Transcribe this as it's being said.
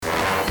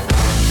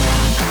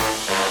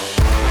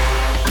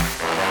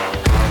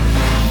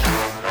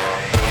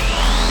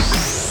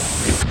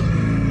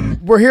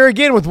we're here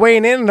again with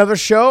Weighing In, another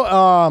show.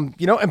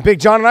 And Big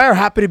John and I are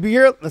happy to be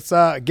here. Let's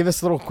give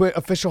us a little quick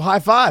official high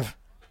five.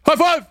 High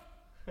five!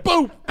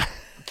 Boom!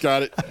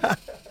 Got it.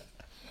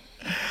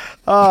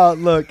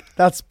 Look,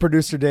 that's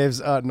producer Dave's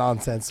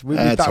nonsense.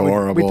 That's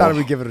horrible. We thought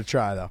we'd give it a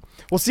try, though.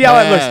 We'll see how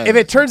it looks. If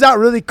it turns out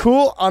really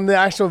cool on the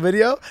actual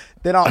video,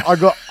 then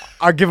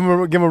I'll give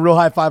him a real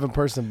high five in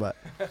person. But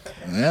yeah,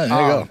 there you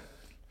go.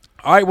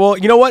 All right. Well,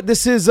 you know what?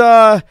 This is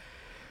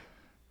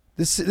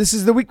This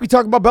is the week we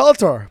talk about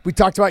Bellator. We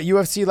talked about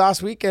UFC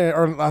last week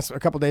or a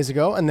couple days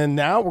ago, and then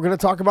now we're going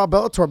to talk about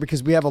Bellator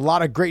because we have a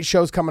lot of great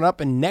shows coming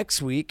up. And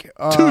next week,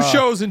 2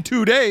 shows in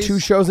 2 days. 2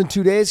 shows in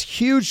 2 days.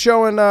 Huge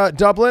show in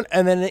Dublin,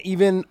 and then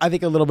even I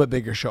think a little bit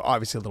bigger show,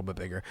 obviously a little bit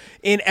bigger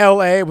in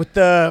LA with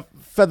the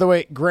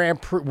featherweight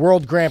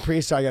World Grand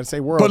Prix. So I got to say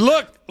world. But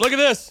look at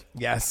this.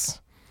 Yes.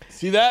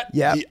 See that?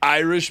 Yeah. The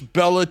Irish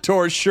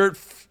Bellator shirt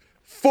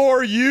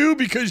for you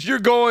because you're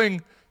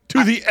going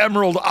to the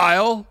Emerald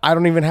Isle. I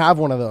don't even have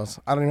one of those.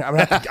 I'm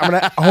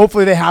gonna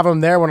hopefully they have them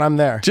there when I'm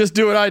there. Just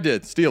do what I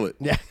did. Steal it.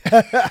 Yeah.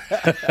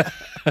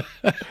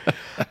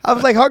 I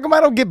was like, how come I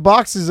don't get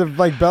boxes of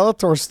like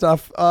Bellator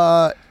stuff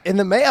in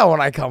the mail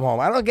when I come home?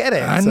 I don't get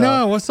it. I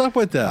know. What's up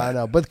with that? I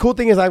know. But the cool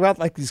thing is I got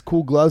like these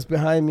cool gloves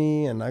behind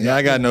me, and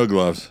I got no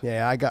gloves.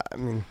 Yeah, I got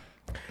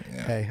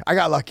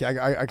lucky.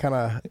 I kind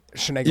of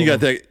shenagled. You got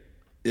that.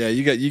 Yeah,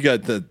 you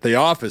got the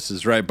office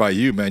is right by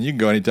you, man. You can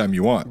go anytime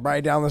you want.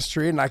 Right down the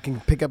street, and I can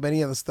pick up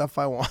any of the stuff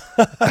I want.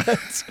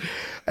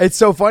 It's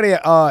so funny.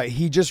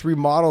 He just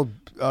remodeled.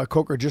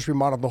 Coker just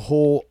remodeled the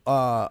whole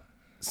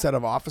set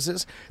of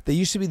offices. They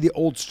used to be the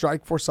old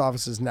Strikeforce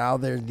offices. Now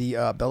they're the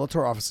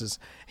Bellator offices.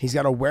 He's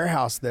got a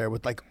warehouse there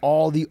with like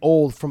all the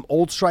old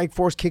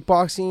Strikeforce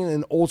kickboxing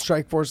and old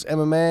Strikeforce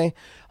MMA.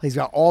 He's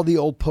got all the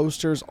old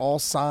posters, all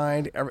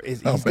signed.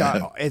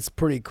 It's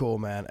pretty cool,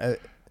 man.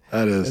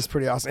 That is. It's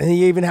pretty awesome. And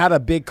he even had a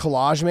big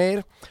collage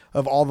made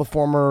of all the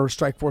former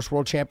Strikeforce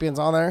world champions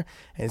on there.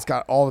 And it's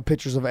got all the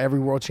pictures of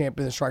every world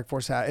champion that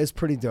Strikeforce had. It's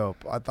pretty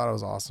dope. I thought it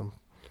was awesome.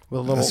 With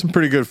a little, that's some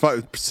pretty good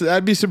fight.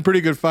 That'd be some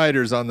pretty good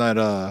fighters on that.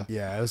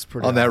 Yeah, it was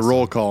pretty on awesome. That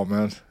roll call,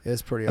 man.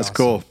 It's pretty That's awesome.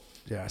 cool.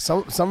 Yeah, some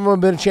of them have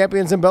been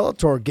champions in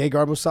Bellator.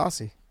 Gegard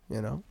Mousasi,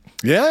 you know?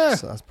 Yeah.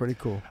 So that's pretty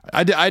cool.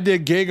 I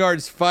did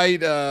Gegard's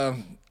fight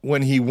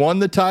when he won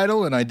the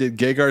title, and I did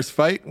Gegard's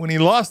fight when he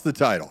lost the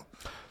title.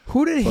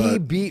 Who did he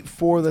beat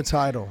for the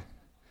title?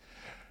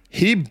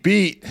 He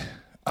beat,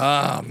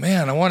 I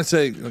want to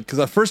say, because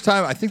the first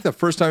time he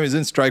was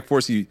in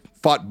Strikeforce, he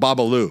fought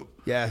Babalu.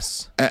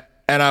 Yes.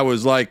 And I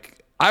was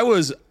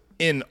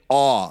in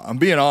awe, I'm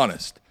being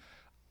honest,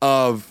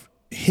 of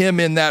him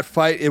in that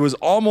fight. It was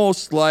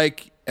almost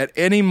like at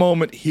any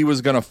moment he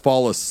was going to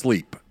fall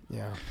asleep.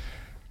 Yeah.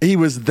 He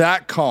was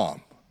that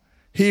calm.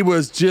 He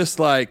was just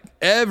like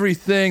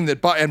everything and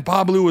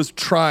Babalu was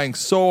trying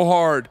so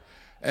hard.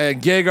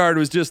 And Gegard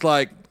was just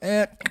like,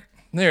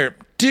 there,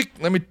 tick,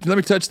 let me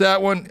touch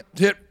that one.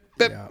 Hit,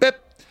 bip, bip.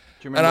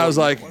 And I was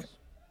like,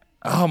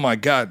 oh my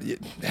God.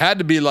 It had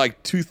to be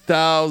like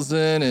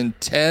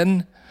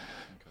 2010,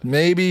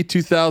 maybe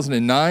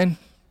 2009.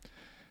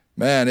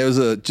 Man, it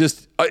was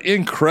just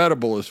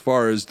incredible as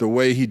far as the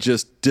way he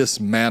just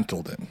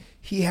dismantled him.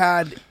 He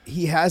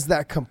has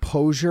that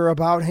composure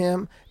about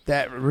him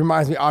that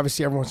reminds me,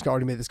 obviously everyone's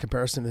already made this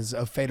comparison, is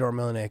of Fedor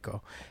Emelianenko.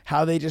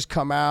 How they just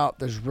come out,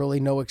 there's really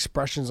no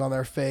expressions on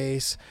their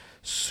face,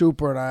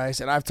 super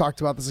nice. And I've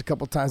talked about this a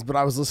couple of times, but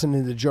I was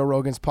listening to Joe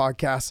Rogan's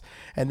podcast,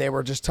 and they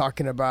were just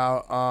talking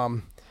about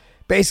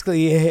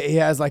basically he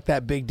has like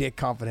that big dick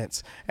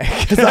confidence.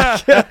 It's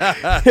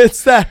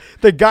that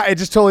the guy, it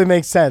just totally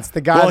makes sense.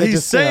 The guy that he's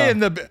just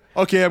saying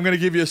okay, I'm going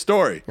to give you a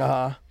story.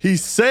 Uh-huh.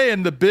 He's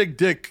saying the big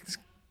dick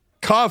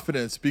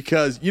confidence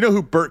because you know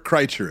who Bert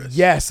Kreischer is?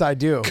 Yes, I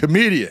do.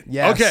 Comedian.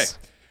 Yes. Okay.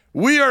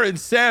 We are in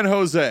San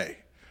Jose,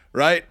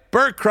 right?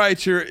 Bert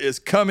Kreischer is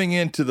coming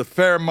into the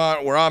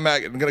Fairmont where I'm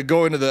at. I'm going to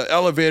go into the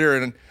elevator,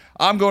 and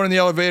I'm going in the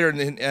elevator,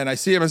 and I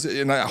see him,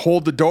 and I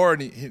hold the door,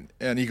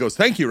 and he goes,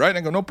 "Thank you," right? And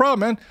I go, "No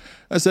problem, man."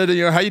 I said,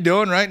 "How you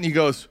doing?" Right? And he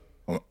goes,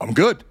 "I'm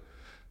good."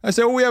 I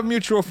said, "Well, we have a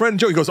mutual friend,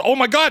 Joe." He goes, "Oh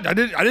my God, I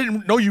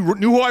didn't know you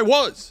knew who I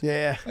was."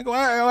 Yeah. I go,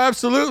 "Oh,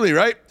 absolutely,"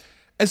 right?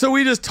 And so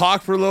we just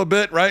talk for a little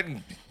bit, right?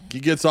 And he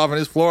gets off on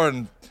his floor,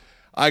 and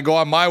I go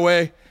on my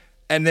way.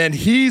 And then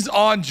he's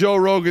on Joe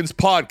Rogan's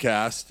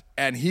podcast,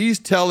 and he's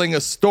telling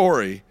a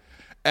story.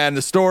 And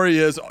the story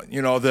is,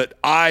 that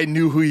I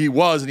knew who he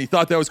was, and he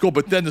thought that was cool.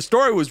 But then the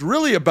story was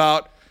really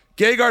about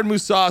Gegard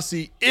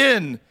Mousasi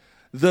in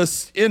the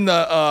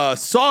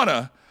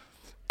sauna,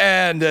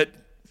 and that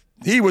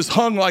he was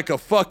hung like a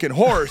fucking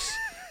horse.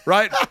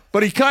 Right,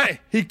 but he kind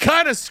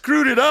of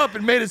screwed it up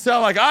and made it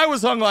sound like I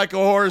was hung like a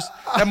horse.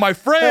 And my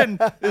friend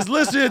is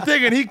listening to the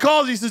thing, and he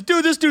calls. He says,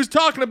 "Dude, this dude's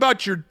talking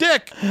about your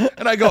dick."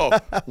 And I go,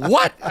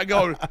 "What?" I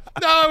go, "No,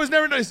 I was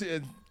never nice."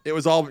 It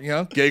was all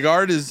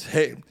Gegard is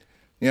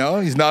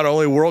he's not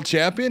only world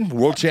champion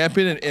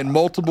in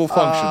multiple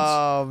functions.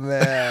 Oh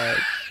man.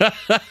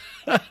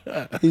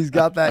 He's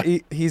got that.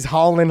 He's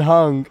Holland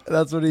hung.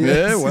 That's what he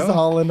is. well, He's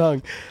Holland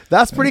hung.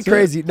 That's pretty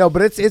crazy. No,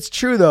 but it's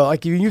true though.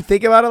 Like you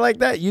think about it like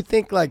that, you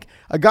think like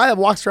a guy that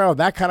walks around with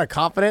that kind of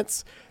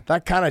confidence,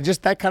 that kind of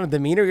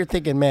demeanor. You're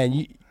thinking, man,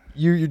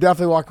 you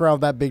definitely walk around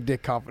with that big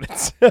dick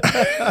confidence.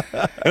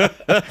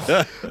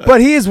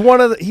 But he's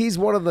one of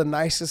the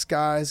nicest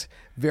guys.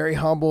 Very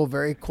humble,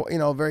 very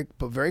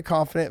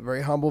confident,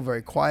 very humble,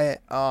 very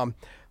quiet.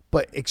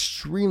 But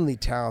extremely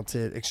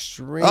talented,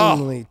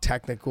 extremely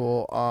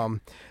technical.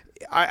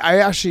 I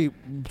actually,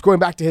 going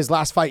back to his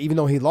last fight, even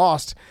though he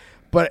lost,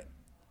 but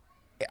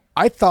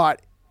I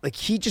thought like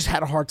he just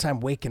had a hard time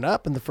waking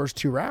up in the first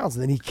 2 rounds,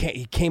 and then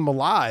he came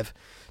alive.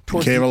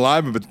 But in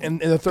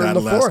the third and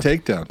the fourth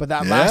takedown. But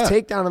that last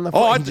takedown in the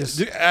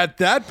fourth. At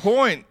that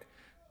point,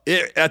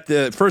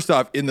 first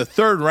off, in the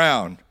third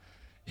round,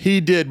 he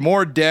did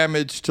more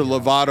damage to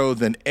Lovato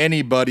than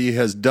anybody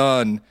has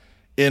done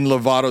in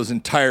Lovato's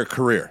entire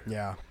career.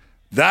 Yeah.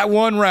 That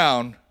one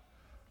round,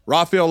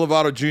 Rafael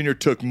Lovato Jr.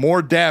 took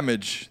more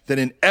damage than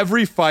in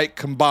every fight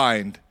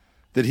combined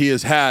that he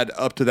has had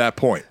up to that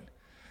point.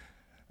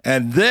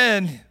 And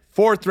then,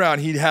 fourth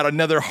round, he had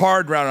another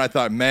hard round. And I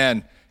thought,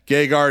 man,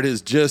 Gegard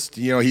is just,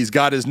 he's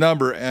got his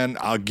number. And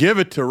I'll give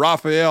it to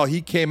Rafael.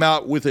 He came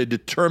out with a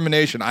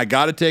determination. I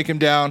got to take him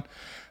down.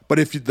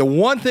 But the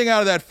one thing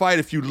out of that fight,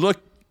 if you look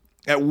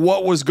at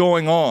what was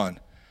going on,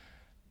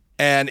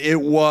 and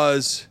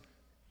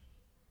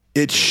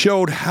it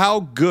showed how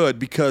good,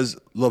 because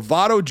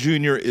Lovato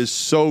Jr. is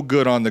so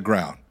good on the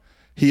ground.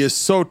 He is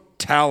so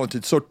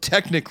talented, so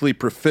technically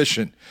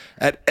proficient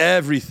at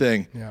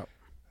everything. Yeah.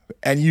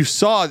 And you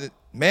saw that,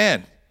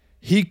 man,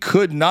 he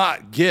could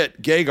not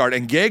get Gegard.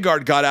 And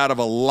Gegard got out of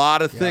a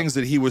lot of things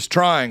that he was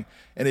trying.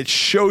 And it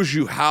shows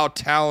you how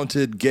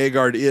talented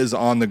Gegard is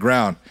on the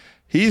ground.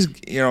 His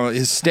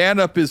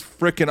stand-up is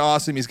freaking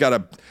awesome. He's got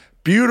a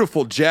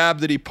beautiful jab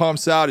that he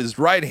pumps out. His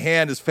right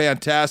hand is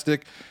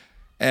fantastic.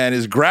 And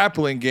his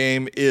grappling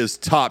game is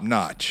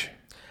top-notch.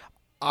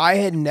 I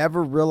had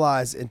never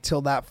realized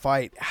until that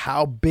fight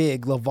how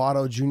big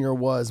Lovato Jr.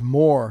 was,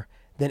 more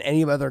than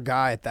any other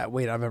guy at that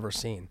weight I've ever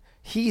seen.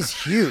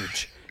 He's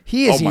huge.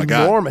 He is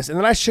enormous. God. And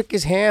then I shook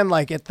his hand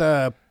like at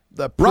the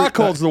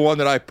Rockhold's the one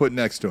that I put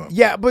next to him.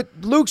 Yeah, but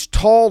Luke's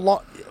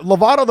tall.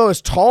 Lovato, though,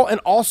 is tall and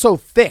also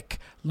thick.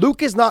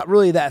 Luke is not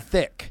really that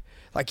thick.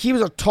 Like, he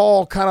was a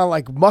tall, kind of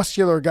like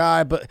muscular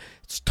guy, but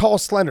it's tall,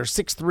 slender,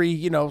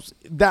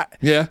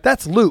 6'3",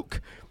 that's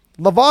Luke.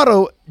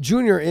 Lovato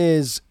Jr.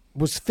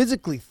 was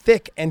physically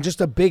thick and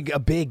just a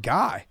big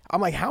guy.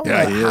 I'm like, how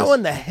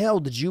in the hell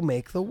did you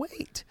make the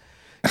weight?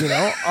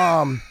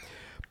 And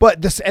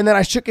then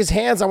I shook his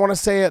hands, I want to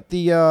say at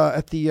we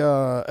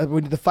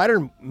did the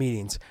fighter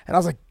meetings, and I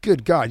was like,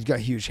 good God, you got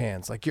huge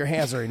hands. Like, your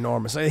hands are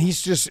enormous. And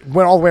he's just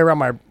went all the way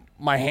around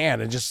my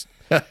hand and just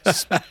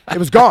it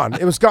was gone.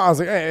 It was gone. I was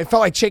like, it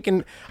felt like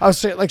shaking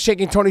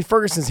Tony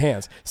Ferguson's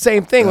hands.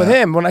 Same thing with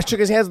him. When I shook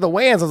his hands at the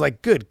weigh-ins, I was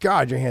like, good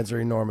God, your hands are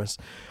enormous.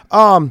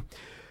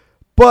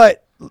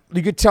 But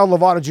you could tell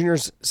Lovato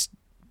Jr.'s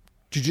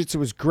jiu-jitsu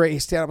was great.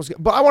 His stand-up was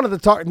good. But I wanted to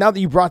talk, now that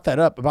you brought that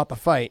up about the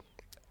fight,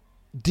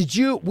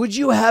 would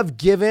you have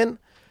given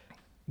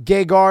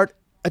Gegard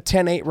a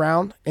 10-8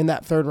 round in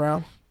that third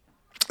round?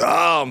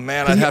 Oh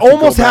man, he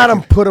almost had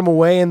him put him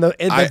away in the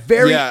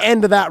very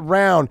end of that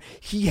round.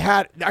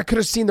 I could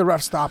have seen the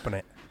ref stopping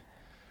it.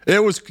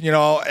 It was,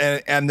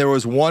 and there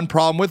was one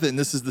problem with it, and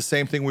this is the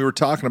same thing we were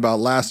talking about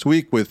last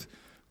week with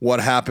what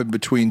happened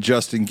between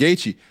Justin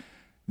Gaethje.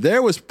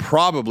 There was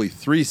probably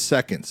 3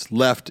 seconds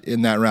left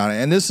in that round,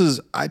 and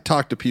I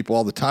talk to people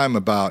all the time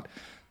about,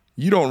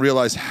 you don't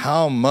realize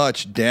how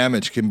much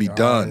damage can be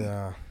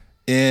done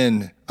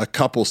in a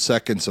couple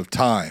seconds of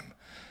time.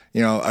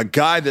 A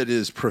guy that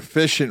is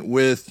proficient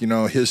with,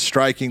 his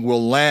striking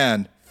will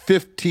land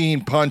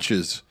 15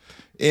 punches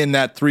in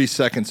that 3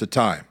 seconds of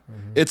time.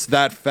 Mm-hmm. It's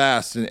that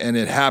fast, and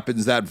it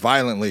happens that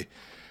violently.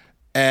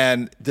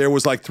 And there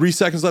was like 3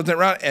 seconds left in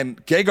that round,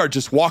 and Gegard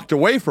just walked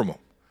away from him.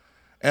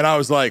 And I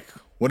was like,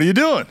 what are you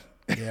doing?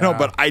 Yeah.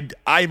 But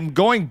I'm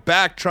going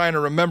back trying to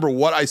remember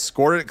what I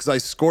scored it, because I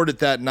scored it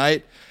that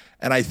night.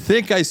 And I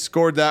think I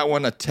scored that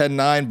one a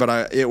 10-9, but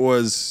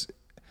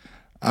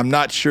I'm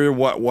not sure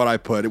what I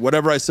put.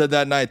 Whatever I said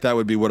that night, that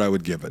would be what I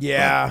would give it.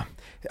 Yeah.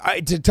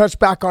 To touch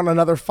back on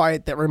another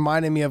fight that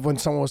reminded me of when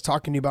someone was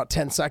talking to you about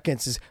 10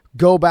 seconds is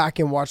go back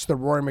and watch the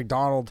Rory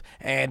McDonald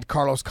and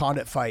Carlos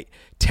Condit fight.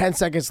 10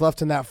 seconds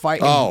left in that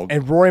fight,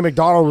 and Rory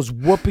McDonald was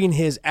whooping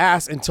his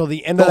ass until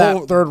the end of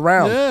that third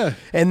round. Yeah.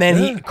 And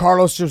then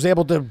Carlos was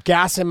able to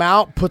gas him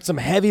out, put some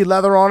heavy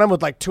leather on him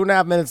with like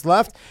 2.5 minutes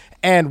left,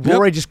 and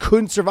Rory just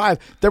couldn't survive.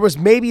 There was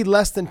maybe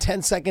less than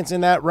 10 seconds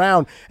in that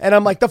round, and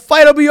I'm like, the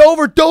fight will be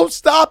over. Don't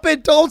stop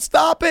it. Don't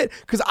stop it.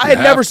 Because I had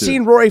never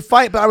seen Rory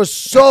fight, but I was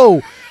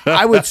so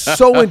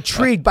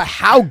intrigued by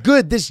how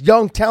good this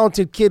young,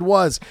 talented kid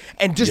was.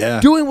 And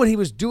just doing what he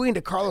was doing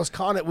to Carlos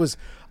Condit was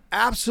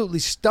absolutely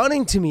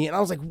stunning to me. And I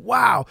was like,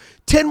 wow,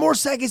 10 more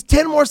seconds.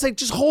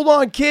 Just hold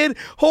on, kid.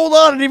 Hold on.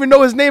 I didn't even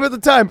know his name at the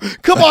time.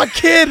 Come on,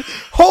 kid.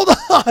 Hold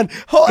on.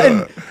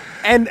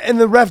 And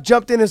the ref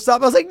jumped in and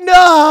stopped. I was like,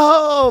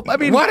 no. I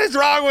mean, what is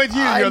wrong with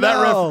you? I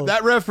know.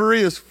 That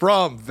referee is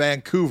from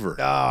Vancouver.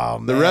 Oh,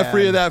 man. The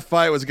referee of that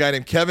fight was a guy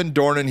named Kevin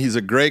Dornan. He's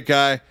a great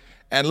guy.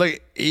 And look,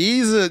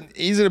 he's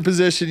in a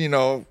position,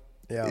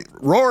 Yeah.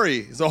 Rory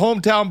is a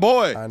hometown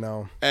boy. I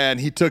know. And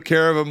he took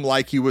care of him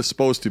like he was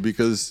supposed to,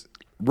 because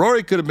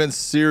Rory could have been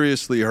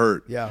seriously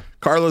hurt. Yeah.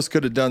 Carlos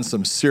could have done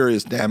some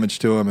serious damage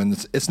to him,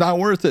 and it's not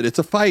worth it. It's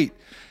a fight.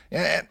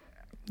 And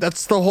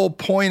that's the whole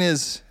point,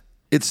 is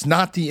it's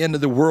not the end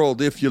of the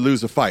world if you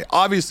lose a fight.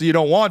 Obviously, you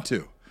don't want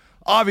to.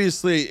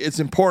 Obviously, it's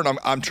important.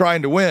 I'm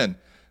trying to win.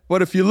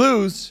 But if you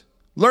lose,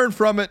 learn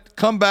from it,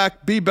 come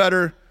back, be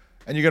better,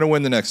 and you're going to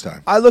win the next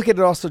time. I look at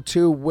it also,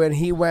 too,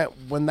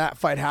 when that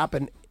fight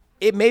happened,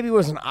 it maybe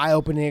was an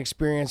eye-opening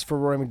experience for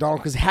Rory MacDonald,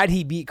 because had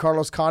he beat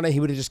Carlos Condit, he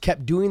would have just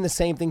kept doing the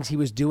same things he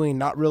was doing,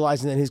 not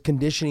realizing that his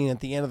conditioning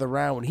at the end of the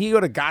round, when he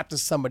would have got to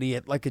somebody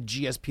at like a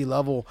GSP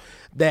level,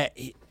 that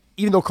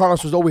even though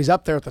Carlos was always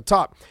up there at the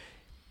top,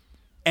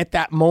 at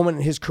that moment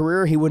in his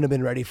career, he wouldn't have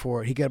been ready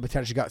for it. He could have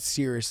potentially got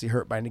seriously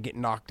hurt by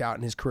getting knocked out,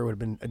 and his career would have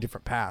been a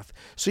different path.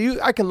 So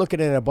I can look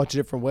at it in a bunch of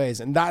different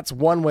ways, and that's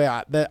one way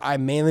that I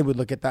mainly would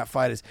look at that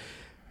fight is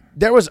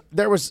there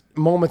was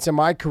moments in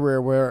my career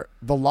where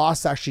the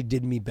loss actually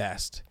did me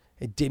best.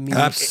 It did me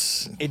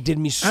it did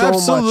me so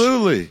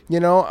Absolutely.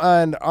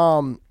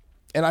 much.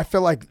 And I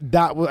feel like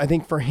I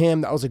think for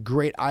him, that was a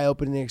great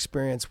eye-opening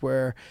experience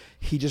where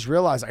he just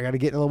realized, I got to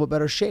get in a little bit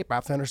better shape. I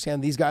have to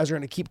understand these guys are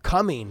going to keep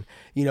coming,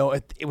 with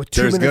 2 minutes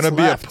left. There's going to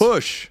be a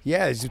push.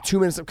 Yeah, it's 2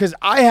 minutes. Because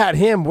I had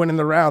him winning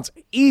the rounds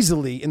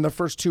easily in the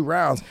first 2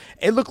 rounds.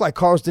 It looked like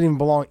Carlos didn't even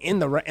belong in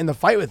the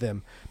fight with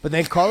him. But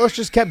then Carlos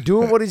just kept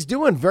doing what he's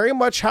doing, very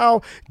much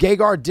how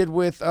Gegard did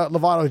with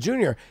Lovato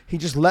Jr. He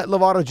just let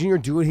Lovato Jr.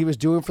 do what he was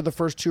doing for the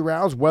first 2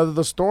 rounds, weather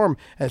the storm,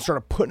 and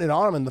started putting it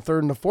on him in the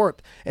third and the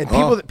fourth. And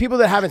people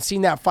that haven't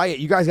seen that fight yet,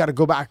 you guys got to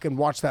go back and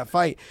watch that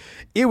fight.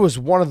 It was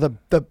one of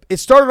it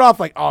started off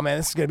like, oh man,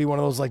 this is going to be one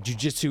of those like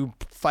jiu-jitsu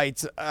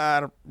fights. I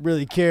don't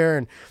really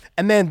care.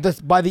 And then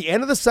by the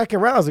end of the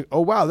second round, I was like,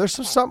 oh wow, there's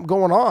something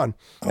going on.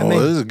 And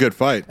this is a good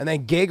fight. And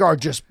then Gegard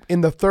just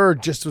in the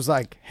third just was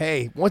like,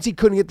 hey, once he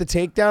couldn't get the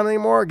takedown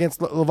anymore against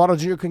Lovato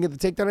Jr. couldn't get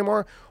the takedown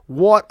anymore.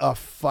 What a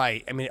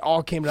fight. I mean, it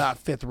all came to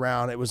that 5th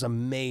round. It was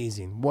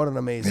amazing. What an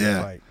amazing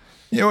fight.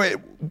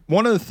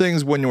 One of the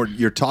things when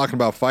you're talking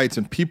about fights,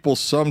 and people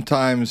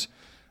sometimes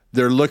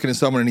they're looking at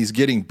someone and he's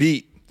getting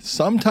beat.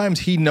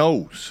 Sometimes he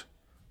knows,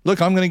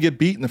 look, I'm going to get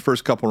beat in the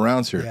first couple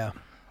rounds here. Yeah.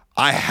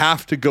 I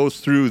have to go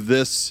through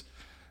this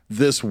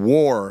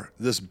war,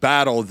 this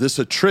battle, this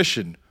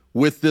attrition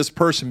with this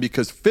person,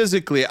 because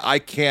physically I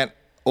can't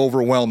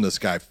overwhelm this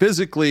guy.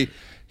 Physically,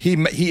 he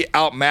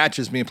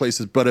outmatches me in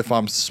places. But if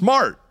I'm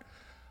smart,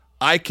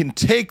 I can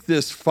take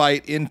this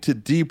fight into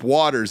deep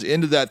waters,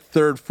 into that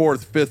 3rd,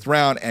 4th, 5th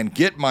round, and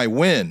get my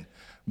win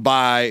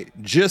by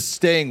just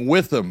staying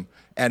with him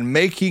and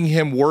making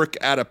him work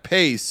at a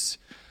pace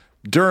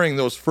during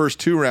those first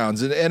 2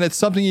 rounds. And it's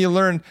something you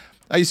learn.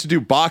 I used to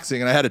do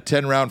boxing, and I had a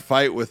 10-round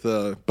fight with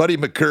Buddy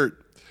McCurt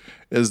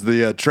as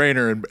the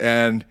trainer,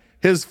 and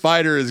his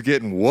fighter is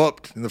getting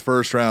whooped in the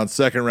first round,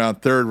 2nd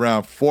round, 3rd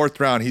round, 4th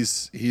round.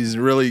 He's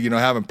really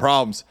having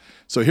problems.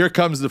 So here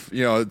comes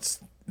it's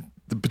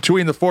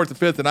between the 4th and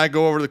 5th, and I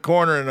go over to the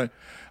corner and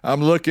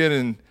I'm looking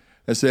and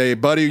I say, hey,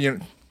 buddy,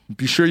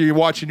 be sure you're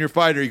watching your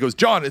fighter. He goes,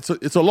 John, it's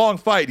a long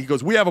fight. He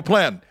goes, we have a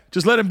plan.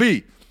 Just let him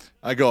be.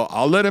 I go,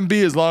 I'll let him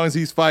be as long as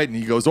he's fighting.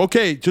 He goes,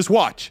 okay, just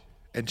watch.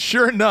 And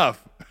sure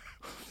enough,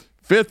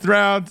 5th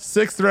round,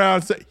 6th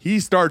round,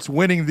 he starts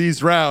winning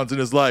these rounds and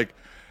is like,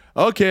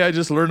 okay, I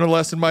just learned a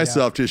lesson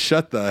myself. Just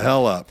shut the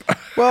hell up.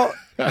 Well,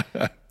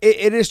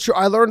 it is true.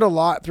 I learned a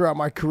lot throughout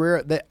my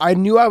career that I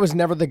knew I was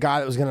never the guy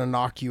that was going to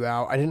knock you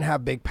out. I didn't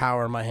have big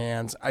power in my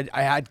hands.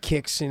 I had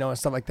kicks, and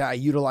stuff like that. I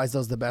utilized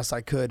those the best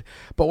I could.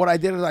 But what I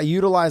did is I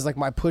utilized like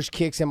my push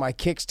kicks and my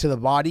kicks to the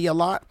body a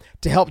lot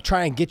to help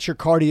try and get your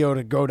cardio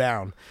to go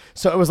down.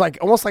 So it was like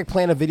almost like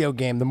playing a video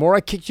game. The more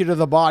I kicked you to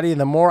the body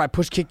and the more I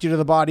push kicked you to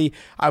the body,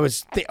 I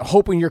was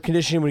hoping your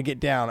conditioning would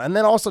get down. And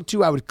then also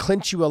too, I would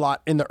clinch you a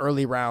lot in the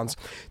early rounds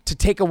to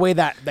take away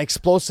that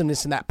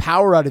explosiveness and that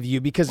power out of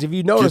you. Because if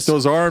you notice, get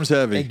those arms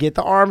heavy. Get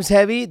the arms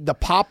heavy. The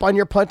pop on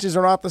your punches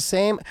are not the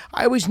same.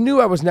 I always knew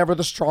I was never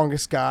the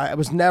strongest guy.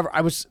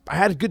 I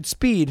had good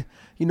speed,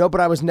 but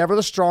I was never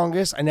the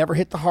strongest. I never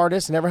hit the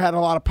hardest. I never had a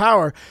lot of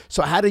power.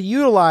 So I had to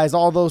utilize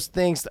all those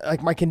things,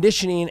 like my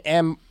conditioning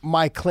and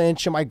my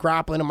clinch and my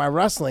grappling and my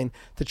wrestling,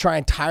 to try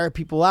and tire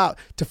people out,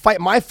 to fight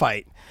my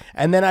fight.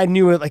 And then I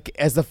knew it, like,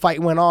 as the fight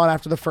went on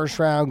after the first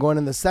round, going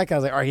in the second, I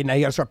was like, all right, now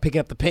you got to start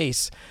picking up the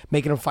pace,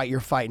 making them fight your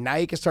fight. Now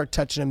you can start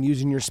touching them,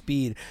 using your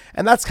speed.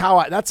 And that's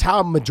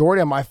how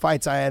majority of my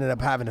fights I ended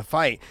up having to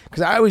fight,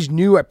 because I always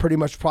knew I pretty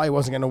much probably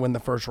wasn't going to win the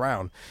first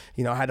round.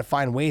 I had to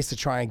find ways to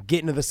try and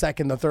get into the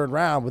second, the third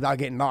round without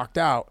getting knocked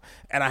out.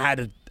 And I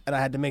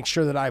had to make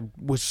sure that I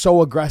was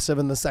so aggressive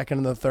in the second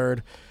and the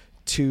third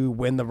to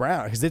win the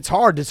round, because it's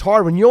hard. It's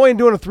hard when you're only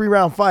doing a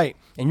 3-round fight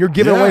and you're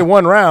giving away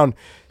 1 round.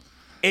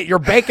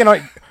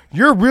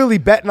 You're really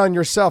betting on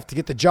yourself to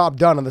get the job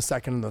done in the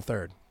second and the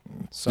third.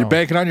 So You're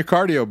banking on your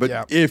cardio, but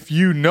Yeah. if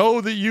you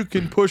know that you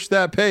can push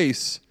that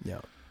pace, yeah.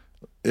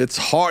 it's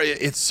hard.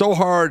 It's so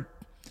hard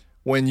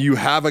when you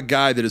have a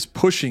guy that is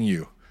pushing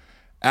you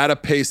at a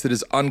pace that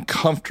is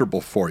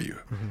uncomfortable for you,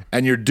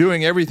 and you're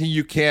doing everything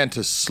you can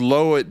to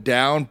slow it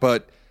down,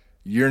 but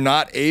you're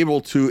not able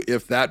to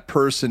if that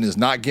person is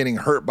not getting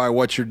hurt by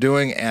what you're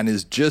doing and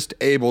is just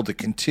able to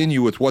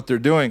continue with what they're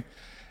doing.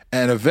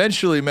 And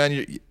eventually,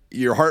 man,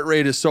 your heart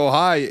rate is so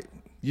high,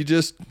 you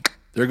just,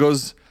 there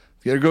goes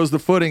the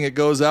footing. It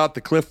goes out.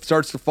 The cliff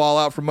starts to fall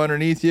out from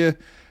underneath you,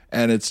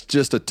 and it's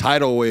just a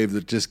tidal wave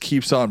that just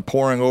keeps on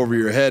pouring over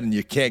your head, and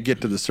you can't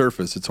get to the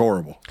surface. It's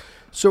horrible.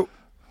 So,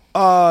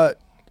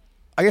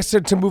 I guess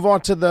to move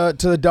on to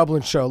the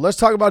Dublin show, let's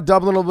talk about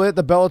Dublin a little bit.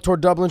 The Bellator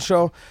Dublin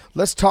show.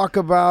 Let's talk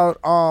about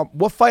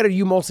what fight are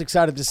you most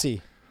excited to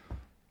see?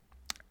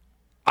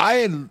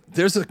 I'm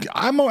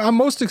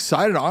most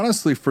excited,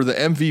 honestly, for the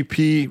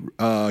MVP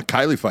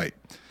Kylie fight.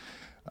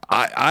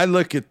 I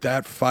look at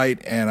that fight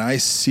and I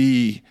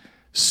see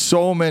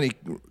so many.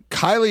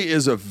 Kylie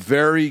is a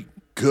very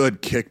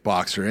good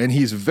kickboxer, and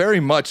he's very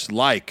much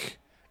like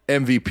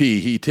MVP.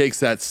 He takes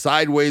that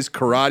sideways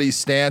karate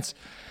stance.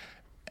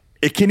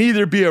 It can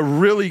either be a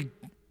really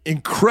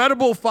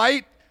incredible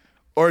fight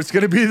or it's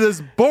going to be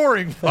this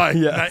boring fight.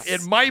 Yes.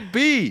 It might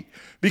be,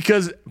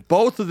 because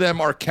both of them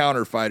are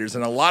counter fighters.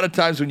 And a lot of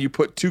times when you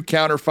put two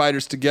counter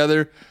fighters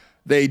together,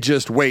 they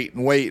just wait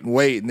and wait and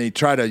wait. And they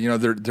try to,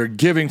 they're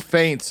giving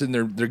feints and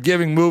they're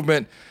giving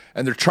movement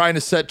and they're trying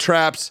to set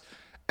traps.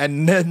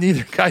 And then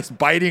neither guy's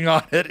biting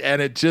on it.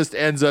 And it just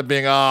ends up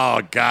being,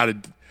 oh,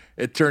 God,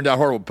 it turned out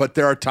horrible. But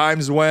there are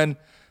times when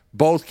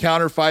both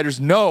counter fighters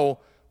know,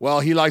 well,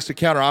 he likes to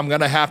counter. I'm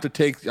going to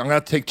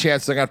take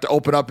chances. I'm going to have to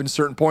open up in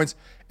certain points.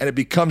 And it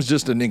becomes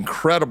just an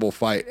incredible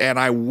fight. And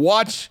I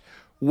watch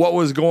what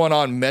was going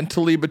on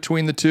mentally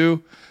between the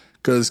two,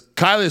 because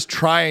Kylie is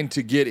trying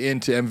to get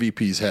into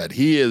MVP's head.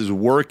 He is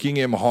working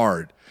him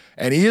hard.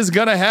 And he is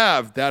going to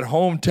have that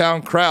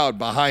hometown crowd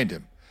behind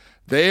him.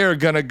 They are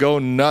going to go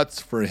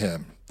nuts for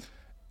him.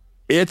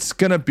 It's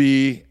going to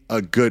be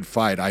a good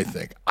fight, I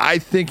think. I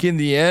think in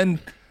the end,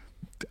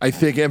 I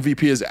think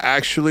MVP is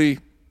actually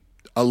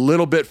a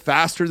little bit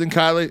faster than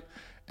Kylie,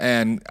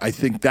 and I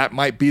think that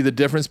might be the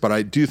difference, but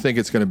I do think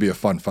it's going to be a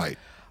fun fight.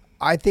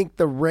 I think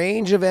the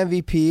range of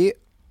MVP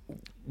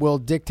will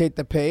dictate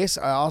the pace.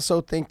 I also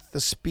think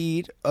the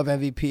speed of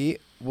MVP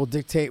will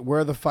dictate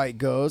where the fight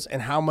goes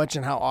and how much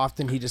and how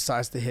often he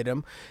decides to hit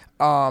him.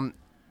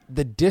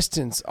 The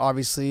distance,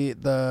 obviously,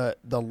 the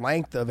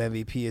length of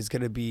MVP is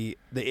going to be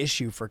the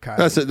issue for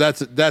Kylie.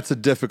 That's a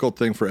difficult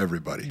thing for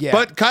everybody. Yeah.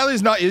 But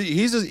Kylie's not.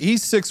 He's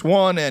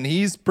 6'1" and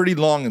he's pretty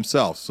long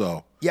himself.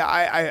 So yeah,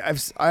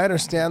 I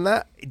understand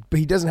that, but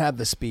he doesn't have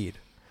the speed.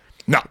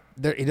 No,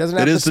 He doesn't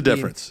have it the is the speed.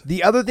 difference.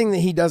 The other thing that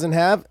he doesn't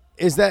have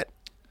is that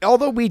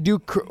although we do,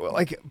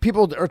 like,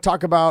 people are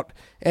talk about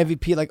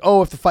MVP like,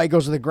 oh, if the fight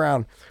goes to the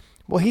ground.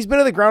 Well, he's been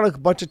to the ground a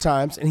bunch of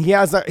times, and he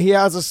has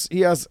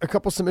a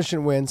couple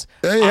submission wins.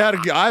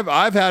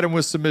 I've had him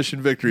with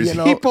submission victories.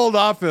 He pulled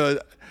off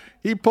a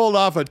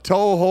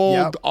toe hold,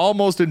 Yep.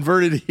 almost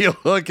inverted heel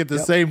hook at the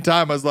same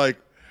time. I was like,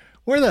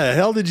 where the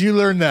hell did you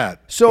learn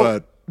that?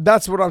 So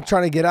that's what I'm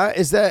trying to get at,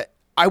 is that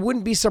I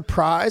wouldn't be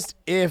surprised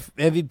if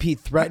MVP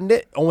threatened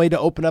it, only to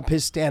open up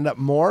his stand-up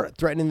more,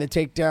 threatening the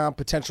takedown,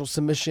 potential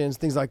submissions,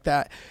 things like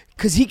that.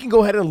 Because he can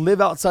go ahead and live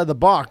outside the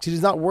box.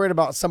 He's not worried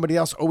about somebody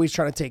else always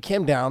trying to take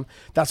him down.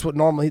 That's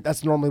normally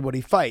what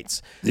he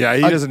fights. Yeah,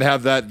 he doesn't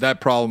have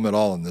that problem at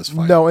all in this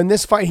fight. No, in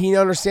this fight, he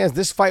understands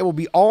this fight will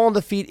be all on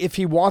the feet if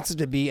he wants it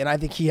to be, and I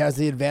think he has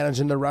the advantage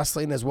in the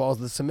wrestling as well as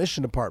the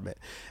submission department.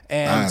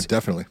 And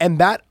definitely. And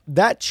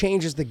that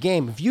changes the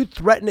game. If you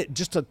threaten it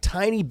just a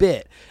tiny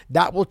bit,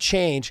 that will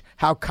change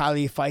how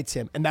Kylie fights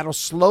him, and that'll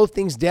slow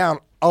things down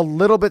a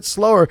little bit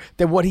slower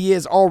than what he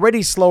is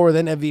already slower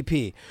than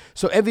MVP.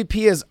 So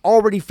MVP is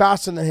already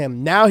faster than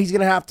him. Now Kylie's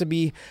going to have to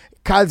be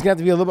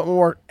a little bit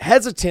more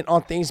hesitant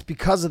on things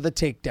because of the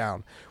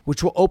takedown,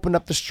 which will open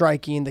up the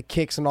striking, the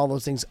kicks, and all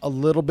those things a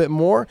little bit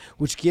more,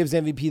 which gives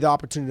MVP the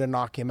opportunity to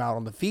knock him out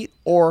on the feet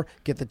or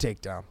get the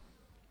takedown.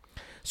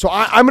 So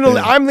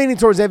I'm leaning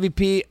towards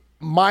MVP.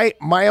 My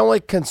only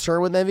concern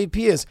with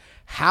MVP is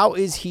how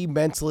is he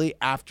mentally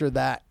after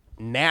that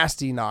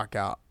nasty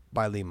knockout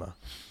by Lima?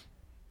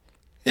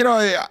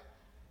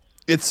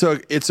 It's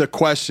a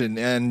question,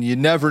 and you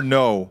never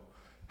know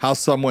how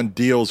someone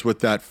deals with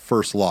that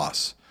first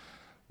loss.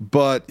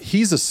 But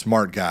he's a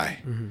smart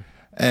guy,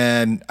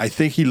 and I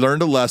think he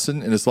learned a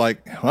lesson. And it's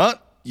like,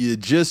 you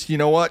just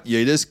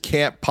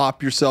can't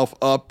pop yourself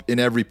up in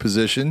every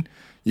position.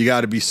 You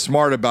got to be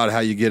smart about how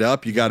you get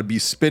up. You got to be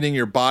spinning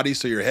your body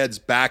so your head's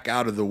back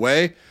out of the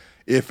way.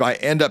 If I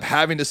end up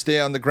having to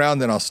stay on the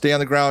ground, then I'll stay on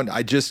the ground.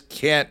 I just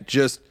can't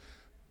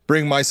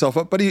bring myself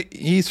up. But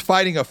he's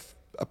fighting a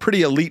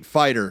pretty elite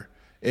fighter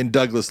in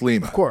Douglas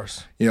Lima. Of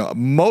course.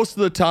 Most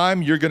of the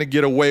time you're going to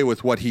get away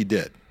with what he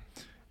did.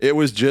 It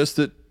was just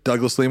that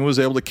Douglas Lima was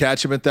able to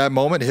catch him at that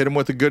moment, hit him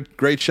with a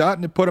great shot,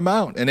 and it put him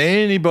out. And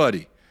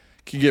anybody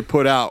can get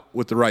put out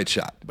with the right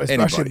shot.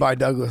 Especially by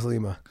Douglas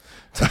Lima.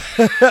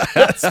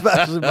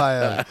 Especially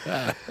by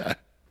him.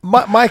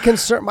 My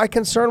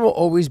concern will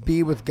always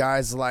be with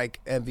guys like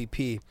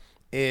MVP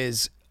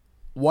is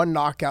one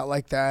knockout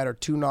like that or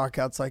two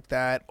knockouts like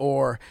that,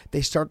 or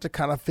they start to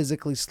kind of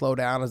physically slow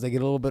down as they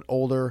get a little bit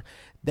older,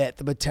 that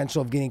the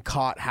potential of getting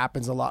caught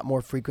happens a lot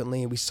more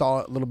frequently. We saw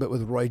it a little bit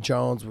with Roy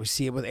Jones. We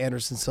see it with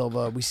Anderson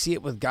Silva. We see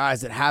it with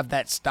guys that have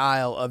that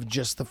style of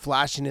just the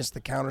flashiness,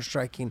 the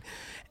counter-striking.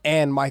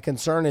 And my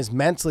concern is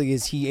mentally,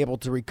 is he able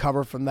to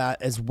recover from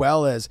that, as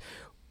well as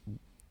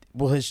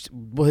will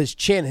his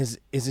chin is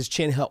his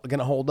chin going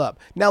to hold up?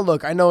 Now,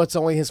 look, I know it's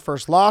only his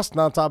first loss,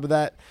 and on top of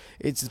that,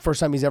 it's the first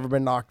time he's ever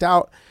been knocked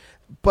out.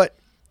 But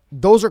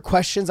those are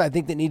questions I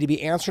think that need to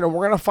be answered, and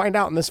we're going to find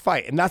out in this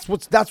fight. And that's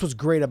what's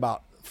great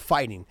about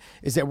fighting,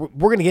 is that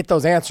we're going to get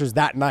those answers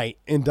that night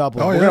in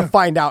Dublin. We're going to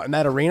find out in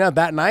that arena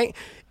that night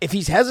if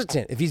he's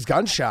hesitant, if he's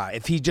gun shy,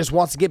 if he just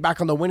wants to get back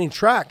on the winning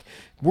track.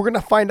 We're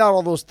going to find out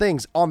all those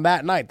things on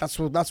that night. That's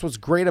what's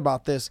great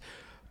about this.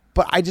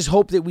 But I just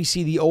hope that we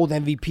see the old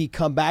MVP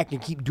come back and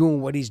keep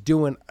doing what he's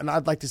doing. And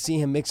I'd like to see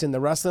him mix in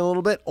the wrestling a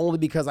little bit, only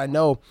because I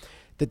know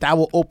that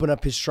will open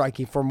up his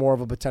striking for more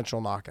of a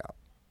potential knockout.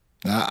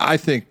 I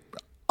think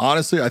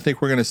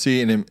we're going to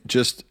see in him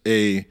just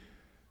a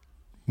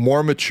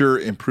more mature,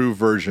 improved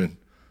version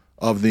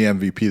of the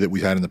MVP that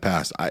we've had in the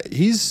past.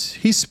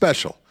 He's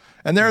special.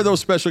 And there are those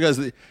special guys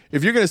that,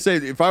 if you're going to say,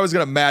 if I was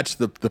going to match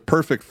the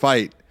perfect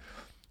fight,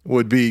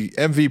 would be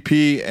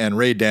MVP and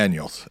Ray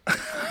Daniels.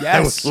 Yes. I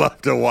would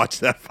love to watch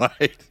that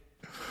fight.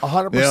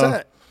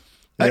 100%.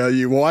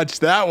 You watch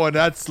that one,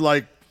 that's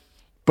like,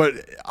 but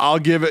I'll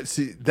give it,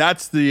 see,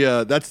 that's the A+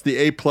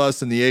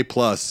 and the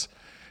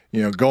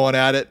A+, going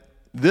at it.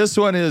 This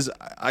one is,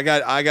 I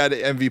got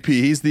MVP.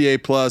 He's the A+,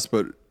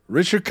 but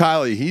Richard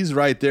Kiley, he's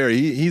right there.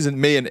 He's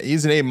an A-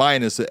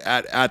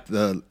 at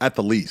the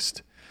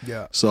least.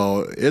 Yeah.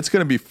 So it's going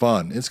to be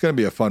fun. It's going to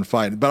be a fun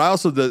fight. But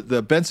also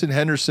the Benson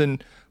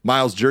Henderson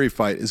Miles Jury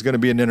fight is going to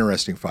be an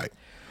interesting fight.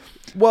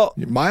 Well,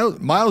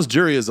 Miles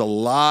Jury is a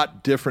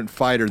lot different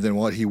fighter than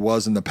what he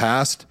was in the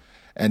past,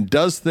 and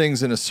does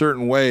things in a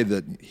certain way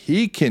that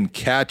he can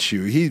catch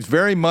you. He's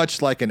very much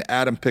like an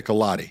Adam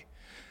Piccolotti.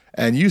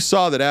 And you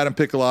saw that Adam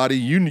Piccolotti,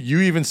 you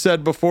even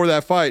said before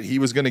that fight he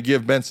was going to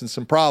give Benson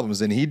some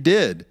problems, and he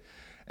did.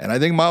 And I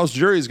think Miles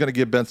Jury is going to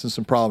give Benson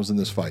some problems in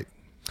this fight.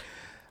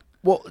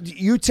 Well,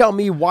 you tell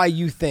me why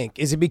you think.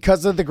 Is it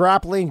because of the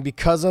grappling,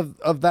 because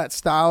of that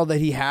style that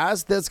he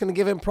has that's going to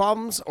give him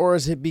problems? Or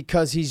is it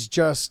because he's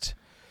just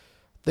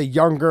the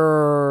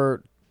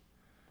younger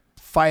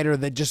fighter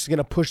that just is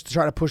going to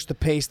try to push the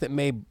pace that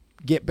may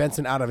get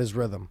Benson out of his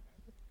rhythm?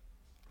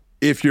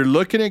 If you're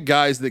looking at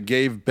guys that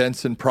gave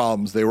Benson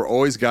problems, they were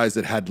always guys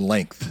that had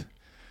length.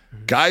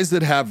 Guys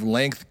that have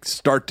length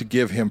start to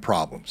give him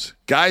problems.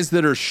 Guys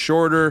that are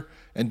shorter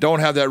and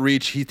don't have that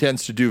reach, he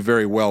tends to do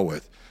very well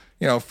with.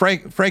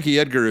 Frankie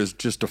Edgar is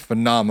just a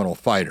phenomenal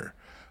fighter,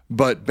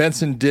 but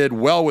Benson did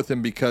well with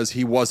him because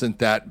he wasn't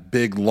that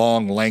big,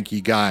 long,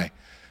 lanky guy.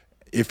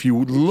 If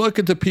you look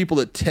at the people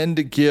that tend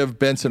to give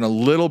Benson a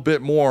little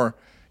bit more,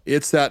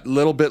 it's that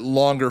little bit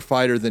longer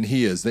fighter than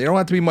he is. They don't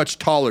have to be much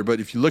taller, but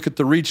if you look at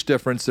the reach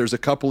difference, there's a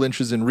couple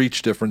inches in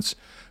reach difference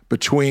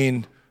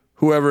between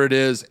whoever it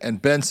is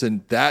and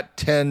Benson. That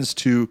tends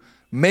to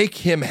make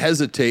him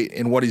hesitate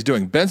in what he's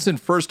doing. Benson,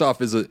 first off,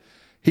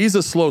 he's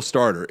a slow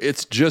starter.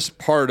 It's just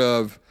part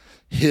of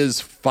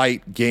his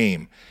fight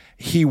game.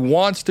 He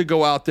wants to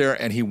go out there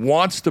and he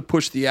wants to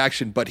push the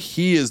action, but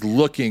he is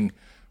looking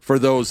for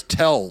those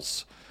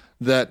tells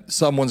that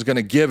someone's going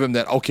to give him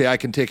that, okay, I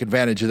can take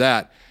advantage of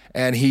that.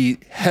 And he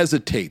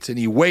hesitates and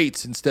he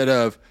waits instead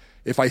of,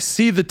 if I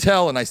see the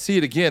tell and I see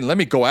it again, let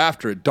me go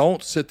after it.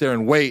 Don't sit there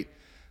and wait.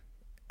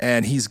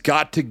 And he's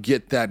got to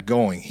get that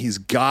going. He's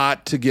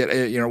got to get,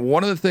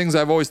 one of the things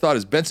I've always thought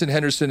is Benson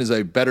Henderson is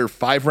a better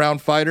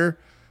 5-round fighter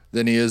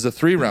than he is a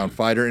 3-round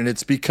fighter. And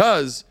it's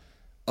because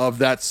of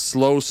that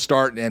slow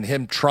start and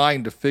him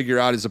trying to figure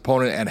out his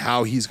opponent and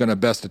how he's going to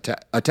best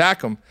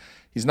attack him.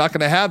 He's not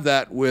going to have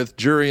that with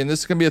Jury, and this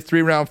is going to be a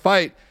 3-round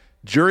fight.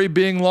 Jury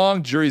being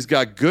long, Jury's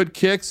got good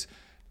kicks.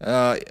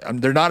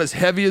 They're not as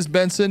heavy as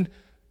Benson.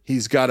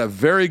 He's got a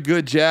very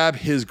good jab.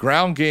 His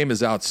ground game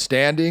is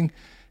outstanding.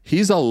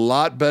 He's a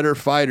lot better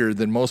fighter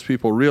than most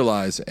people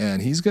realize,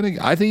 and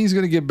I think he's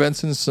gonna give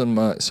Benson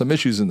some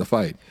issues in the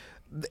fight.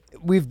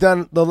 We've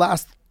done the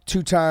last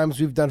 2 times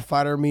we've done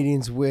fighter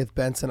meetings with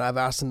Benson. I've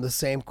asked him the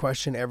same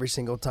question every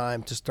single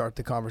time to start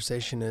the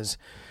conversation: is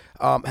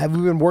have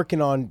we been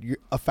working on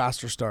a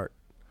faster start?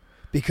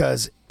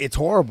 Because it's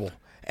horrible.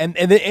 And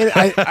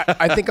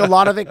I think a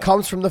lot of it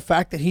comes from the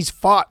fact that he's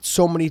fought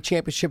so many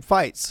championship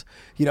fights.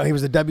 He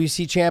was the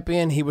WC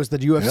champion. He was the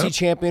UFC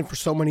champion for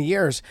so many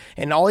years.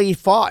 And all he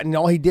fought and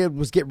all he did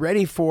was get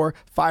ready for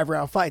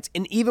 5-round fights.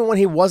 And even when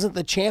he wasn't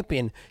the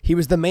champion, he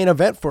was the main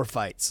event for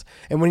fights.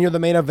 And when you're the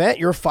main event,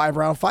 you're a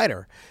 5-round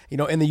fighter.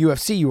 In the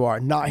UFC you are,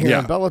 not here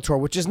in Bellator,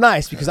 which is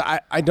nice because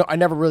I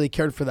never really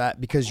cared for that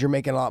because you're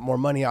making a lot more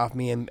money off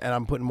me and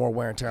I'm putting more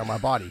wear and tear on my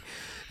body.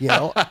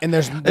 And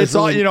there's it's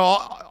really,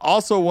 all,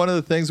 also one of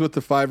the things with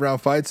the 5-round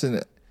fights,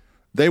 and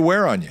they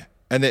wear on you.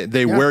 and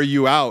they wear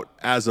you out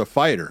as a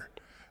fighter.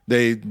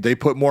 They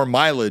put more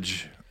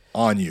mileage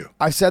on you.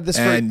 I've said this.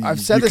 And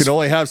you can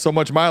only have so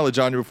much mileage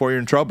on you before you're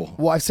in trouble.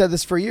 Well, I've said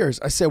this for years.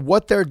 I said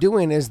what they're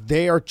doing is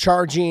they are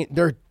charging.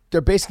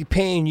 They're basically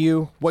paying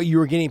you what you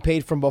were getting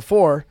paid from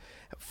before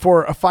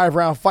for a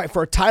 5-round fight,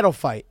 for a title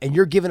fight, and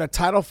you're given a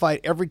title fight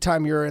every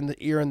time you're in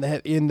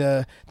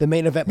the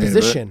main event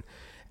position,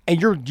 and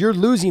you're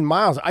losing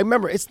miles. I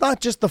remember it's not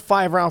just the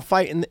 5-round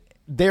fight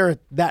there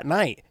that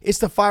night. It's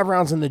the 5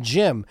 rounds in the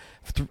gym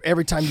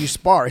every time you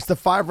spar. It's the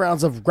 5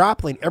 rounds of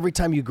grappling every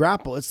time you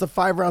grapple. It's the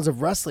 5 rounds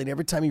of wrestling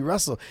every time you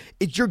wrestle.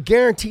 You're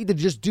guaranteed to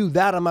just do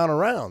that amount of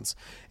rounds.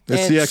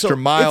 It's the extra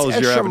miles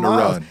you're having to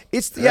run.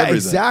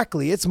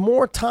 Exactly. It's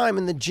more time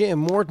in the gym,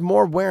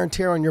 more wear and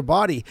tear on your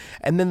body,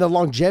 and then the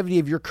longevity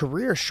of your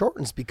career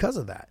shortens because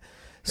of that.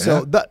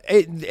 So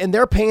and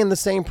they're paying the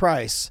same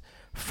price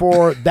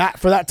for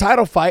that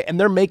title fight, and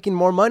they're making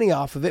more money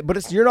off of it,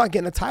 but you're not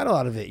getting a title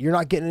out of it. You're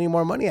not getting any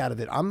more money out of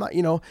it. I'm not,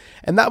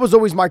 and that was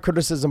always my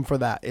criticism for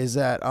that, is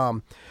that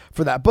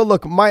for that. But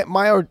look, my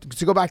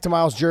to go back to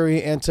Myles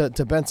Jury and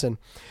to Benson,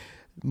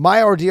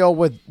 my ordeal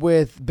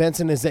with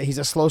Benson is that he's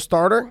a slow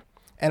starter,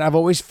 and I've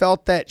always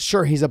felt that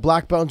sure, he's a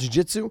black belt in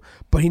jiu-jitsu,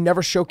 but he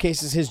never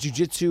showcases his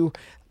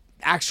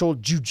actual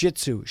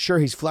jiu-jitsu. Sure,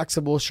 he's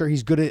flexible. Sure,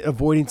 he's good at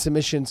avoiding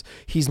submissions.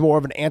 He's more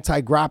of an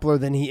anti-grappler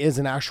than he is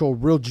an actual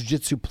real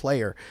jiu-jitsu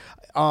player.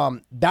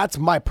 That's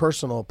my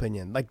personal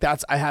opinion. Like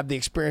I have the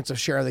experience of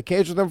sharing the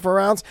cage with him for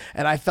rounds,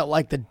 and I felt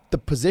like the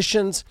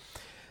positions,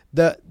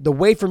 the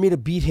way for me to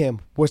beat him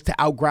was to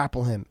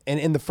out-grapple him. And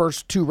in the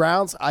first 2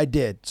 rounds, I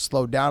did.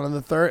 Slowed down in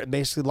the third and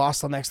basically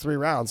lost the next 3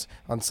 rounds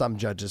on some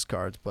judges'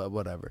 cards, but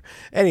whatever.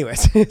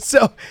 Anyways,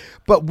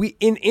 but we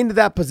into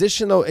that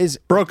position, though, is...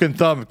 Broken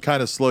thumb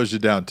kind of slows you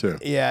down, too.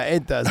 Yeah,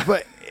 it does,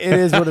 but it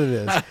is what it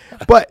is.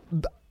 But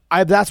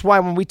that's why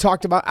when we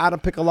talked about Adam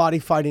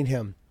Piccolotti fighting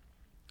him,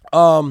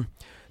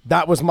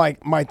 that was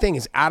my thing,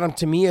 is Adam,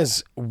 to me,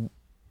 is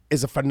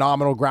a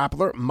phenomenal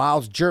grappler.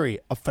 Myles Jury,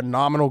 a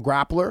phenomenal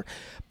grappler.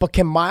 But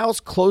can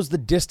Myles close the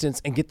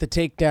distance and get the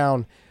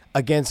takedown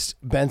against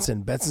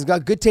Benson? Benson's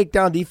got good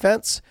takedown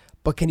defense,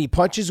 but can he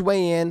punch his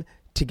way in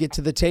to get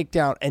to the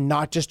takedown and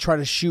not just try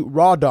to shoot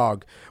raw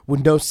dog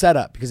with no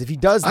setup? Because if he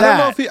does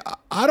that...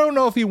 I don't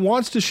know if he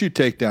wants to shoot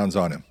takedowns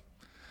on him.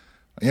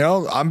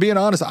 I'm being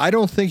honest. I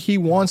don't think he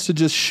wants to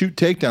just shoot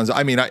takedowns.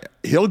 I mean,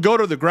 he'll go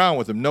to the ground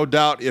with him, no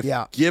doubt,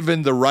 if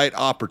given the right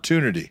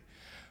opportunity.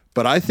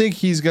 But I think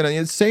he's going to,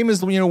 it's same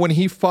as, when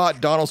he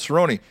fought Donald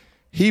Cerrone,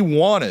 he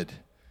wanted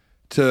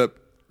to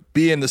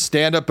be in the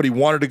stand-up, but he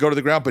wanted to go to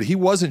the ground, but he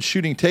wasn't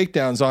shooting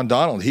takedowns on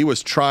Donald. He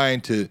was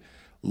trying to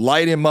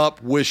light him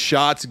up with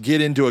shots,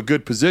 get into a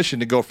good position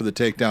to go for the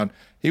takedown.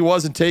 He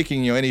wasn't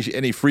taking, any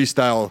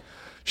freestyle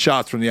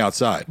shots from the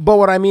outside. But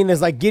what I mean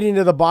is like getting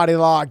to the body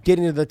lock,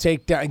 getting to the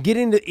takedown,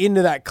 getting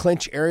into that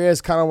clinch area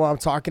is kind of what I'm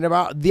talking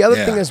about. The other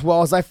thing as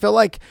well is I feel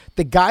like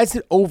the guys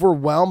that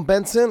overwhelm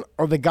Benson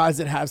are the guys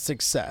that have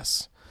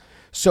success.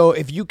 So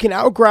if you can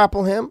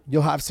out-grapple him,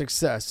 you'll have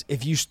success.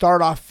 If you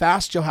start off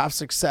fast, you'll have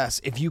success.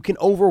 If you can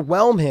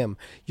overwhelm him,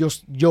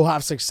 you'll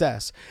have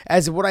success.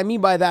 As what I mean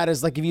by that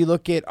is like if you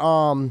look at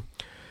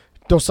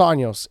Dos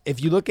Anjos,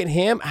 if you look at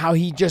him, how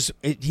he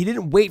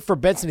didn't wait for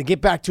Benson to get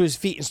back to his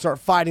feet and start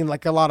fighting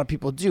like a lot of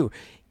people do.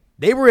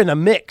 They were in a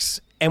mix.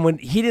 And when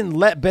he didn't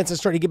let Benson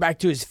start to get back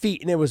to his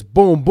feet and it was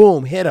boom,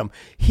 boom, hit him,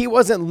 he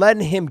wasn't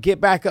letting him get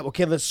back up.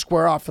 Okay, let's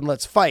square off and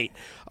let's fight.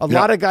 A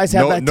lot of guys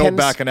have that tendency. No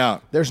backing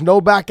out. There's no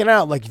backing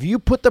out. Like if you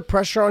put the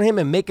pressure on him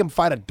and make him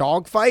fight a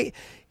dog fight,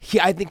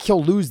 I think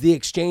he'll lose the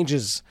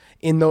exchanges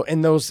in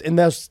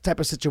those type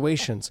of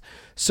situations.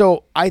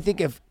 So I think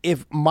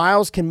if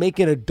Myles can make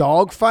it a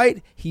dog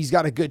fight, he's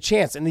got a good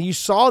chance. And you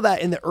saw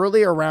that in the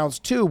earlier rounds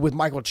too with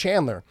Michael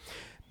Chandler.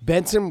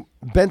 Benson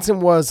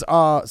was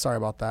sorry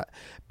about that.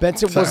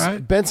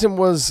 Benson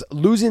was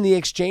losing the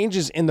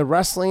exchanges in the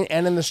wrestling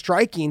and in the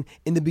striking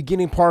in the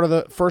beginning part of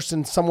the first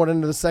and somewhat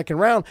into the second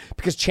round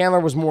because Chandler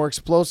was more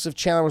explosive.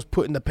 Chandler was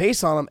putting the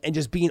pace on him and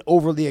just being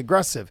overly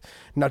aggressive.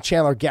 Now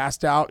Chandler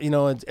gassed out,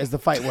 as the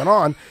fight went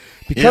on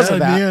because of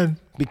that. Man.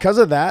 Because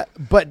of that,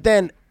 but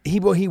then he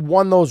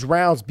won those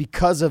rounds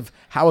because of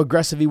how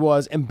aggressive he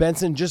was, and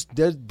Benson just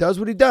does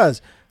what he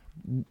does.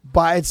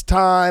 Bides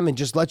time and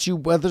just lets you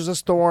weathers a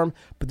storm.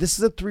 But this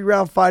is a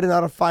 3-round fight and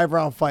not a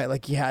 5-round fight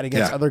like he had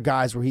against other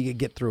guys where he could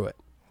get through it.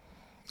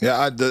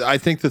 Yeah, I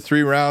think the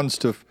 3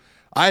 rounds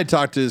I had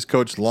talked to his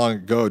coach long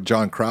ago,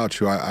 John Crouch,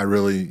 who I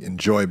really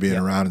enjoy being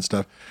around and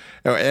stuff.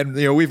 And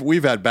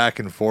we've had back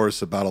and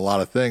forth about a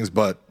lot of things,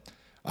 but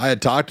I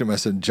had talked to him. I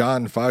said,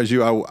 John, if I was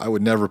you, I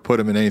would never put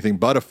him in anything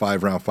but a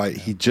 5-round fight.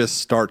 He just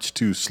starts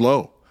too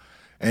slow.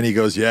 And he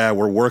goes, yeah,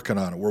 we're working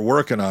on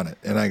it.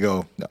 And I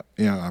go,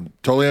 I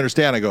totally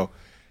understand. I go,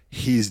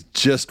 he's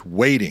just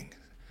waiting.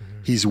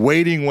 Mm-hmm. He's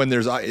waiting when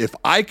if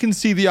I can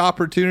see the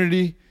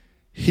opportunity,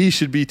 he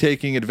should be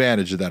taking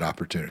advantage of that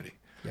opportunity.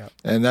 Yep.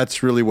 And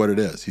that's really what it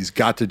is. He's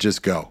got to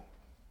just go.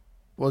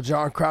 Well,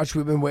 John Crouch,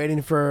 we're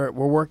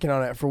working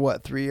on it for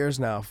what, 3 years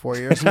now, 4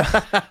 years now?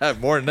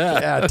 More than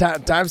that. Yeah,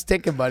 time's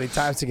ticking, buddy.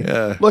 Time's ticking.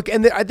 Yeah. Look,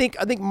 and I think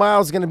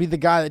Miles is going to be the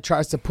guy that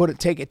tries to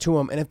take it to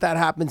him. And if that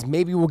happens,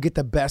 maybe we'll get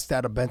the best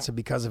out of Benson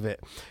because of it.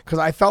 Because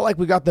I felt like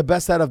we got the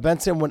best out of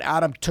Benson when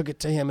Adam took it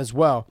to him as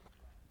well.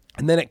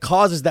 And then it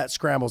causes that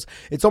scrambles.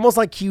 It's almost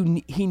like he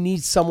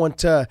needs someone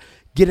to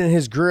get in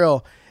his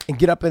grill and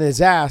get up in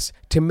his ass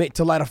to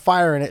light a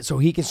fire in it so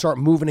he can start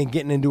moving and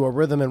getting into a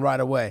rhythm and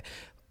right away.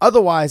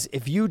 Otherwise,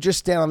 if you just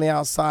stand on the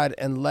outside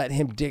and let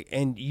him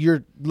and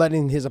you're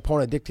letting his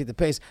opponent dictate the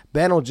pace,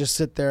 Ben will just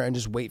sit there and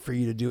just wait for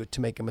you to do it to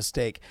make a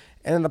mistake.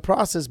 And in the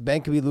process, Ben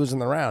could be losing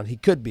the round. He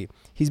could be.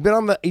 He's been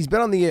on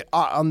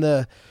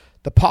the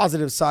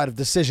positive side of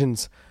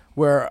decisions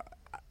where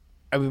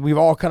we've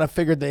all kind of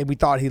figured that we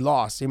thought he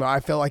lost. I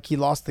felt like he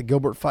lost the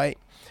Gilbert fight.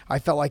 I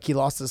felt like he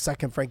lost the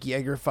second Frankie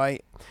Edgar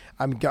fight.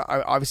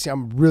 Obviously,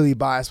 I'm really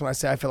biased when I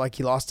say I feel like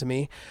he lost to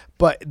me,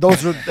 but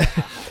those are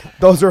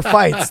those are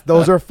fights.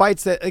 Those are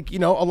fights that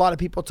a lot of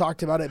people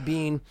talked about it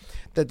being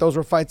that those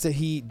were fights that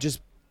he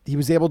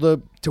was able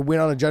to win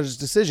on a judge's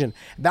decision.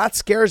 That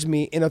scares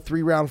me in a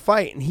 3-round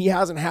fight, and he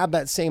hasn't had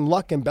that same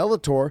luck in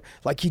Bellator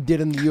like he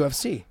did in the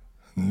UFC.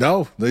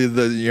 No,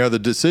 the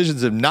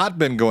decisions have not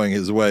been going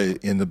his way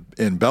in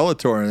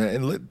Bellator,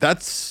 and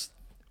that's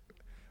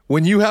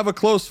when you have a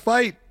close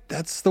fight.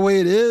 That's the way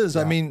it is.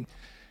 Yeah. I mean,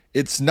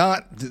 it's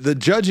not the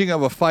judging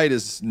of a fight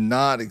is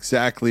not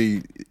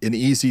exactly an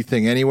easy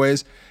thing,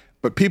 anyways.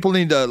 But people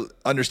need to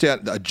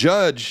understand a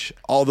judge,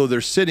 although they're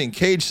sitting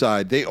cage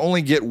side, they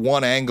only get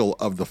one angle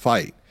of the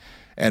fight,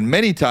 and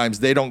many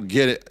times they don't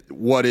get it.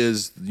 What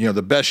is the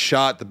best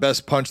shot, the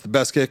best punch, the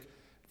best kick?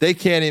 They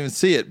can't even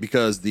see it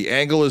because the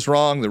angle is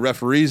wrong, the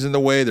referee's in the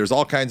way. There's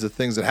all kinds of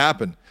things that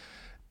happen.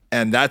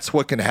 And that's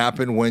what can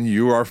happen when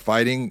you are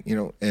fighting,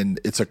 and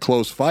it's a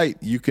close fight.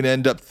 You can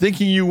end up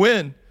thinking you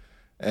win,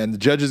 and the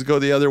judges go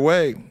the other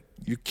way.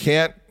 You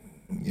can't,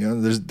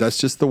 that's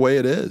just the way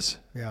it is.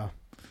 Yeah.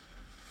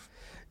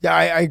 Yeah,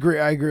 I agree.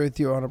 I agree with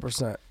you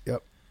 100%.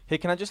 Yep. Hey,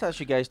 can I just ask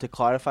you guys to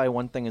clarify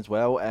one thing as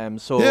well?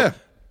 Yeah.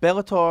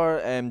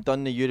 Bellator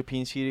done the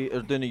European series,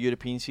 or doing the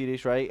European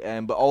series, right?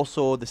 But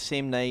also the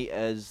same night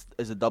as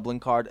the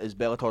Dublin card is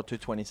Bellator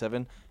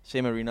 227,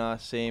 same arena,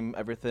 same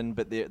everything.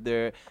 But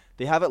they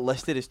have it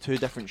listed as 2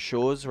 different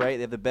shows, right?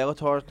 They have the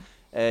Bellator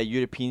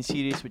European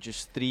series, which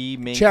is 3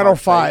 main. Channel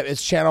 5.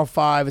 It's Channel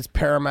 5. It's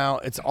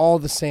Paramount. It's all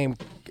the same.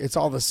 It's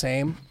all the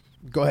same.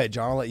 Go ahead,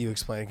 John. I'll let you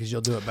explain it because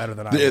you'll do it better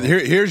than I will.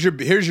 Here's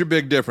your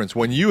big difference.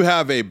 When you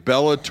have a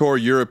Bellator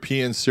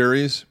European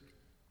series,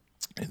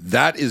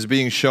 that is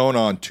being shown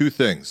on 2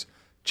 things,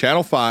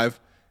 Channel 5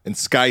 and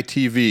Sky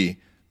TV,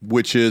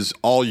 which is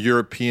all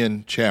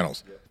European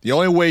channels. The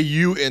only way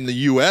you in the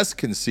U.S.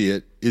 can see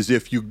it is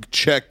if you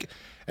check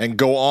and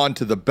go on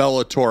to the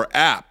Bellator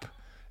app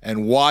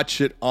and watch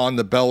it on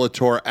the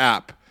Bellator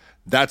app.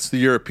 That's the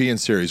European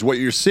series. What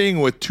you're seeing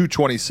with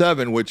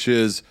 227, which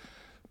is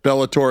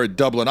Bellator at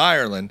Dublin,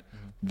 Ireland,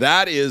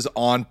 that is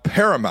on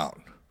Paramount.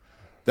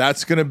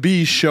 That's going to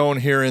be shown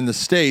here in the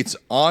States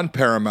on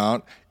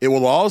Paramount. It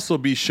will also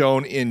be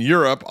shown in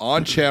Europe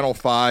on Channel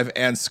 5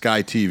 and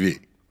Sky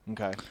TV.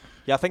 Okay.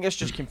 Yeah, I think it's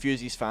just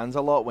confused these fans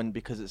a lot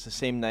because it's the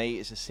same night,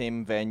 it's the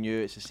same venue,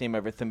 it's the same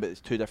everything, but it's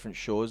 2 different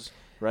shows,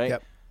 right?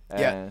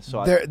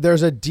 Yep.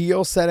 There's a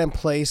deal set in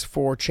place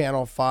for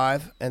Channel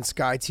 5 and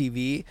Sky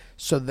TV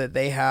so that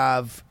they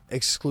have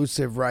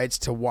exclusive rights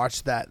to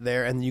watch that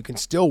there, and you can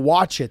still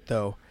watch it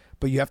though,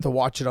 but you have to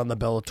watch it on the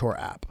Bellator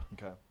app.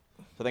 Okay.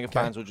 I think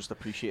fans will just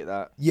appreciate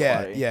that.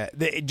 Yeah, yeah.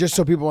 Just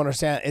so people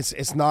understand,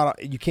 it's not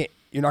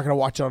you're not going to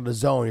watch it on the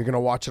Zone. You're going to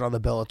watch it on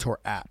the Bellator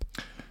app.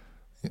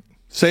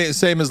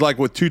 Same as like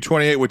with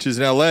 228, which is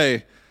in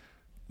LA.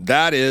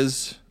 That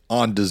is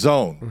on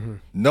DAZN. Mm-hmm.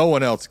 No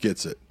one else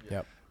gets it.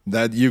 Yep.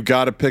 That you've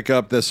got to pick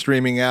up the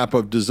streaming app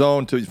of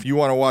DAZN if you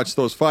want to watch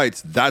those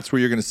fights. That's where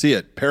you're going to see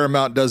it.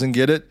 Paramount doesn't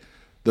get it.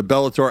 The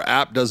Bellator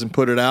app doesn't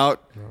put it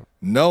out.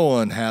 No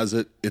one has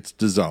it. It's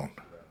DAZN.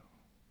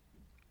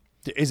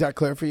 Is that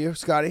clear for you,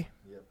 Scotty?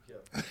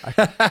 Yep.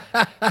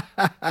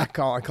 I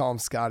call him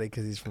Scotty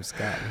because he's from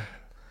Scotland.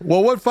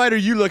 Well, what fight are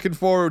you looking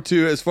forward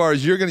to as far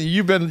as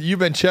you've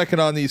been checking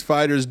on these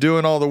fighters,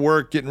 doing all the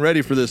work, getting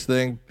ready for this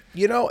thing?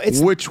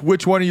 It's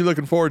which one are you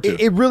looking forward to?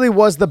 It really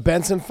was the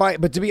Benson fight,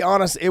 but to be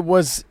honest, it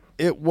was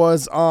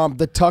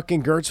the Tuck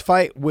and Gertz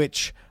fight,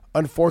 which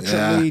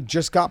unfortunately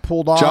just got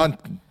pulled off. John,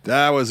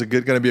 that was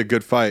going to be a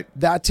good fight.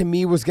 That to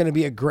me was going to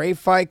be a great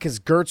fight because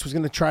Gertz was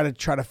going to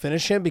try to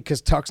finish him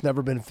because Tuck's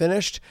never been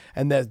finished,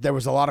 and there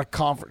was a lot of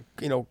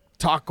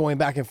talk going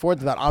back and forth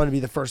about I'm going to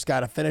be the first guy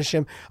to finish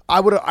him. I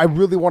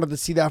really wanted to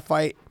see that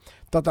fight.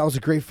 Thought that was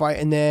a great fight,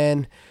 and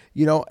then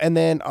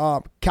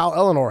Cal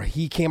Eleanor,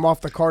 he came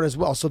off the card as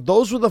well. So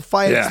those were the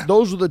fights. Yeah.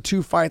 Those were the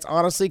 2 fights,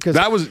 honestly, because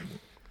that was.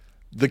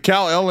 The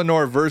Cal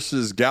Eleanor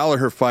versus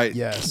Gallagher fight.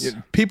 Yes.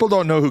 People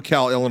don't know who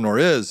Cal Eleanor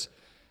is.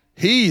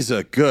 He's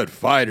a good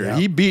fighter. Yep.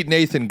 He beat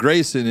Nathan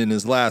Grayson in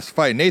his last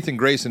fight. Nathan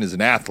Grayson is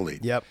an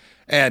athlete. Yep.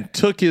 And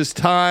took his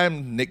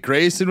time. Nick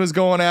Grayson was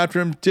going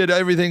after him, did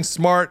everything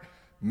smart.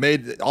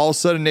 All of a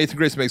sudden, Nathan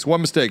Grayson makes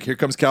one mistake. Here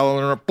comes Cal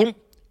Ellenor. Boom.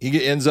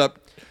 He ends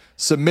up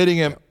submitting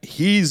him.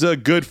 He's a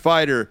good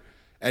fighter,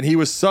 and he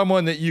was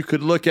someone that you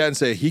could look at and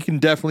say, he can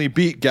definitely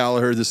beat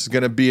Gallagher. This is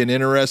going to be an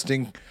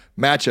interesting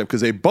matchup because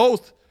they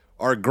both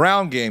are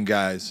ground game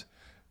guys.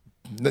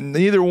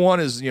 Neither one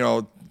is,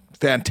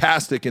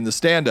 fantastic in the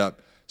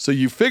stand-up. So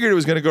you figured it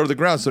was going to go to the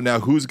ground. So now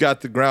who's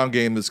got the ground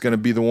game that's going to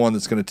be the one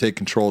that's going to take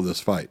control of this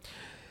fight?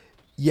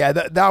 Yeah,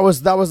 that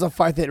was a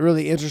fight that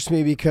really interests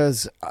me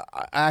because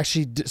I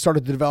actually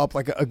started to develop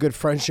like a good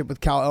friendship with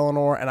Cal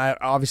Ellenor, and I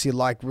obviously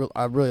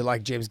really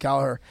like James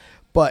Gallagher,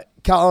 but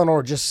Cal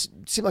Ellenor just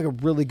seemed like a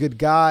really good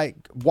guy.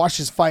 Watched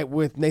his fight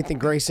with Nathan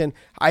Grayson.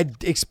 I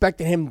didn't expect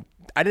him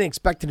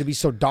to be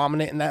so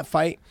dominant in that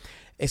fight,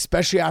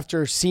 especially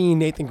after seeing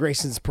Nathan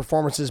Grayson's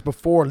performances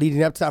before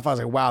leading up to that fight. I was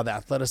like, wow, the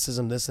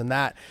athleticism, this and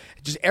that.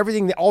 Just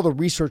everything, all the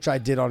research I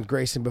did on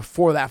Grayson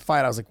before that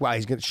fight, I was like, wow,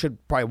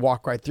 should probably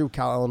walk right through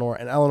Cal Ellenor.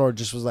 And Ellenor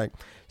just was like,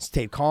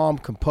 stayed calm,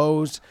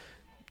 composed,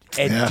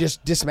 and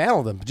just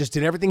dismantled him. Just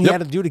did everything he had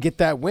to do to get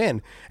that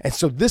win. And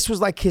so this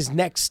was like his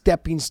next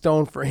stepping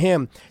stone for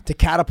him to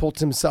catapult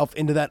himself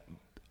into that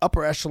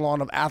upper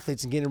echelon of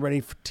athletes and getting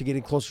ready to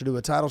getting closer to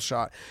a title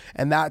shot.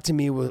 And that to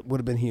me would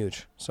have been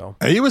huge. So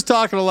he was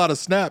talking a lot of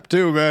snap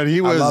too, man. He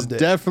was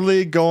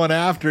definitely going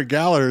after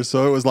Gallagher.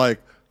 So it was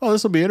like, oh,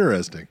 this will be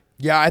interesting.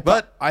 Yeah, I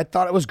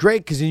thought it was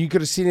great because you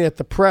could have seen it at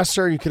the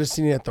presser, you could have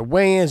seen it at the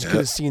weigh-ins, you could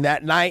have seen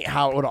that night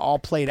how it would have all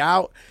played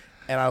out.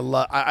 And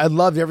I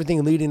loved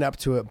everything leading up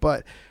to it.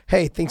 But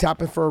hey, things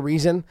happen for a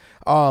reason.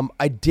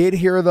 I did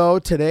hear though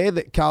today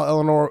that Cal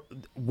Ellenor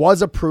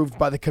was approved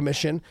by the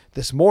commission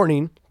this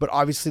morning, but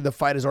obviously the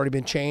fight has already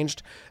been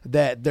changed.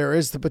 That there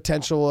is the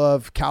potential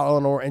of Cal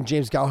Ellenor and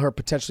James Gallagher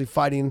potentially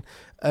fighting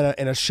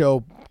in a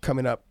show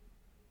coming up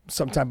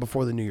sometime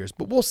before the New Year's.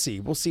 But we'll see.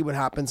 We'll see what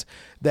happens.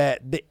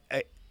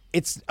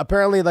 It's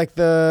apparently like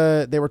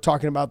they were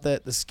talking about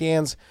the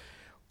scans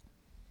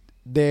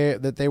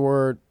that they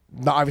were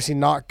obviously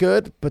not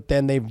good, but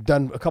then they've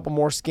done a couple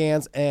more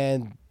scans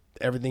and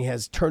everything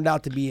has turned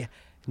out to be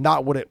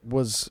not what it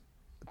was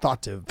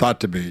thought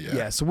to be.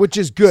 Yeah. So which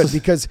is good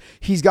because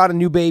he's got a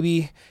new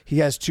baby, he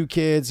has 2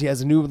 kids, he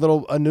has a new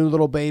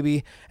little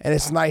baby, and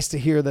it's nice to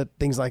hear that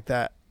things like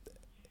that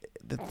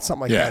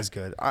something like that is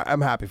good.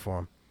 I'm happy for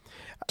him.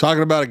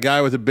 Talking about a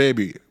guy with a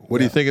baby, what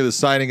do you think of the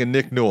signing of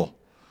Nick Newell?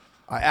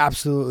 I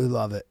absolutely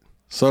love it.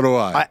 So do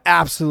I. I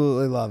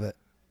absolutely love it.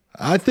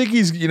 I think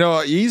he's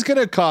going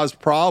to cause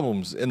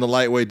problems in the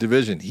lightweight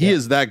division. He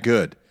is that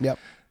good. Yep.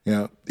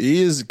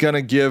 He is going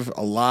to give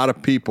a lot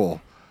of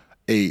people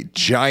a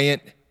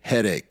giant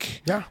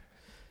headache. Yeah.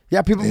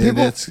 Yeah, people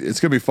it's going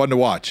to be fun to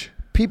watch.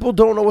 People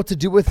don't know what to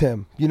do with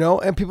him,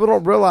 and people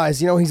don't realize,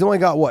 he's only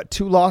got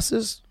 2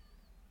 losses?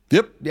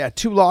 Yep. Yeah,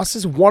 2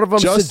 losses. One of them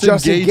to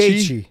Justin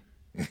Gaethje.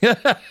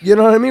 You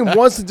know what I mean?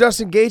 Once to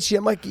Justin Gaethje,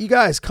 I'm like, you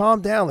guys,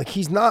 calm down. Like,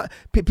 he's not.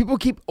 People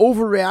keep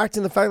overreacting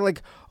to the fact,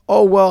 like,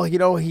 oh well,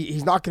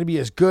 he's not going to be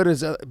as good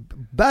as.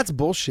 That's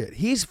bullshit.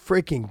 He's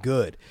freaking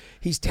good.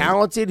 He's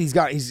talented. He's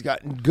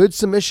got good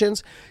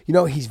submissions.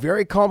 He's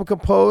very calm and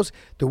composed.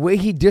 The way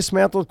he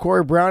dismantled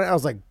Corey Brown, I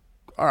was like,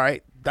 all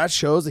right, that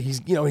shows that he's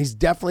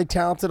definitely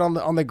talented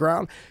on the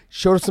ground.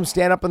 Showed us some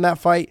stand up in that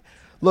fight.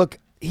 Look,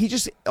 he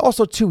just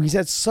also too. He's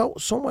had so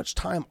much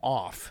time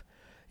off.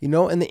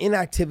 And the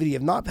inactivity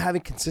of not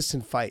having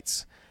consistent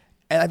fights.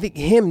 And I think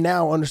him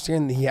now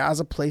understanding that he has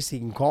a place he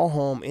can call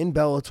home in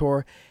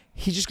Bellator,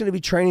 he's just going to be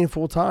training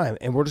full time,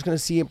 and we're just going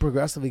to see him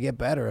progressively get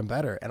better and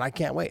better. And I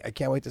can't wait. I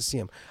can't wait to see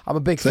him. I'm a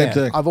big fan.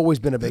 Thing. I've always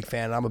been a big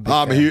fan. I'm a big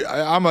fan.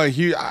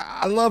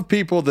 I love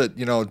people that,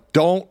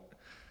 don't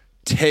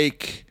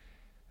take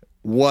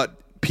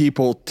what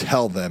people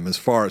tell them as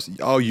far as,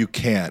 oh, you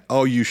can't,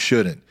 oh, you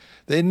shouldn't.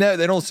 They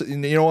don't, you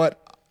know what?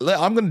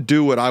 I'm going to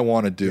do what I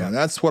want to do. Yeah. And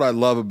that's what I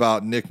love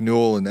about Nick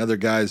Newell and other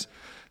guys.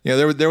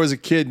 There was a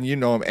kid, and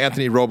him,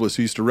 Anthony Robles,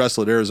 who used to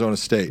wrestle at Arizona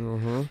State.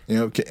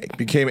 Mm-hmm.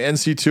 Became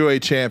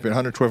NC2A champion,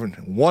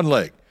 112, one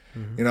leg.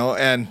 Mm-hmm.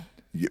 And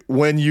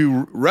when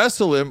you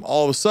wrestle him,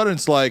 all of a sudden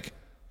it's like,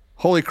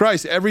 holy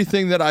Christ,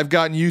 everything that I've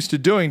gotten used to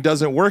doing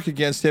doesn't work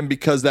against him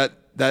because that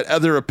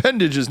other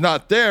appendage is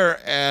not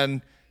there,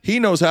 and he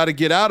knows how to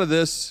get out of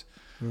this.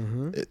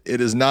 Mm-hmm. It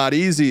is not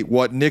easy.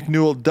 What Nick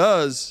Newell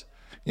does,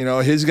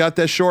 he's got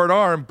that short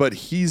arm, but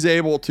he's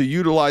able to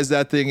utilize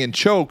that thing in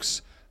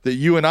chokes that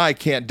you and I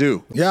can't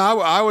do. Yeah,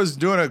 I was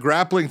doing a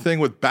grappling thing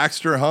with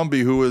Baxter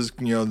Humby, who was,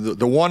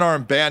 the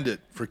one-arm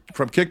bandit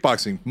from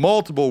kickboxing,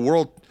 multiple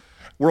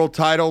world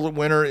title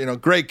winner,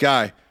 great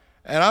guy.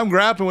 And I'm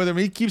grappling with him.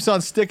 He keeps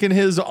on sticking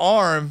his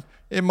arm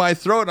in my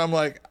throat, and I'm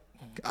like,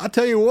 I'll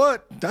tell you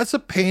what, that's a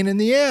pain in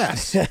the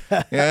ass.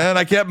 And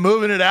I kept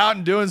moving it out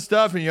and doing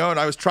stuff, and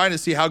I was trying to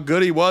see how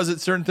good he was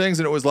at certain things,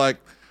 and it was like,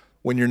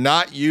 when you're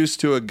not used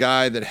to a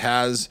guy that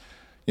has,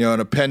 an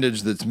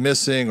appendage that's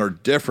missing or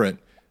different,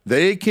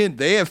 they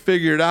have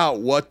figured out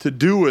what to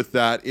do with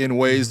that in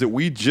ways that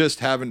we just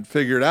haven't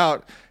figured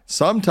out.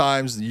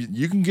 Sometimes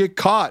you can get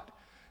caught,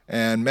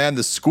 and man,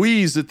 the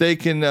squeeze that they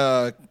can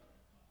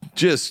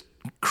just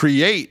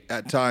create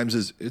at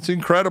times it's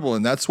incredible,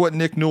 and that's what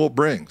Nick Newell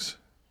brings.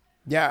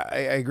 Yeah, I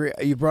agree.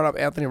 You brought up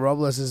Anthony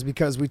Robles is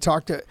because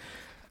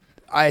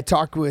I had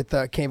talked with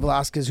Cain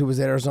Velasquez, who was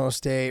at Arizona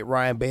State,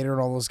 Ryan Bader,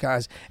 and all those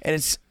guys,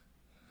 and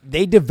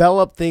they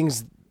develop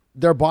things.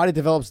 Their body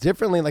develops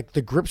differently, like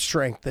the grip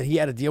strength that he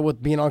had to deal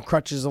with being on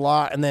crutches a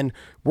lot, and then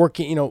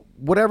working,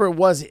 whatever it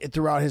was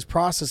throughout his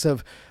process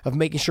of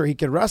making sure he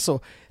could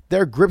wrestle.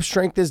 Their grip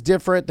strength is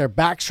different. Their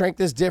back strength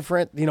is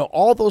different.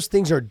 All those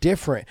things are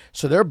different.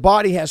 So their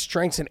body has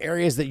strengths in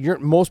areas that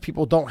most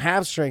people don't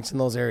have strengths in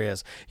those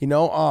areas.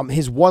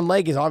 His one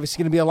leg is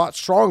obviously going to be a lot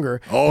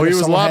stronger. Oh, he was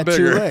a lot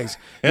bigger. 2 legs.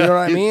 You know what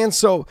I mean?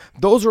 So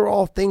those are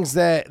all things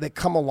that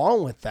come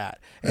along with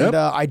that. And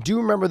I do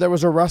remember there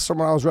was a wrestler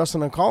when I was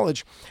wrestling in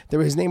college.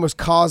 His name was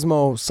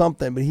Cosmo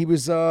something, but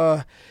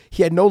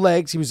he had no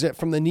legs. He was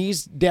from the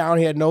knees down.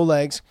 He had no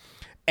legs.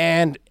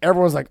 And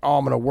everyone's like, oh,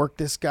 I'm going to work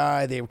this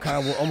guy. They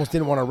kind of almost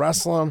didn't want to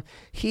wrestle him.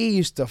 He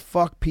used to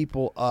fuck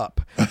people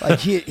up. Like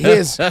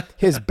his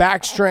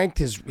back strength,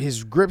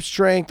 his grip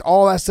strength,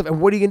 all that stuff.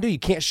 And what are you going to do? You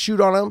can't shoot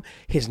on him.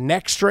 His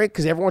neck strength,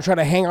 because everyone tried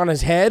to hang on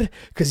his head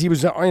because he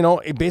was,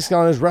 basically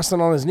on his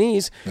wrestling on his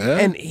knees. Yeah.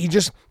 And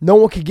no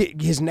one could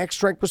get, his neck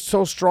strength was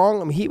so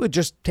strong. I mean, he would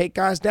just take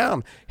guys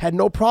down. Had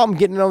no problem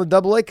getting in on the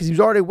double A because he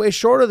was already way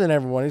shorter than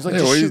everyone. He's like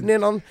shooting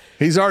in on.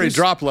 He's already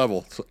drop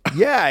level.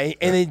 Yeah.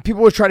 And then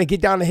people were trying to get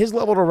down to his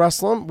level to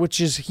wrestle him, which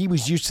is he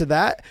was used to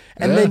that.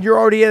 And then you're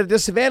already at a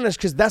disadvantage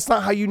because that's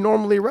not how you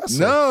normally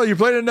wrestle. No, you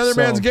played another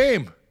man's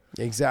game.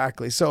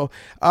 Exactly. So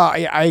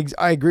I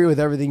agree with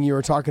everything you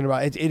were talking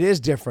about. It is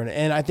different.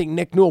 And I think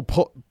Nick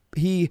Newell,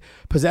 he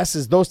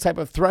possesses those type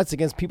of threats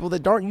against people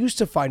that aren't used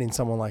to fighting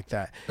someone like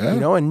that.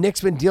 Yeah. And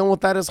Nick's been dealing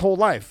with that his whole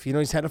life.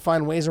 He's had to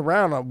find ways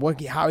around on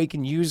how he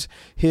can use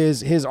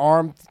his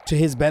arm to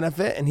his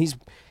benefit, and he's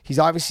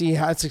obviously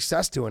had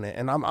success doing it,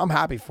 and I'm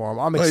happy for him.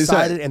 I'm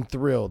excited and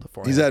thrilled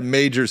for him. He's had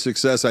major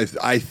success.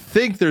 I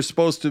think they're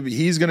supposed to be.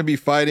 He's going to be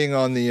fighting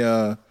on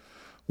the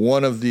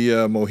one of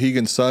the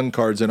Mohegan Sun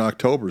cards in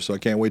October, so I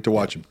can't wait to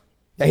watch him.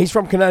 Yeah, he's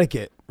from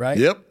Connecticut, right?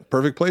 Yep,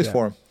 perfect place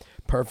for him.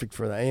 Perfect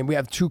for that. And we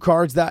have 2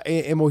 cards that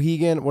in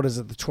Mohegan. What is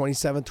it? The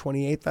 27th,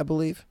 28th, I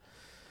believe,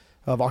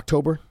 of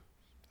October.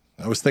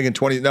 I was thinking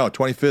 25th,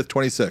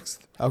 26th.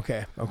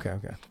 Okay.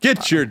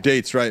 Get your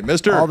dates right,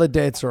 mister. All the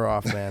dates are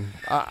off, man.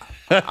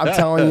 I'm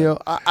telling you,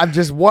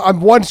 I'm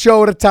one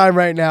show at a time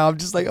right now. I'm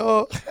just like,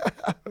 oh.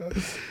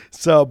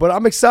 So, but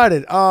I'm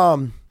excited.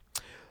 All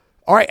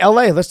right,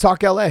 LA. Let's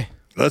talk LA.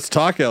 Let's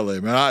talk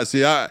LA, man.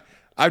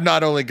 I've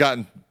not only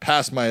gotten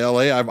past my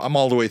LA, I'm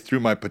all the way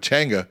through my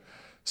Pachanga.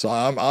 So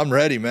I'm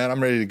ready, man.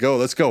 I'm ready to go.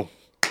 Let's go.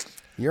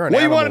 What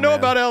do you want to know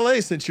about LA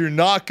since you're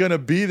not gonna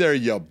be there,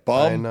 you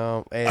bum? I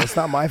know. Hey, it's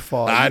not my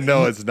fault. I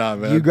know it's not,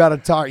 man. You gotta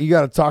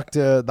talk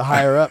to the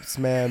higher ups,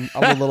 man.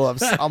 I'm a little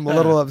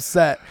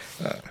upset.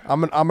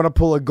 I'm gonna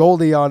pull a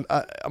Goldie on.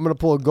 I'm gonna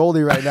pull a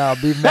Goldie right now.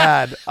 Be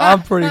mad.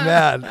 I'm pretty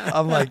mad.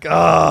 I'm like,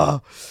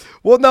 oh.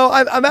 Well, no,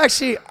 I'm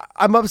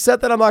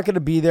upset that I'm not going to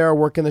be there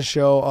working the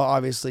show,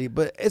 obviously,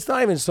 but it's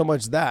not even so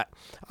much that.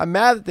 I'm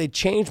mad that they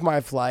changed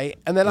my flight,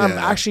 and then I'm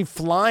actually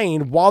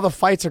flying while the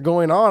fights are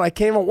going on. I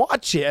can't even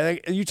watch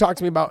it. You talked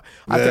to me about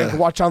I think I can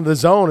watch on the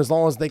Zone as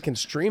long as they can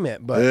stream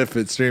it. But if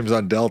it streams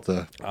on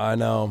Delta. I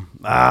know.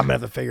 I'm going to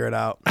have to figure it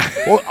out.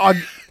 Well,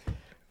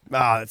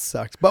 that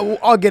sucks. But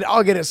I'll get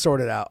it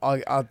sorted out.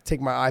 I'll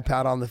take my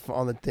iPad on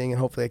the thing, and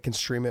hopefully I can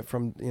stream it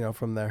from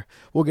there.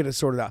 We'll get it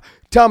sorted out.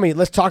 Tell me,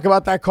 let's talk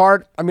about that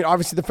card. I mean,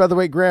 obviously the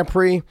Featherweight Grand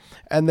Prix,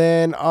 and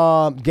then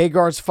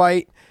Gegard's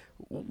fight.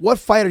 What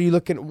fight are you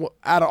looking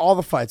out of all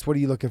the fights? What are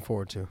you looking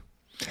forward to?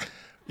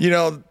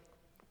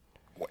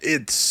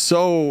 It's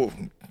so.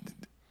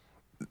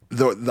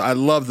 I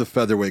love the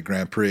Featherweight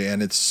Grand Prix,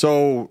 and it's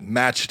so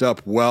matched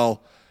up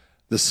well.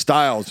 The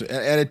styles,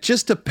 and it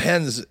just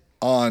depends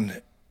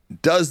on.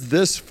 Does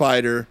this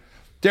fighter,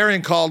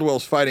 Darrion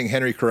Caldwell's fighting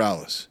Henry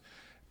Corrales.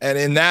 And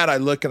in that I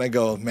look and I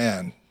go,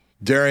 man,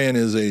 Darrion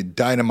is a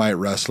dynamite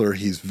wrestler.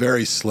 He's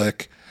very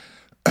slick.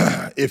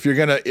 If you're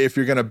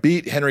gonna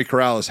beat Henry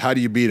Corrales, how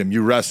do you beat him?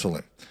 You wrestle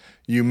him.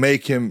 You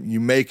make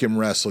him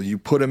wrestle. You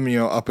put him,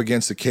 up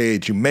against the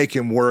cage. You make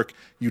him work.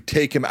 You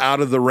take him out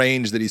of the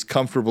range that he's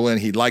comfortable in.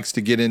 He likes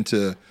to get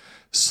into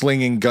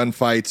slinging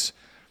gunfights.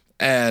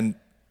 And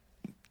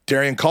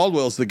Darrion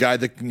Caldwell's the guy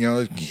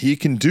that, he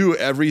can do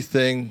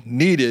everything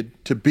needed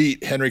to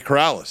beat Henry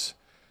Corrales.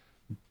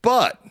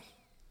 But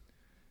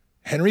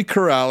Henry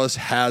Corrales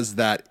has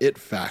that it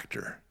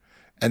factor.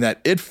 And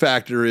that it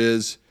factor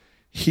is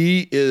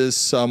he is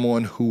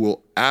someone who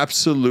will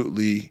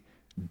absolutely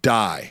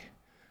die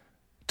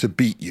to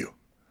beat you.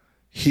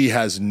 He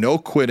has no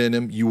quit in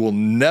him. You will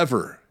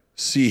never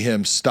see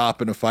him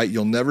stop in a fight.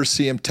 You'll never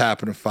see him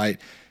tap in a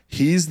fight.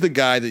 He's the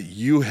guy that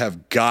you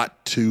have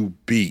got to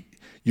beat.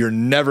 You're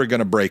never going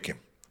to break him.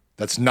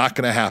 That's not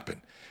going to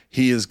happen.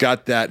 He has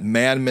got that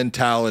man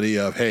mentality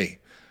of, hey,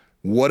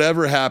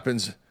 whatever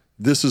happens,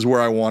 this is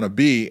where I want to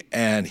be.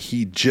 And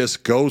he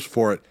just goes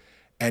for it.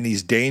 And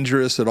he's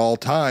dangerous at all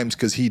times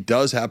because he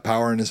does have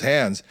power in his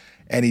hands.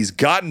 And he's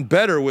gotten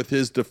better with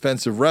his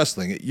defensive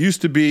wrestling. It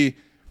used to be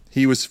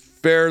he was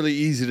fairly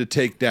easy to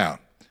take down.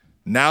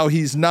 Now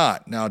he's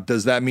not. Now,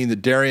 does that mean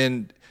that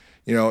Darian,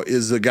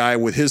 is a guy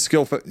with his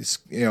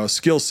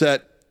skill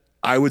set?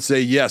 I would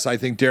say yes. I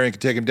think Darian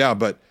can take him down,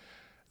 but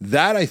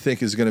that I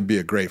think is going to be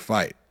a great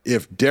fight.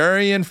 If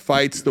Darian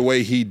fights the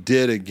way he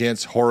did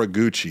against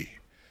Horiguchi,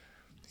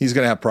 he's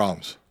going to have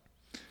problems.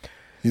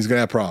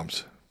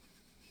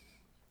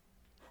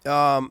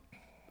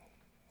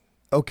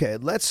 Okay,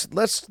 let's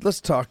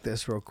talk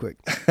this real quick.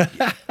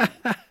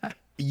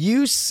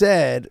 You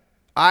said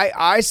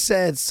I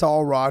said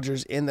Saul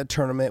Rogers in the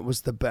tournament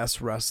was the best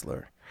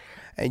wrestler.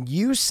 And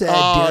you said,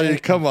 "Oh,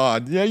 come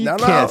on! Yeah, you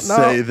can't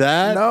say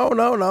that." No.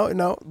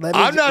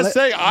 I'm not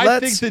saying.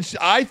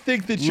 I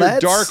think that your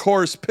dark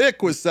horse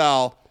pick with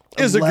Sal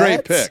is a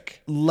great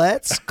pick.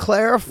 Let's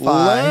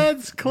clarify.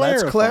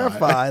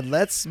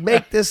 Let's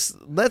make this.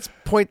 Let's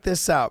point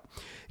this out.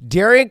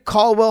 Darian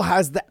Caldwell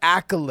has the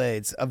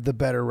accolades of the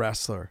better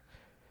wrestler.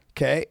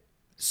 Okay,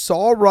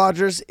 Saul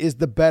Rogers is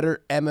the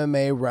better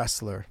MMA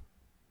wrestler.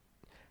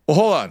 Well,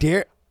 hold on.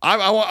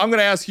 I'm going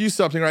to ask you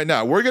something right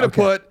now. We're going to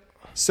put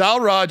Sal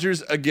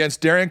Rogers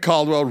against Darian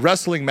Caldwell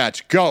wrestling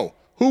match. Go.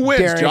 Who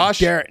wins, Josh?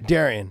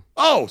 Darian.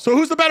 Oh, so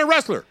who's the better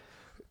wrestler?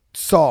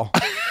 Saul.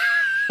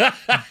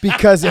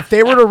 Because if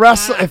they were to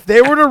wrestle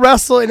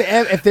in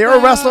an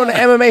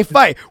MMA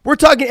fight, we're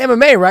talking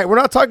MMA, right? We're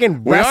not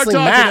talking wrestling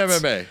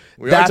mats. MMA.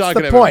 That's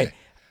the point.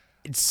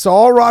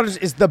 Saul Rogers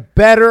is the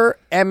better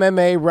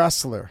MMA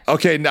wrestler.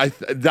 Okay, now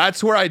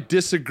that's where I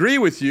disagree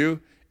with you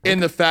in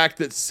the fact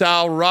that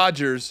Sal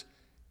Rogers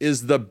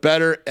is the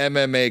better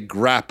MMA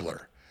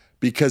grappler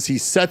because he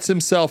sets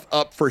himself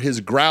up for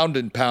his ground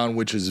and pound,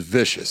 which is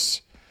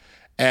vicious.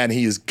 And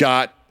he's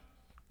got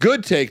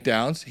good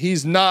takedowns.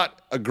 He's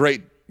not a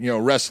great,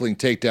 wrestling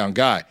takedown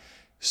guy.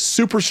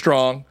 Super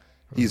strong.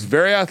 He's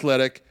very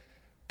athletic.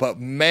 But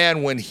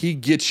man, when he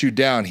gets you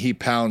down, he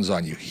pounds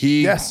on you.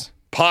 He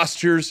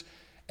postures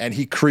and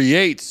he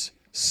creates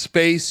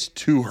space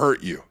to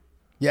hurt you.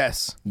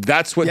 Yes.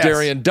 That's what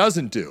Darian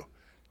doesn't do.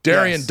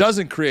 Darian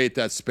doesn't create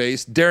that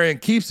space. Darian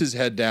keeps his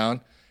head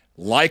down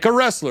like a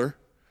wrestler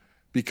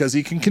because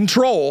he can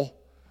control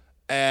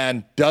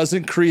and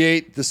doesn't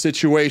create the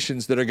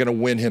situations that are going to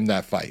win him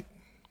that fight.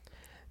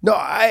 No,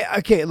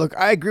 look,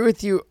 I agree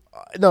with you.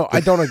 No,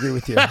 I don't agree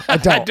with you. I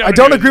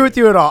don't agree with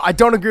you at all. I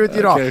don't agree with you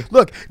at all.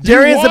 Look,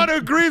 Darian's you want to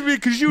agree with me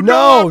because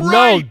know I'm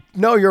right.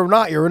 No, you're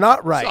not. You're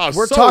not right.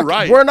 Oh,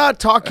 right. We're not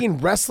talking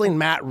wrestling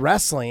mat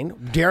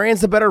wrestling.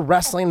 Darian's a better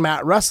wrestling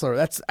mat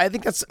wrestler. I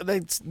think that's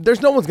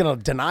there's no one's going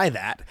to deny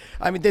that.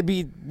 I mean, they'd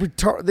be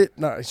retarded.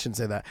 No, I shouldn't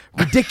say that.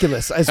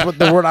 Ridiculous is what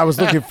the word I was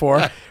looking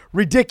for.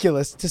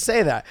 Ridiculous to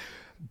say that.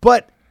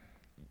 But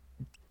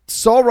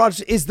Saul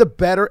Rogers is the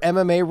better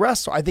MMA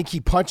wrestler. I think he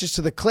punches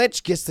to the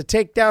clinch, gets the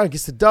takedown,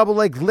 gets the double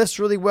leg, lifts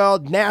really well,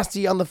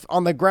 nasty on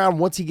the ground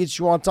once he gets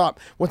you on top,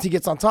 once he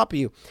gets on top of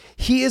you.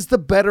 He is the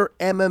better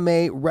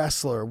MMA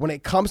wrestler. When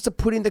it comes to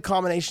putting the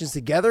combinations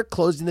together,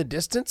 closing the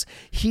distance,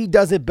 he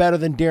does it better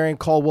than Darian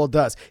Caldwell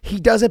does. He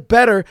does it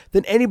better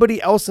than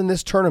anybody else in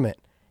this tournament.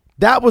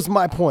 That was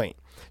my point.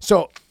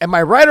 So am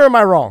I right or am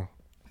I wrong?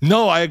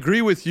 No, I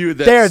agree with you.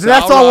 That's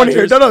all I want to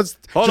hear. No, just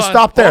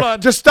stop there.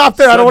 Just stop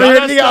there. I don't want to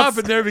hear anything else.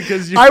 There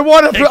because I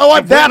want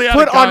that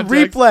put on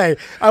replay.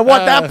 I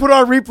want that put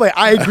on replay.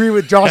 I agree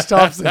with Josh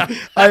Thompson.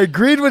 I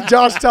agreed with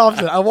Josh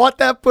Thompson. I want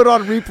that put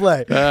on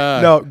replay.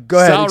 No, go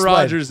ahead. Sal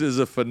Rogers is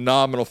a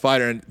phenomenal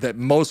fighter and that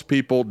most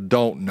people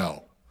don't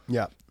know.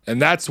 Yeah. And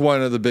that's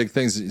one of the big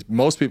things.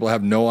 Most people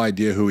have no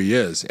idea who he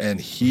is, and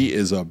he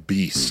is a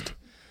beast.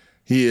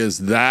 He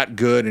is that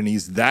good, and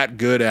he's that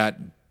good at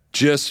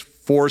just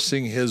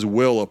forcing his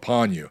will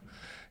upon you.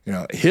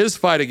 His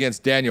fight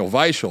against Daniel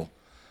Weichel,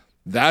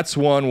 that's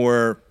one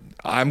where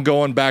I'm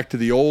going back to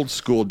the old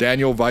school.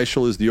 Daniel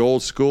Weichel is the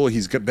old school.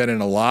 He's been in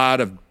a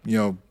lot of,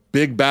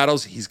 big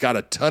battles. He's got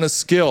a ton of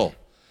skill.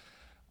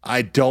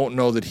 I don't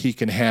know that he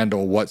can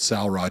handle what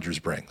Sal Rogers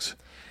brings.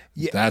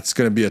 Yeah. That's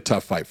going to be a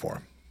tough fight for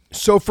him.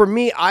 So for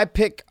me, I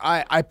pick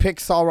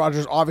Saul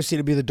Rogers obviously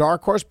to be the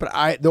dark horse, but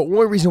the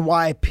only reason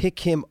why I pick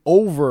him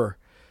over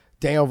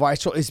Daniel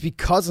Weichel is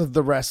because of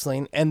the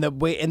wrestling and the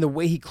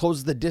way he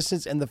closes the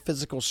distance and the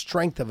physical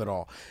strength of it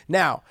all.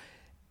 Now,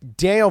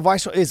 Daniel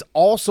Weichel is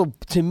also,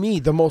 to me,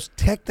 the most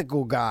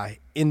technical guy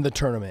in the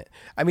tournament.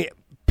 I mean,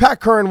 Pat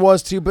Curran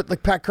was too, but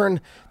like Pat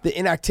Curran, the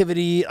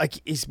inactivity,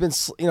 like he's been,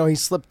 he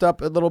slipped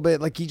up a little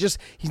bit. Like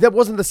that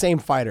wasn't the same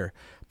fighter.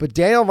 But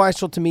Daniel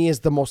Weichel to me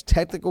is the most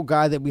technical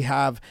guy that we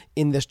have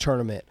in this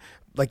tournament,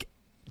 like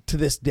to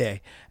this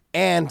day.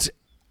 And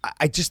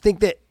I just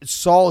think that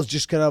Saul is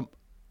just gonna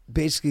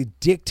basically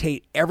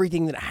dictate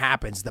everything that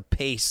happens, the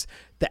pace,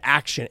 the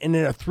action. And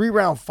in a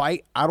 3-round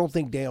fight, I don't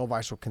think Daniel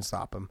Weichel can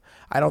stop him.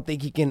 He's not going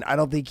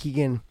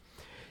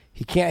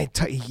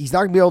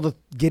to be able to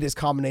get his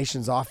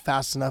combinations off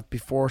fast enough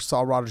before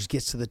Saul Rogers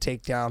gets to the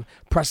takedown,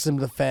 presses him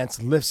to the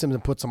fence, lifts him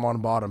and puts him on the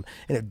bottom.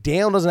 And if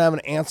Daniel doesn't have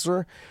an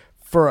answer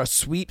for a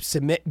sweep,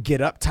 submit,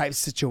 get up type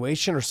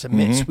situation or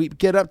submit, sweep,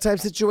 get up type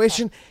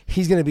situation,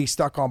 he's going to be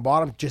stuck on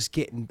bottom, just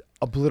getting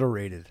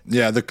obliterated.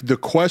 Yeah, the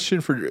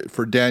question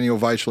for Daniel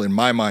Weichel in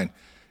my mind,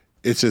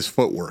 it's his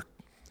footwork.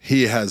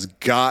 he has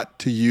got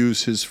to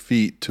use his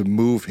feet to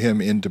move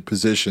him into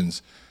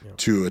positions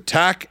to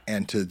attack,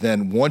 and to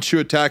then, once you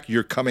attack,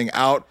 you're coming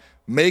out,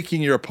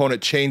 making your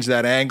opponent change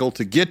that angle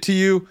to get to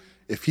you.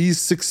 If he's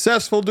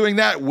successful doing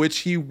that, which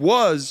he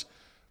was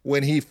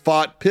when he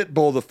fought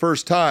Pitbull the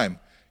first time,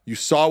 you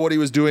saw what he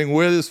was doing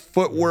with his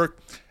footwork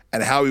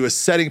and how he was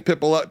setting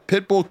Pitbull up.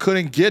 Pitbull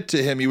couldn't get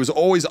to him. He was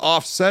always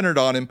off-centered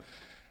on him,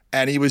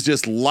 and he was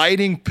just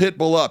lighting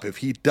Pitbull up. If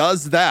he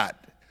does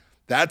that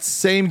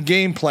same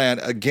game plan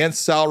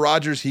against Sal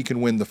Rogers, he can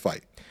win the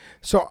fight.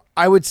 So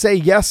I would say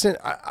yes, and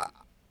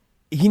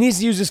he needs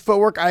to use his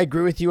footwork. I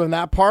agree with you on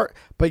that part,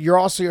 but you're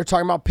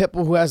talking about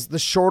Pitbull, who has the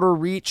shorter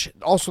reach,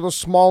 also the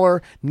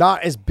smaller,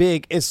 not as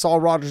big as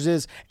Saul Rogers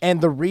is, and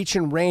the reach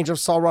and range of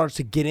Saul Rogers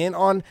to get in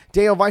on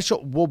Daniel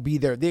Weichel will be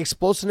there. The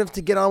explosiveness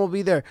to get on will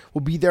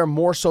be there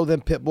more so than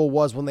Pitbull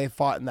was when they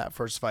fought in that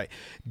first fight.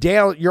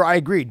 I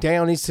agree.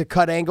 Daniel needs to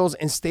cut angles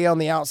and stay on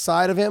the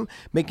outside of him,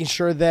 making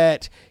sure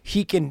that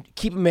he can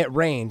keep him at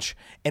range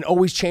and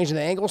always changing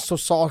the angles so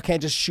Saul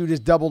can't just shoot his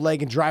double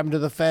leg and drive him to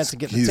the fence and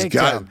get the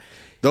takedown.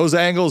 Those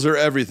angles are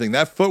everything.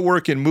 That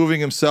footwork and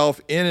moving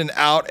himself in and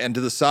out and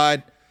to the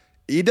side,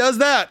 he does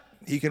that,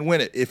 he can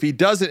win it. If he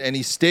doesn't and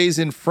he stays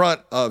in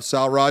front of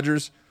Sal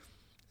Rogers,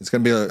 it's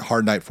going to be a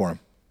hard night for him.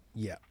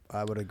 Yeah,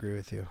 I would agree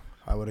with you.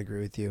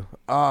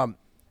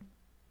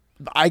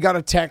 I got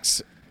a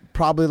text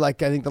probably I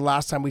think the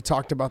last time we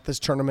talked about this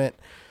tournament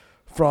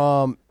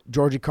from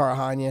Georgie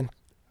Karahanyan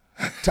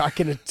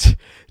talking to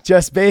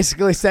just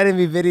basically sending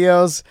me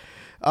videos,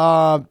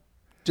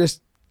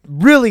 just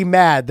really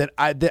mad that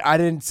I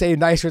didn't say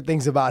nicer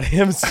things about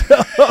him. So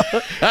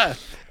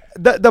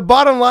the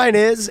bottom line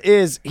is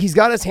he's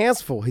got his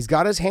hands full. He's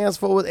got his hands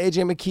full with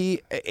AJ McKee.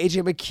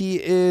 AJ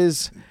McKee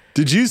is.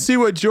 Did you see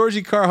what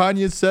Georgie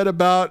Karahanyan said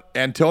about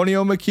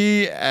Antonio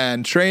McKee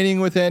and training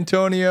with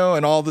Antonio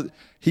and all the?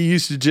 He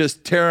used to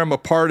just tear him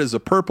apart as a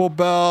purple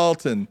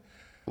belt and.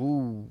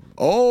 Ooh.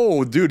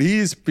 Oh, dude,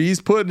 he's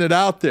putting it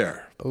out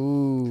there.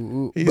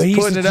 Ooh. He's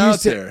putting it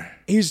out there.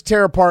 He used to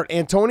tear apart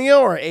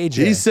Antonio or AJ?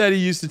 He said he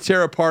used to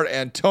tear apart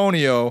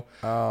Antonio.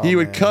 He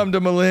would come to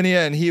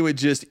Millennia and he would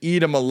just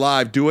eat him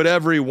alive, do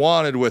whatever he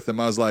wanted with him.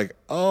 I was like,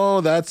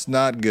 oh, that's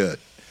not good.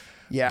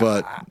 Yeah.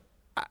 But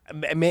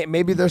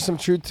maybe there's some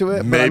truth to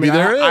it. Maybe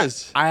there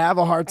is. I have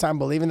a hard time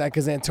believing that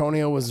because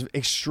Antonio was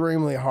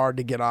extremely hard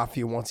to get off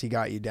you once he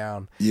got you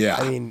down. Yeah.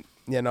 I mean,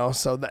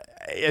 so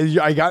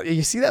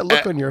you see that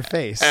look on your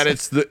face. And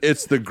it's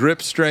the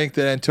grip strength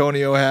that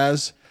Antonio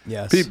has.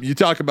 Yes. People, you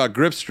talk about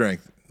grip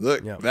strength.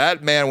 Look,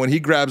 that man, when he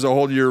grabs a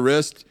hold of your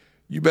wrist,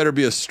 you better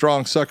be a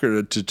strong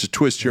sucker to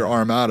twist your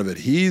arm out of it.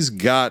 He's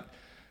got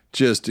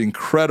just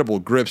incredible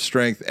grip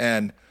strength,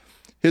 and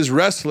his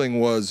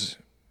wrestling was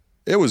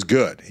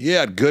good. He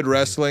had good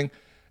wrestling,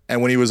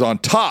 and when he was on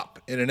top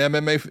in an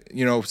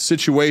MMA,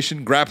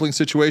 situation, grappling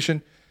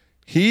situation,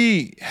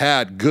 he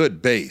had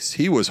good base.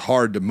 He was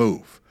hard to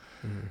move.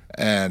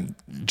 And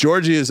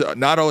Georgie is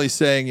not only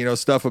saying,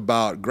 stuff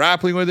about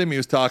grappling with him, he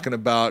was talking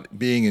about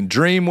being in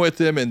Dream with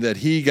him and that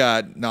he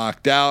got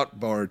knocked out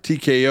or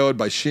TKO'd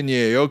by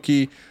Shinya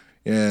Aoki.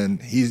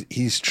 And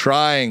he's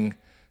trying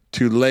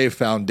to lay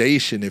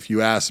foundation, if you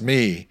ask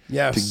me,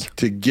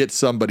 to get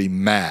somebody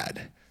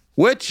mad,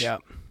 which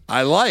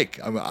I like.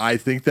 I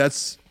think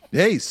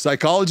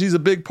psychology is a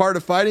big part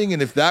of fighting.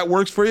 And if that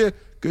works for you,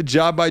 good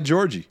job by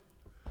Georgie.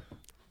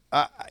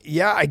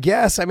 I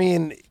guess. I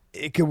mean,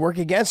 it could work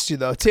against you,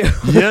 though, too.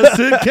 Yes,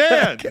 it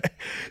can.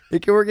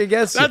 It can work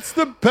against you. That's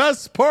the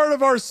best part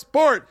of our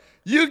sport.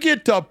 You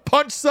get to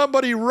punch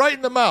somebody right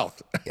in the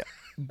mouth.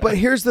 But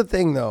here's the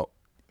thing, though.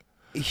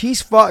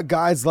 He's fought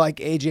guys like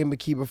AJ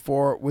McKee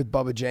before with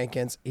Bubba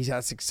Jenkins. He's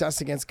had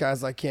success against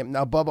guys like him.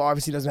 Now, Bubba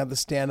obviously doesn't have the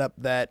stand-up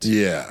that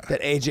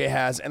AJ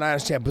has, and I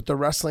understand, but the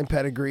wrestling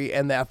pedigree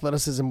and the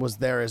athleticism was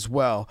there as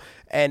well.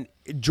 And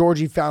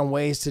Georgie found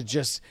ways to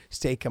just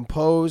stay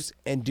composed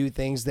and do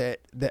things that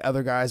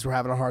other guys were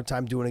having a hard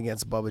time doing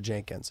against Bubba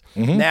Jenkins.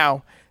 Mm-hmm.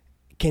 Now,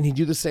 can he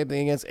do the same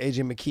thing against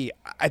AJ McKee?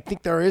 I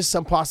think there is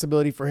some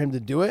possibility for him to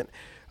do it.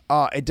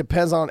 It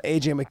depends on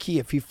AJ McKee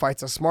if he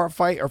fights a smart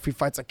fight or if he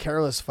fights a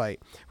careless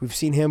fight. We've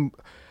seen him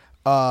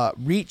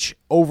reach,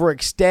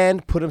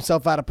 overextend, put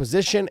himself out of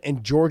position,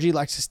 and Georgie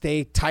likes to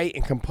stay tight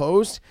and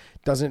composed.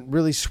 Doesn't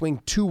really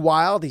swing too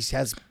wild. He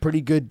has pretty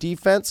good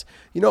defense,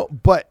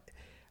 But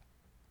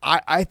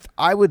I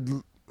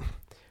would,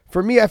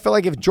 for me, I feel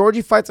like if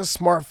Georgie fights a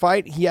smart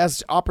fight, he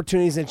has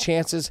opportunities and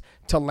chances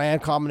to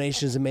land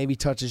combinations and maybe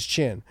touch his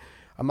chin.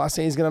 I'm not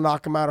saying he's going to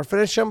knock him out or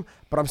finish him,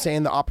 but I'm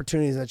saying the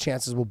opportunities and the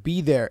chances will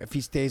be there if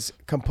he stays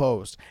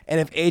composed. And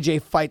if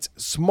AJ fights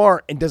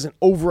smart and doesn't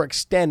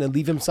overextend and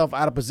leave himself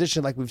out of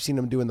position like we've seen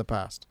him do in the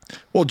past.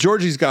 Well,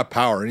 Georgie's got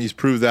power, and he's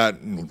proved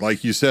that,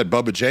 like you said,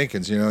 Bubba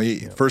Jenkins.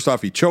 First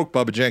off, he choked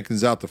Bubba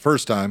Jenkins out the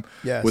first time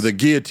with a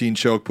guillotine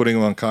choke, putting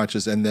him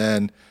unconscious, and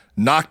then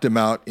knocked him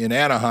out in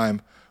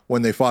Anaheim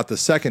when they fought the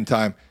second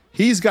time.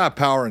 He's got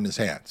power in his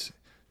hands.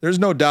 There's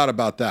no doubt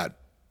about that.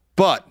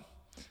 But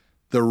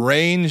the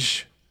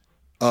range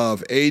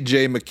of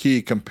AJ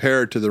McKee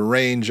compared to the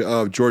range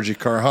of Georgie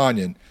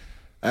Karahanyan,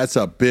 That's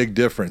a big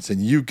difference,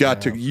 and you've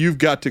got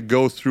to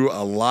go through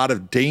a lot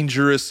of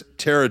dangerous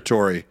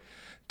territory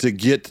to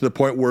get to the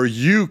point where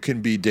you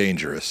can be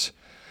dangerous,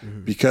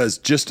 because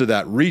just to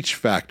that reach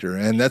factor,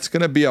 and that's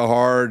going to be a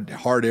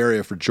hard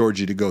area for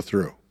Georgie to go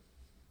through.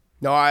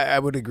 No, I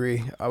would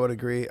agree.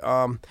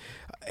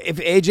 If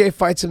AJ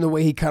fights him the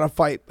way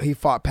he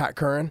fought Pat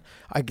Curran,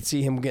 I could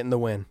see him getting the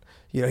win.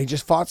 He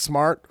just fought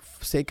smart,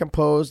 stayed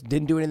composed,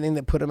 didn't do anything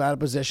that put him out of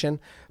position.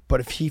 But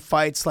if he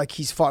fights like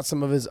he's fought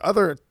some of his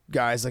other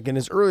guys, like in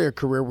his earlier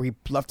career where he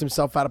left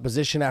himself out of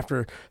position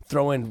after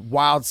throwing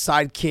wild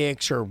side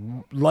kicks or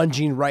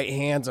lunging right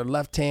hands or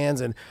left hands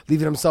and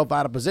leaving himself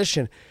out of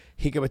position,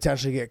 he could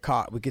potentially get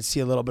caught. We could see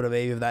a little bit of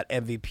that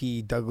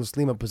MVP Douglas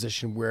Lima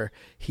position where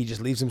he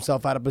just leaves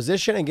himself out of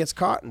position and gets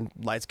caught and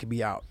lights could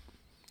be out.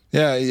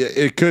 Yeah,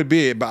 it could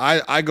be.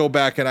 But I go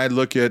back and I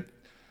look at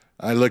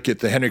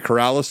the Henry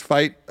Corrales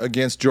fight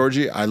against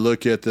Georgie. I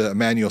look at the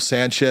Emmanuel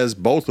Sanchez,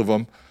 both of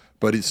them,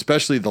 but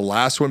especially the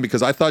last one,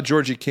 because I thought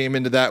Georgie came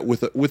into that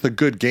with a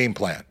good game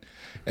plan.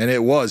 And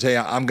it was, hey,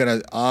 I'm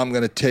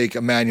gonna take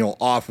Emmanuel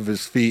off of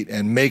his feet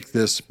and make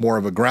this more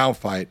of a ground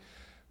fight.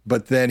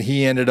 But then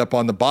he ended up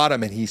on the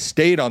bottom, and he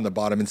stayed on the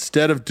bottom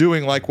instead of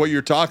doing like what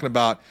you're talking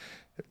about.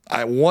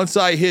 Once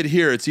I hit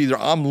here, it's either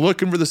I'm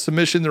looking for the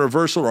submission, the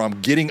reversal, or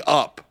I'm getting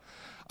up.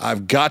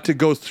 I've got to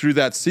go through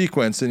that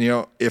sequence. And,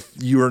 if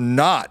you're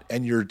not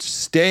and you're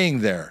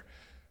staying there,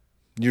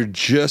 you're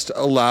just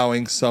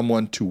allowing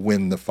someone to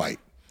win the fight.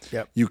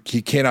 Yep.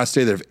 He cannot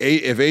stay there.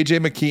 If AJ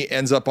McKee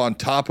ends up on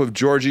top of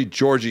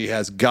Georgie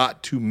has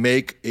got to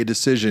make a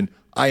decision.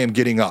 I am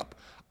getting up.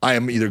 I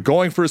am either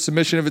going for a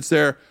submission if it's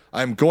there,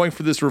 I'm going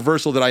for this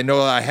reversal that I know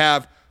that I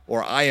have,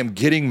 or I am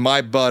getting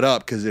my butt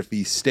up, because if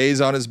he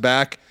stays on his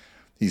back,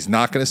 he's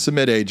not going to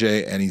submit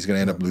AJ, and he's going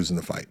to end up losing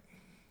the fight.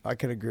 I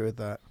can agree with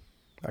that.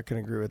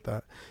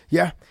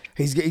 Yeah,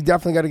 he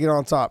definitely got to get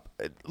on top.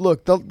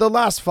 Look, the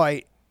last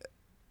fight,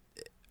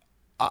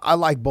 I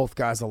like both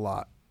guys a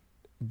lot,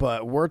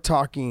 but we're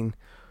talking,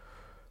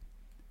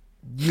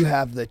 you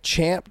have the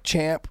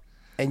champ,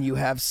 and you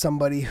have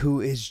somebody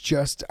who is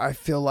just, I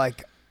feel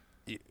like,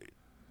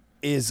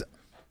 is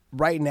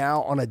right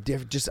now on a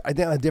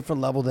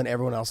different level than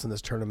everyone else in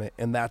this tournament,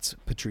 and that's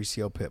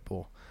Patricio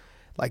Pitbull.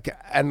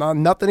 And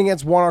nothing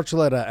against Juan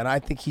Archuleta, and I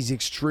think he's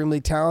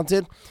extremely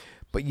talented.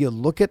 But you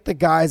look at the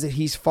guys that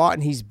he's fought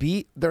and he's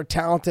beat, they're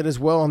talented as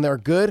well and they're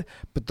good,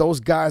 but those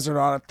guys are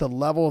not at the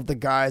level of the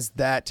guys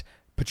that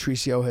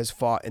Patricio has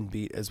fought and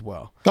beat as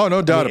well. Oh,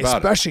 no doubt about it.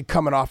 Especially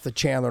coming off the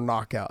Chandler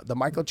knockout. The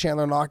Michael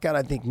Chandler knockout,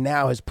 I think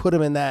now has put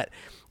him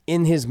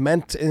in his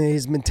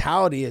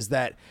mentality is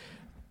that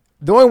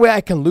the only way I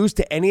can lose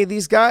to any of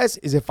these guys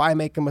is if I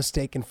make a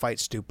mistake and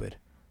fight stupid.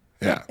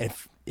 Yeah.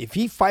 If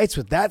he fights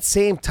with that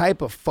same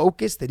type of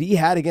focus that he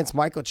had against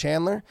Michael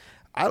Chandler,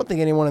 I don't think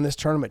anyone in this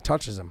tournament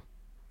touches him.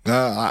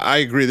 I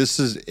agree. This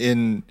is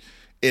in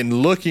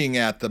looking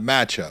at the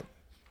matchup.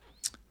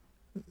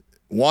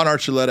 Juan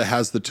Archuleta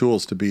has the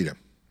tools to beat him.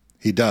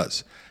 He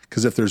does.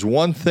 Because if there's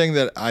one thing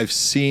that I've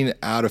seen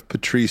out of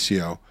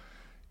Patricio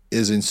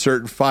is in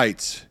certain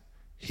fights,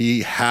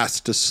 he has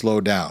to slow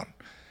down.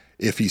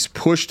 If he's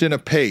pushed in a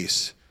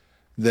pace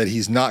that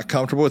he's not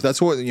comfortable with,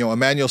 that's what,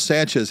 Emmanuel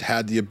Sanchez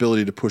had the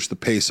ability to push the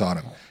pace on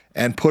him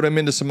and put him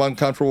into some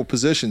uncomfortable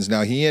positions.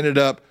 Now, he ended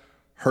up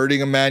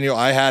hurting Emmanuel.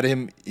 I had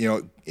him,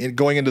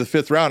 going into the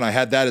fifth round, I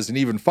had that as an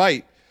even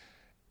fight.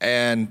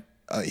 And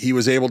he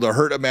was able to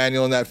hurt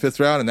Emmanuel in that fifth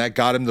round, and that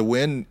got him the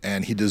win,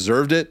 and he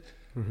deserved it.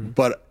 Mm-hmm.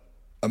 But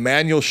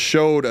Emmanuel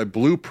showed a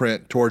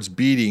blueprint towards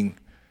beating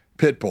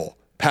Pitbull.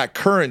 Pat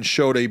Curran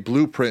showed a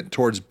blueprint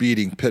towards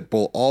beating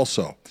Pitbull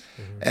also.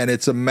 Mm-hmm. And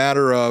it's a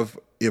matter of,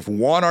 if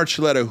Juan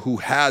Archuleta, who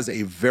has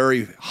a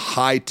very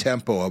high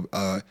tempo,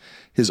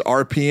 his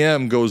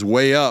RPM goes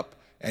way up,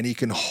 and he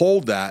can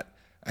hold that.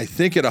 I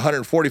think at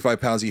 145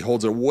 pounds, he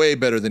holds it way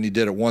better than he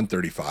did at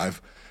 135.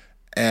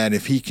 And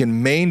if he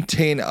can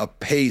maintain a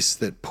pace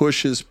that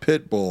pushes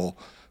Pitbull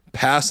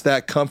past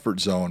that comfort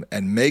zone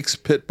and makes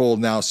Pitbull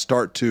now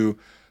start to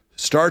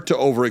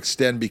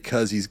overextend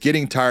because he's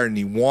getting tired and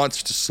he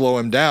wants to slow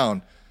him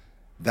down,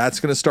 that's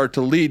going to start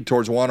to lead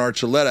towards Juan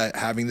Archuleta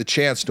having the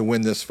chance to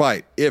win this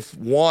fight. If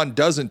Juan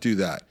doesn't do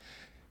that,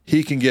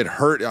 he can get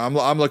hurt.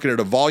 I'm looking at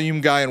a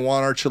volume guy in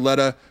Juan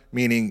Archuleta,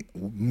 meaning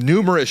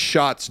numerous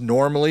shots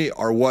normally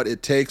are what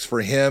it takes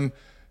for him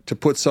to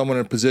put someone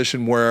in a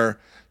position where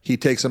he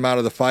takes him out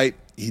of the fight.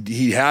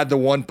 He had the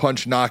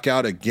one-punch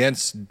knockout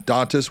against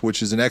Dantas,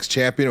 which is an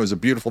ex-champion. It was a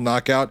beautiful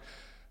knockout.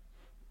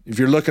 If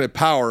you're looking at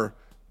power,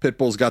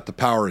 Pitbull's got the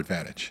power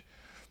advantage.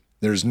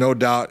 There's no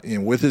doubt.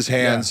 With his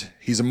hands,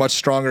 he's a much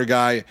stronger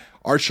guy.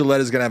 Archuleta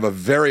is going to have a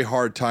very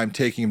hard time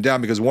taking him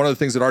down, because one of the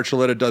things that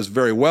Archuleta does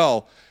very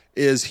well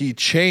is he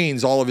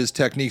chains all of his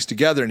techniques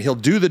together, and he'll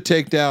do the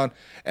takedown,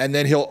 and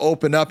then he'll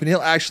open up, and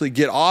he'll actually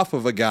get off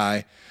of a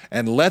guy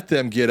and let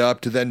them get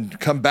up to then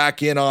come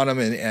back in on him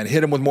and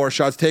hit him with more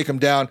shots, take him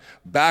down,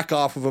 back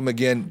off of him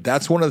again.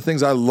 That's one of the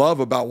things I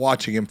love about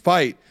watching him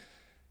fight.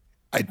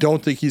 I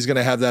don't think he's going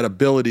to have that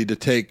ability to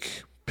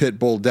take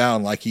Pitbull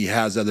down like he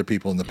has other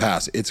people in the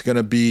past. It's going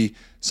to be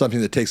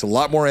something that takes a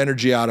lot more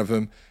energy out of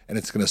him, and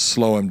it's going to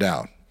slow him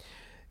down.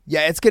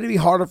 Yeah, it's going to be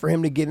harder for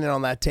him to get in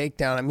on that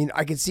takedown. I mean,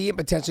 I could see him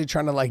potentially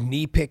trying to like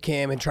knee pick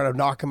him and try to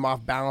knock him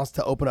off balance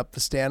to open up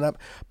the stand-up.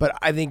 But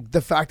I think the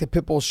fact that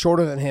Pitbull's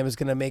shorter than him is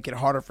going to make it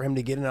harder for him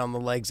to get in on the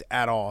legs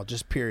at all,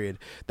 just period.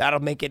 That'll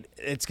make it,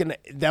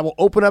 that will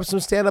open up some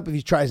stand-up if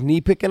he tries knee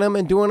picking him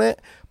and doing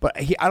it. But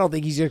I don't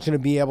think he's just going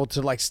to be able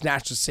to like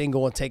snatch the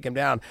single and take him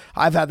down.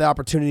 I've had the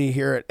opportunity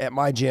here at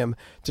my gym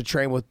to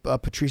train with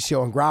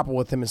Patricio and grapple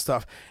with him and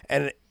stuff.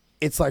 And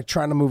it's like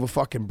trying to move a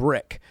fucking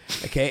brick.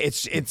 Okay,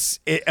 it's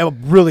a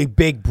really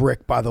big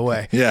brick, by the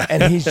way. Yeah,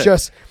 and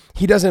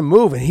he doesn't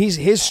move, and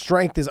his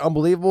strength is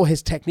unbelievable.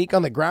 His technique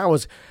on the ground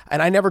was,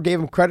 and I never gave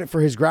him credit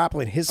for his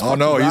grappling. He's a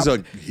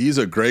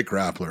great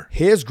grappler.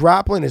 His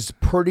grappling is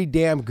pretty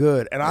damn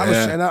good, and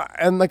I'm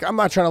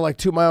not trying to like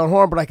toot my own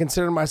horn, but I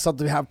consider myself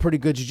to have pretty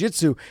good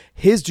jiu-jitsu.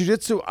 His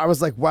jiu-jitsu, I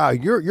was like, wow,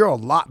 you're a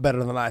lot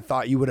better than I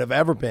thought you would have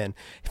ever been.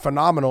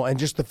 Phenomenal, and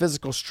just the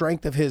physical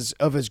strength of his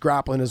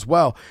grappling as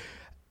well.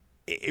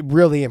 It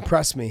really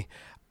impressed me.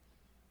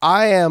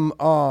 I am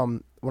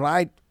when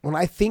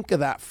I think of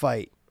that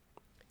fight,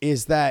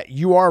 is that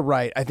you are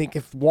right. I think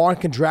if Juan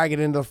can drag it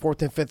into the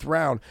 4th and 5th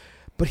round,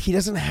 but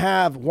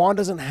Juan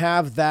doesn't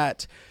have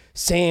that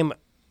same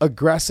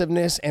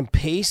aggressiveness and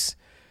pace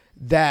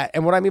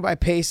and what I mean by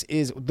pace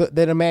is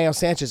that Emmanuel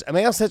Sanchez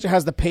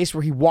has the pace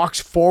where he walks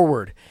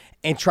forward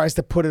and tries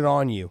to put it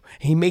on you.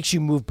 He makes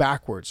you move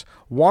backwards.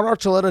 Juan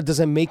Archuleta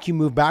doesn't make you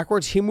move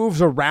backwards. He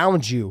moves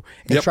around you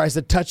and tries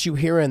to touch you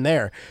here and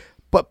there.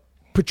 But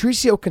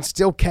Patricio can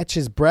still catch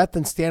his breath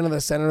and stand in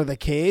the center of the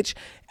cage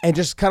and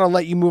just kind of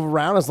let you move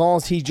around as long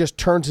as he just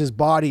turns his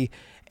body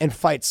and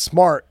fights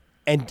smart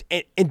and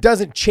it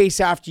doesn't chase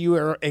after you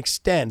or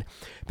extend.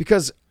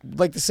 Because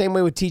like the same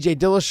way with TJ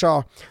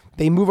Dillashaw,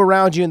 they move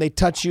around you and they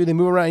touch you. They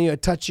move around you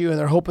and touch you, and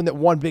they're hoping that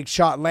one big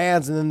shot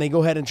lands, and then they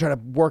go ahead and try to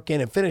work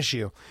in and finish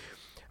you.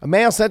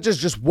 Emmanuel Sanchez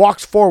just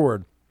walks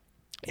forward.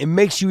 It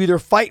makes you either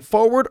fight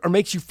forward or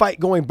makes you fight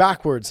going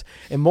backwards.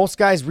 And most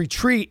guys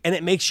retreat, and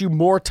it makes you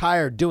more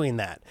tired doing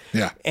that.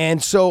 Yeah.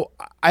 And so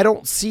I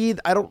see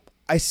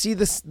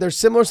this. There's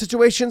similar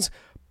situations,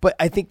 but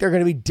I think they're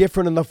going to be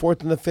different in the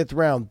 4th and the 5th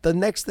round. The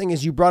next thing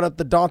is you brought up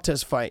the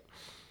Dantas fight.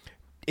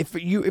 If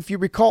you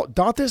recall,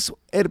 Dantas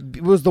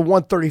was the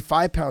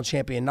 135-pound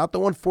champion, not the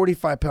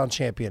 145-pound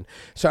champion.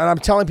 So, and I'm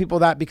telling people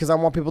that because I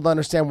want people to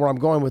understand where I'm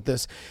going with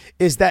this,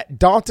 is that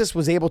Dantas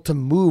was able to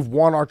move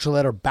Juan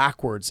Archuleta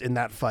backwards in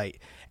that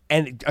fight.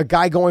 And a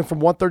guy going from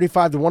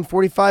 135 to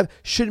 145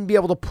 shouldn't be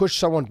able to push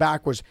someone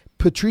backwards.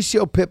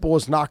 Patricio Pitbull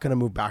is not going to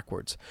move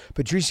backwards.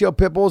 Patricio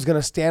Pitbull is going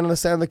to stand in the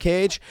center of the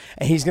cage,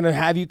 and he's going to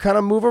have you kind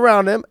of move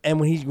around him. And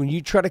when you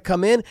try to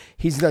come in,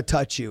 he's going to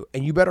touch you.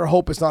 And you better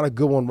hope it's not a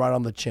good one right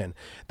on the chin.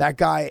 That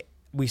guy,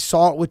 we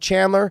saw it with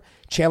Chandler.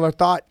 Chandler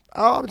thought,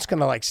 I'm just going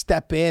to like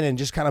step in and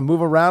just kind of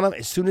move around him.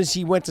 As soon as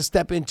he went to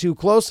step in too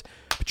close,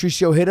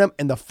 Patricio hit him,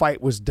 and the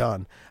fight was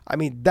done. I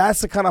mean,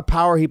 that's the kind of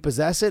power he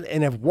possessed.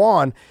 And if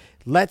Juan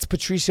lets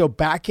Patricio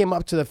back him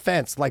up to the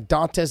fence like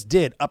Dantas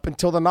did up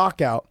until the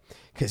knockout,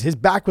 because his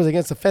back was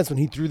against the fence when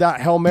he threw that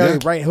Hail Mary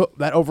right hook,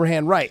 that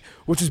overhand right,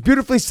 which was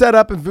beautifully set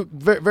up and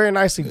very, very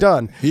nicely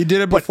done. He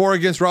did it before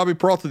against Robbie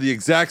Peralta, the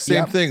exact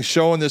same thing,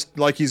 showing this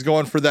like he's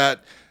going for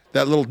that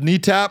little knee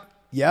tap,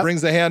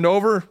 brings the hand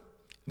over.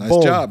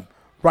 Nice job.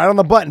 Right on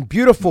the button.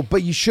 Beautiful,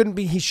 but he shouldn't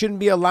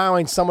be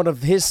allowing someone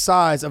of his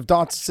size, of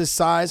Dantas'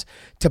 size,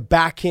 to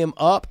back him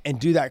up and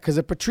do that. Because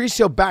if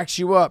Patricio backs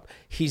you up,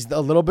 he's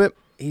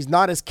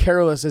not as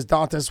careless as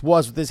Dantas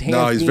was with his hands being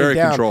down. No, he's very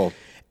controlled.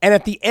 And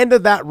at the end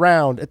of that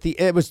round,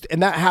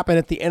 that happened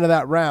at the end of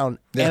that round,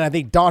 and I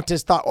think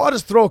Dantas thought, I'll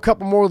just throw a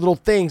couple more little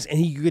things,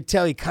 and you could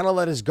tell he kind of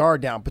let his guard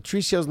down.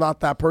 Patricio's not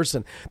that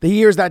person. He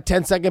hears that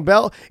 10-second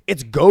bell,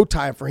 it's go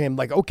time for him.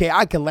 Like, okay,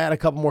 I can land a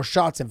couple more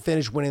shots and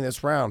finish winning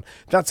this round.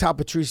 That's how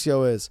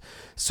Patricio is.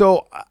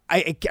 So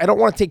I don't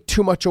want to take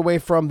too much away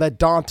from the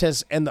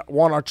Dantas and the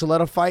Juan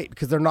Archuleta fight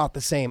because they're not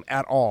the same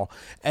at all.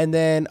 And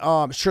then,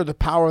 sure, the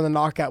power of the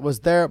knockout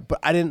was there, but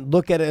I didn't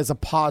look at it as a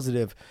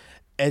positive,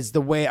 as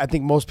the way I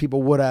think most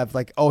people would have,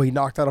 like, oh, he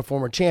knocked out a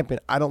former champion.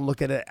 I don't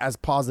look at it as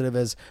positive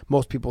as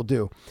most people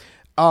do.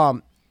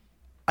 I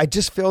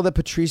just feel that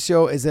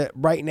Patricio is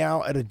right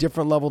now at a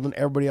different level than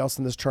everybody else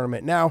in this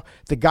tournament. Now,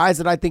 the guys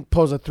that I think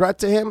pose a threat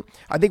to him,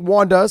 I think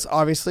Juan does,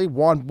 obviously.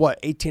 Juan,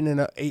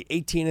 18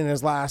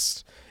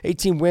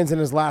 wins in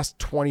his last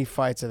 20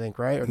 fights, I think,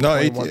 right? Or no,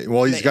 18,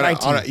 well,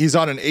 he's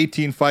on an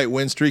 18-fight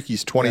win streak.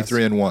 He's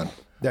 23-1.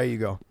 There you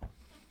go.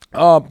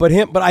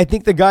 But I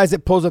think the guys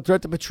that pose a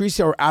threat to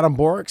Patricio are Adam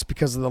Borics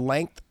because of the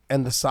length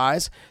and the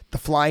size, the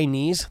flying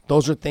knees.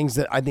 Those are things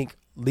that I think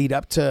lead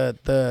up to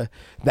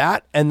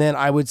that. And then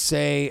I would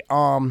say,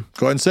 go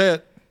ahead and say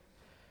it.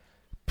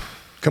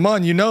 Come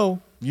on, you know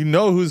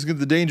who's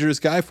the dangerous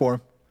guy for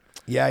him.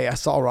 Yeah,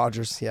 Saul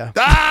Rogers. Yeah.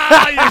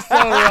 You're so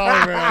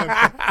wrong,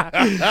 man.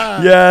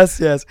 yes.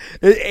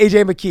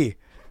 AJ McKee.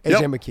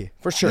 McKee,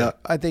 for sure. Yep.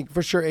 I think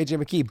for sure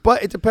AJ McKee.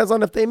 But it depends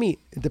on if they meet.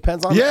 It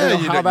depends on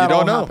how that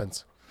all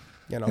happens.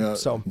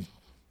 So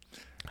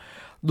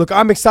Look,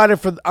 I'm excited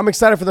for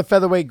the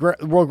featherweight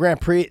World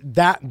Grand Prix.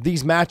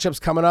 These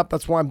matchups coming up.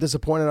 That's why I'm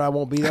disappointed I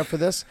won't be there for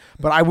this.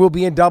 But I will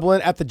be in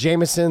Dublin at the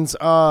Jameson's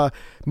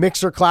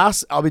mixer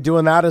class. I'll be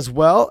doing that as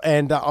well,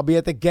 and I'll be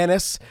at the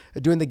Guinness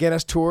doing the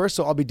Guinness tour.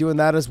 So I'll be doing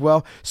that as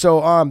well.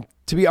 So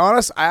to be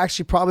honest, I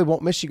actually probably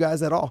won't miss you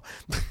guys at all.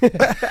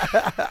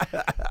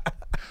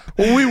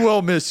 Well, we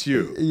will miss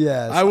you.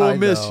 Yes, I will I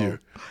miss know. you.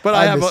 But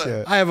I I miss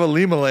you. have a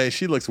Limale.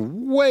 She looks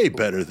way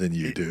better than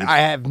you, dude. I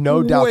have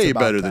no doubts way about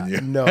better that.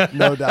 than you.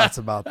 No doubts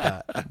about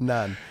that.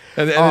 None.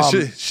 And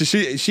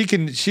she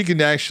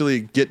can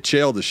actually get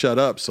Chael to shut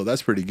up, so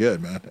that's pretty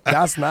good, man.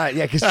 That's not,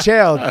 yeah, because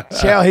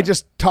Chael, he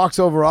just talks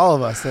over all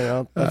of us. You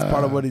know, that's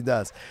part of what he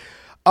does.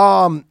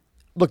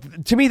 Look,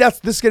 to me, this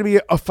is going to be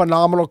a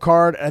phenomenal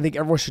card. And I think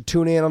everyone should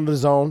tune in on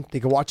DAZN. They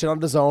can watch it on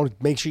DAZN.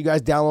 Make sure you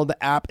guys download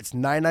the app. It's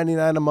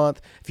 $9.99 a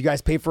month. If you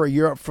guys pay for a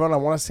year up front, I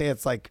want to say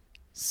it's like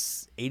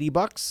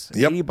 $80.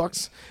 Yep.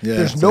 $80. Yeah,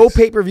 There's no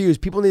pay-per-views.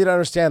 People need to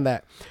understand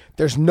that.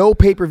 There's no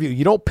pay-per-view.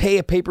 You don't pay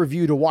a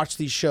pay-per-view to watch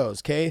these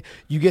shows, okay?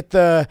 You get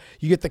the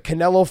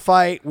Canelo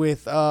fight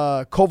with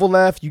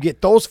Kovalev. You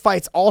get those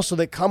fights also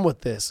that come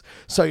with this.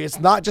 So it's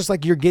not just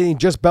like you're getting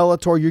just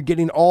Bellator. You're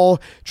getting all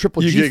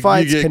Triple G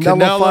fights, you get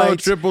Canelo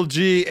fights, Triple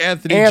G,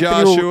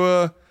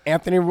 Joshua.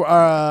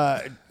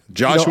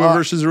 Joshua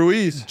versus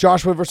Ruiz.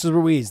 Joshua versus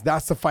Ruiz.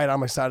 That's the fight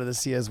I'm excited to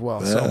see as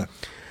well. Yeah.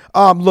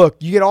 So, look,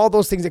 you get all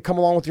those things that come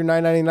along with your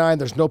 $9.99.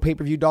 There's no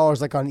pay-per-view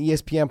dollars like on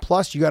ESPN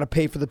Plus. You got to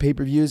pay for the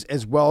pay-per-views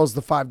as well as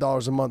the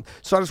 $5 a month.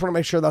 So I just want to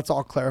make sure that's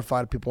all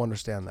clarified. People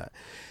understand that.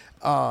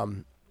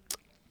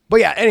 But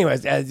yeah,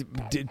 anyways, as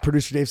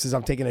producer Dave says,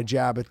 I'm taking a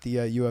jab at the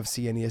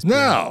UFC and ESPN.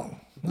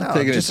 No,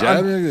 taking a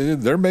jab.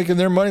 They're making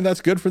their money.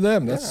 That's good for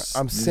them. They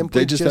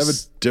just have a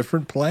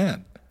different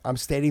plan. I'm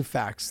stating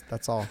facts.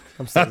 That's all.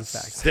 I'm stating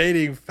facts.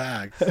 Stating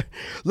facts.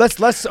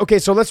 Okay,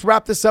 so let's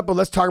wrap this up, but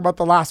let's talk about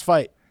the last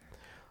fight.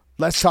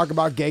 Let's talk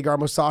about Gegard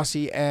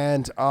Mousasi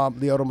and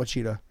Lyoto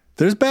Machida.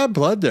 There's bad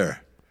blood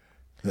there.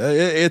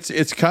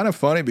 It's kind of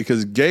funny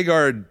because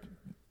Gegard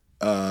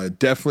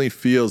definitely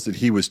feels that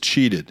he was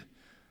cheated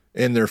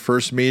in their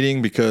first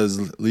meeting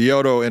because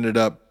Lyoto ended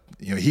up,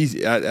 he's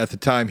at the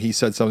time he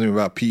said something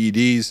about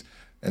PEDs,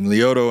 and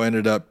Lyoto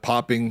ended up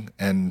popping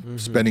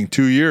and spending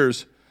 2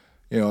 years,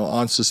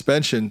 on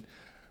suspension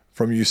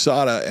from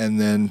USADA, and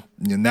then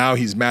now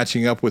he's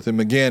matching up with him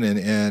again,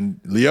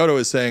 and Lyoto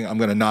is saying, I'm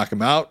going to knock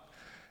him out.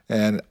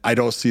 And I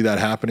don't see that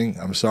happening.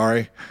 I'm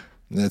sorry.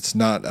 It's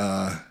not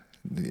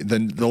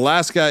the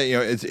last guy.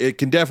 It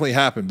can definitely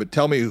happen. But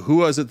tell me, who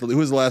was it? Who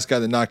was the last guy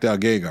that knocked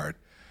out Gegard?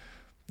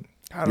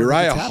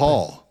 Uriah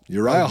Hall.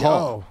 Uriah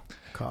Hall.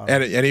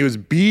 And he was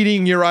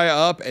beating Uriah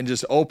up and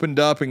just opened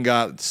up and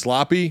got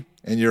sloppy.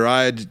 And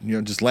Uriah,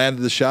 just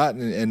landed the shot.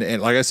 And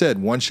like I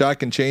said, one shot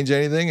can change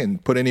anything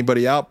and put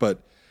anybody out.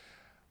 But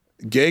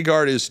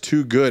Gegard is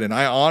too good, and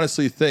I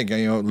honestly think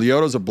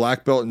Lyoto's a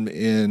black belt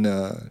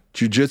in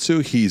jiu-jitsu.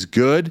 He's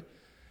good,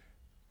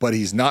 but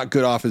he's not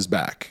good off his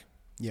back.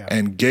 Yeah.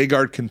 And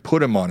Gegard can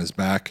put him on his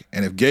back,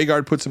 and if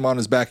Gegard puts him on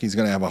his back, he's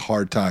going to have a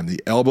hard time.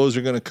 The elbows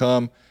are going to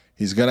come.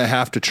 He's going to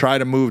have to try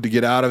to move to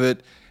get out of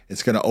it.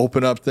 It's going to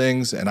open up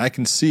things, and I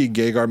can see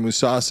Gegard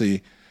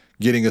Mousasi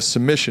getting a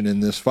submission in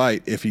this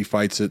fight if he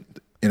fights it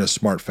in a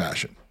smart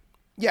fashion.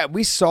 Yeah,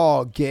 we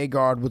saw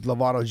Gegard with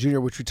Lovato Jr.,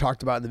 which we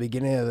talked about at the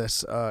beginning of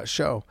this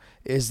show,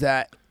 is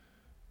that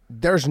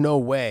there's no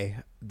way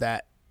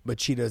that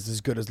Machida is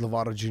as good as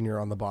Lovato Jr.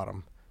 on the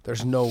bottom.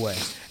 There's no way.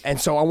 And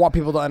so I want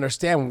people to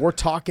understand when we're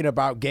talking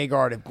about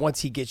Gegard, once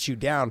he gets you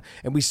down,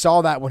 and we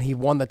saw that when he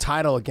won the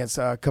title against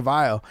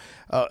Cavallo.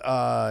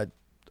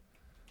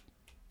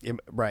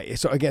 Right,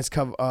 so against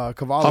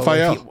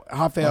Cavallo.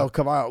 Rafael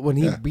Cavallo. When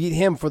he beat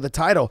him for the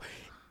title,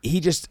 he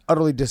just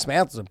utterly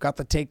dismantled him, got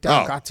the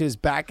takedown, got to his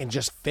back, and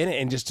just finished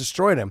and just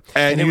destroyed him.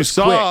 And you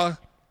saw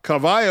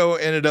Cavallo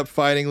ended up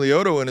fighting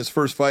Lyoto in his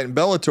first fight in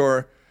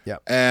Bellator.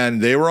 Yep. And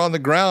they were on the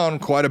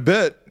ground quite a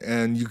bit,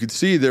 and you could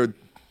see there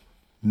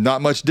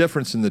not much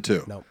difference in the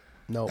two.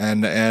 No.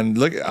 And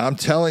look, I'm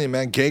telling you,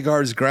 man,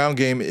 Gegard's ground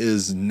game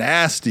is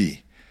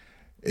nasty.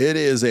 It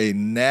is a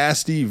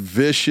nasty,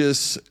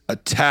 vicious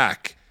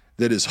attack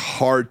that is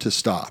hard to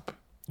stop.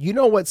 You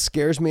know what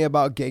scares me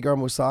about Gegard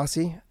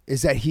Mousasi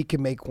is that he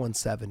can make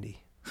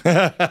 170.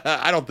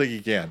 I don't think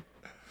he can.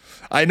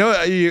 I know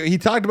he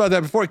talked about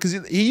that before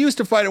because he used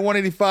to fight at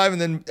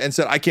 185 and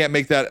said, I can't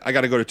make that. I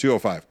got to go to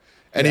 205.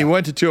 And he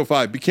went to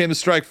 205, became the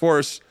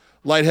Strikeforce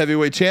light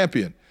heavyweight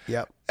champion.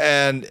 Yep.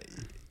 And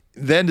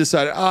then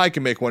decided, I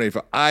can make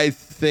 185. I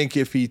think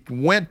if he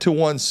went to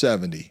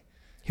 170,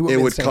 he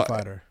wouldn't be the same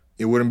fighter.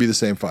 It wouldn't be the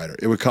same fighter.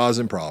 It would cause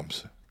him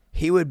problems.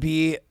 He would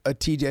be a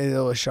TJ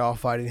Dillashaw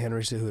fighting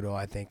Henry Cejudo,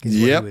 I think,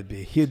 is what he would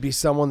be. He would be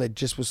someone that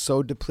just was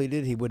so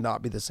depleted, he would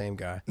not be the same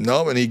guy.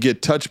 No, and he'd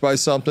get touched by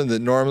something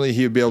that normally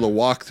he would be able to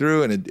walk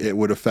through, and it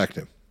would affect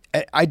him.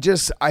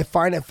 I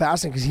find it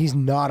fascinating because he's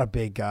not a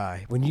big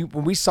guy. When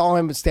we saw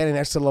him standing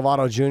next to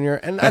Lovato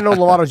Jr., and I know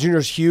Lovato Jr.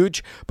 is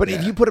huge, but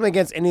if you put him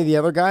against any of the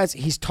other guys,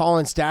 he's tall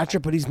in stature,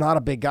 but he's not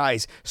a big guy.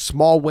 He's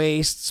small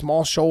waist,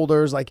 small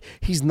shoulders. Like,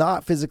 he's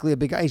not physically a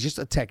big guy. He's just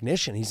a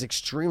technician. He's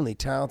extremely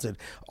talented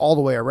all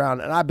the way around,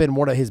 and I've been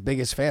one of his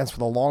biggest fans for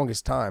the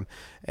longest time.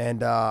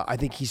 And I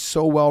think he's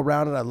so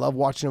well-rounded. I love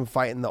watching him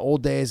fight in the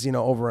old days,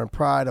 over in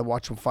Pride. I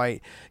watch him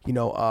fight,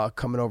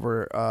 coming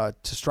over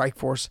to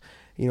Strikeforce,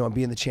 and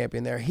being the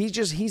champion there.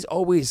 He's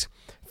always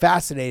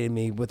fascinated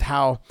me with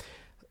how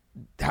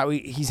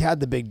he's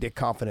had the big dick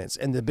confidence,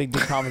 and the big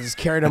dick confidence has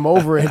carried him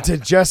over into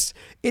just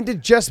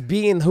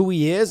being who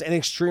he is, and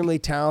extremely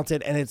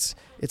talented. And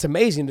it's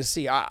amazing to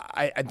see.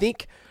 I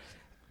think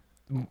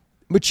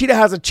Machida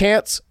has a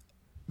chance.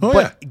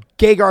 But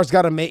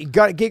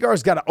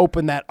Gegard's got to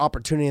open that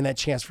opportunity and that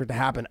chance for it to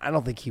happen. I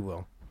don't think he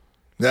will.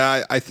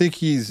 Yeah, I think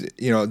he's,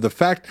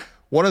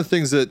 one of the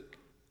things that,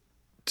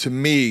 to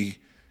me,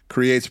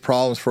 creates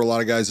problems for a lot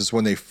of guys is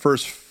when they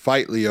first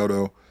fight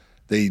Lyoto,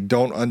 they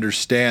don't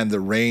understand the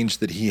range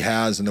that he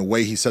has and the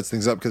way he sets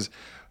things up. Because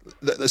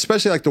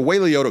especially like the way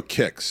Lyoto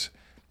kicks,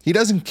 he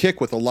doesn't kick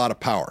with a lot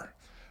of power.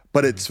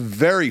 But it's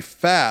very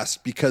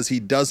fast because he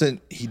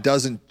doesn't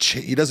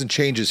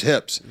change his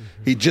hips.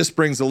 Mm-hmm. He just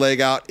brings the leg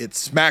out. It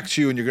smacks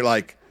you, and you're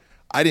like,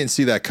 I didn't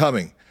see that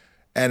coming.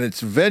 And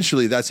it's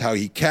eventually that's how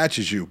he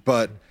catches you.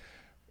 But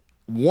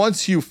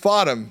once you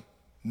fought him,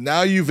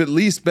 now you've at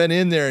least been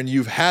in there and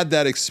you've had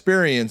that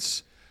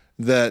experience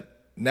that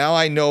now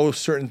I know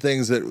certain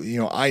things that,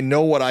 I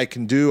know what I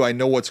can do. I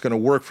know what's going to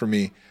work for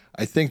me.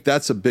 I think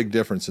that's a big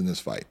difference in this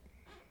fight.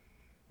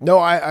 No,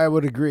 I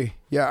would agree.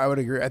 Yeah, I would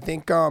agree. I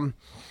think I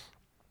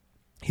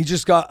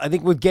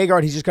think with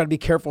Gegard, he's just got to be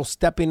careful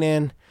stepping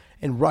in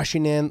and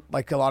rushing in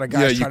like a lot of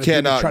guys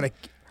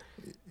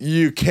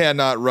You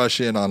cannot rush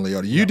in on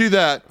Lyoto. You do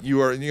that, you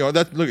are,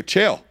 that. Look at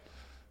Chael.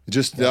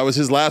 That was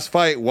his last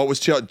fight. What was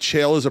Chael?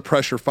 Chael is a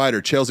pressure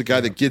fighter. Chael's a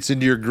guy that gets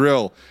into your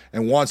grill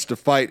and wants to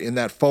fight in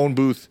that phone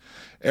booth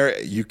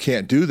area. You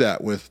can't do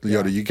that with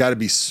Lyoto. You got to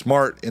be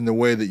smart in the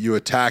way that you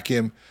attack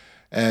him.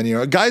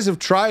 And, guys have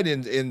tried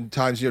in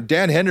times,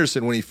 Dan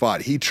Henderson, when he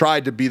fought, he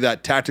tried to be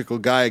that tactical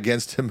guy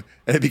against him,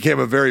 and it became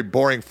a very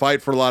boring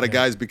fight for a lot of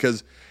guys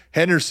because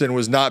Henderson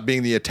was not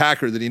being the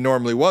attacker that he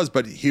normally was.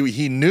 But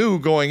he knew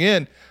going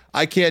in,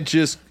 I can't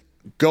just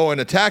go and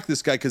attack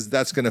this guy because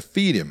that's going to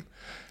feed him.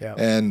 Yeah.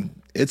 And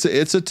he's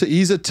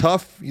a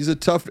tough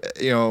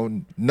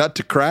nut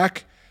to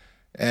crack.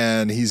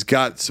 And he's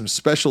got some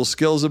special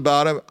skills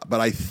about him. But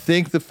I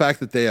think the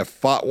fact that they have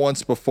fought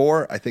once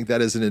before, I think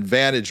that is an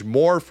advantage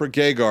more for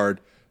Gegard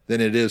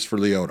than it is for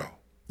Lyoto.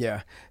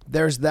 Yeah,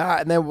 there's that.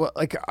 And then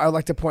I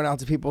like to point out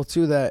to people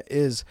too that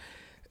is,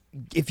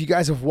 if you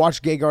guys have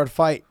watched Gegard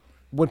fight,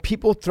 when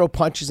people throw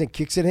punches and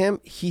kicks at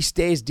him, he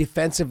stays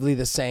defensively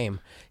the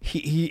same.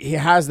 He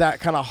has that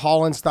kind of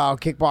Holland style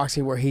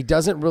kickboxing where he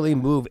doesn't really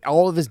move.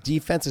 All of his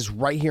defense is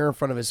right here in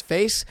front of his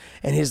face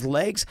and his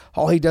legs.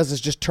 All he does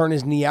is just turn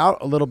his knee out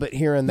a little bit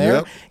here and there.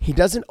 Yep. He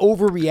doesn't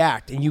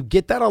overreact, and you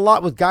get that a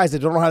lot with guys that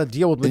don't know how to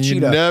deal with Machida. And you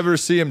never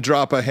see him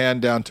drop a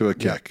hand down to a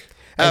kick.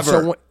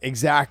 Ever.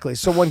 Exactly.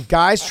 So when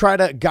guys try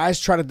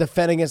to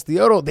defend against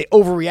Lyoto, they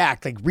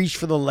overreact, like reach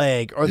for the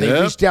leg, or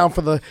they reach down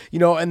for the,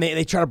 and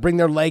they try to bring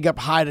their leg up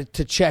high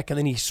to check, and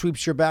then he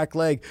sweeps your back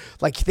leg.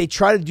 Like, they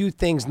try to do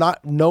things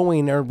not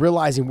knowing or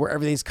realizing where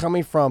everything's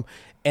coming from,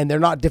 and they're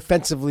not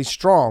defensively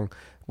strong,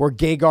 where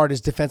Gegard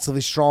is defensively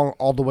strong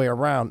all the way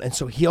around. And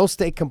so he'll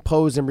stay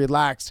composed and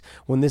relaxed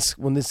when this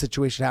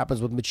situation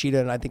happens with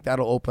Machida, and I think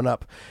that'll open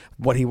up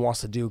what he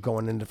wants to do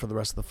going into for the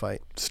rest of the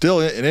fight.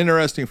 Still an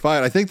interesting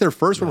fight. I think their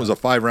first one was a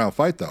 5-round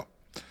fight, though.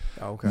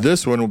 Okay.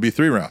 This one will be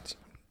 3 rounds.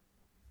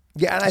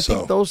 Yeah, and I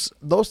think those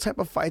type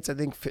of fights, I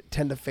think,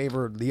 tend to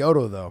favor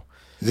Lyoto, though.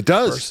 It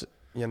does.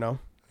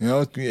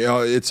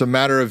 It's a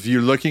matter of you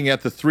looking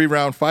at the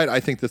 3-round fight. I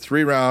think the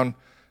 3-round,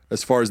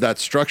 as far as that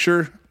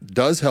structure,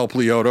 does help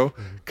Lyoto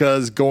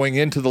because going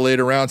into the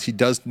later rounds, he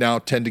does now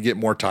tend to get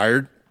more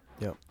tired.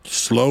 Yep.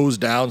 Slows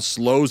down,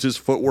 slows his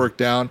footwork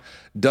down,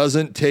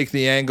 doesn't take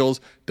the angles,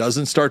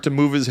 doesn't start to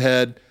move his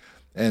head.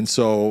 And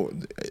so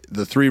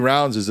the 3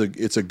 rounds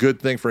it's a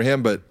good thing for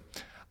him, but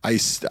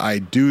I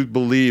do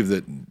believe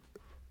that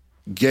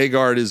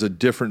Gegard is a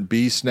different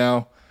beast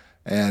now,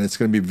 and it's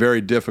going to be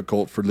very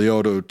difficult for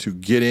Lyoto to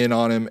get in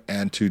on him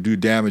and to do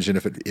damage. And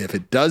if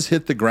it does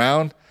hit the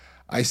ground,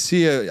 I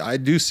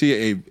do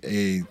see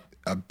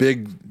a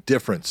big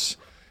difference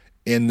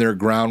in their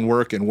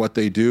groundwork and what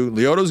they do.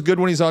 Lyoto's good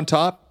when he's on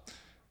top,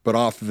 but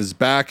off of his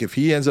back, if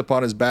he ends up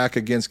on his back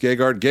against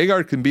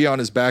Gegard can be on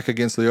his back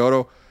against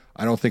Lyoto.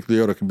 I don't think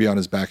Lyoto can be on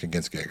his back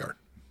against Gegard.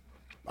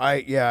 I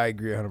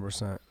agree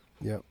 100%.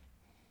 Yep.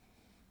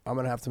 I'm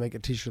going to have to make a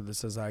t-shirt that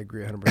says I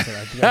agree 100%. I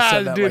think I've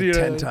said that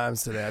 10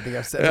 times today. I think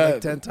I've said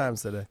it 10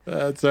 times today.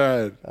 That's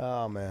all right.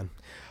 Oh, man.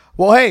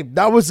 Well, hey,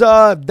 that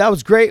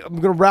was great. I'm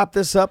going to wrap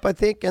this up, I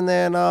think, and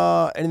then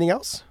anything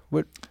else?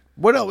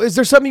 What else? Is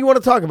there something you want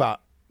to talk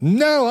about?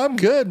 No, I'm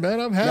good, man.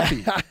 I'm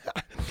happy.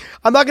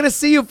 I'm not going to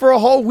see you for a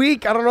whole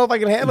week. I don't know if I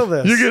can handle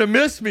this. You're going to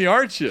miss me,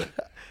 aren't you?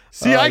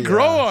 See, I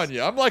grow on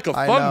you. I'm like a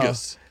I know.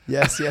 fungus.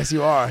 Yes,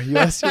 you are.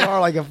 Yes, you are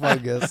like a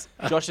fungus.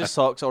 Josh's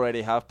socks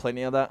already have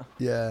plenty of that.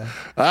 Yeah.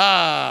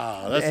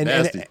 Ah, that's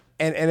nasty.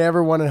 And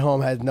everyone at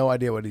home has no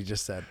idea what he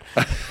just said.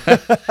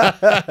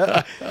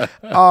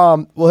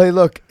 Well, hey,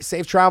 look,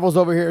 safe travels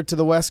over here to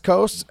the West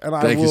Coast, and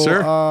Thank you,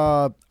 sir.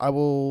 I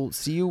will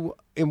see you.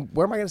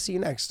 Where am I going to see you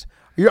next?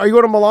 Are you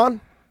going to Milan?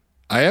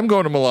 I am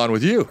going to Milan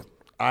with you.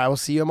 I will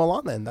see you in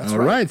Milan then. That's All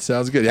right. right,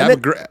 sounds good.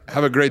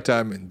 Have a great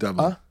time in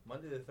Dublin.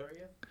 Monday the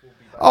 30th. We'll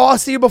be back. Oh, I'll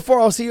see you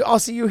before. I'll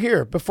see you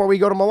here before we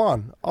go to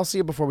Milan. I'll see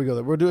you before we go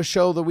there. We'll do a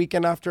show the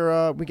weekend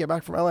after we get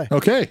back from LA.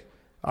 Okay.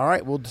 All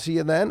right, we'll see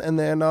you then, and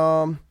then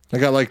I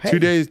got like 2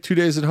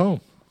 days at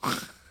home.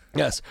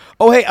 yes.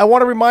 Oh, hey, I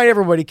want to remind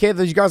everybody, okay,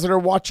 that you guys that are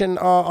watching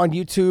on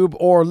YouTube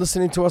or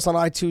listening to us on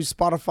iTunes,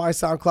 Spotify,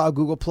 SoundCloud,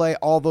 Google Play,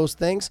 all those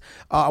things.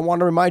 I want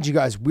to remind you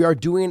guys, we are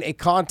doing a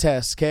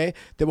contest, okay,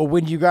 that will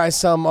win you guys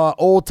some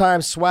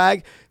old-time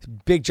swag.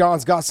 Big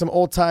John's got some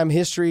old-time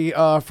history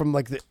from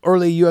like the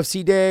early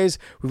UFC days.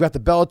 We've got the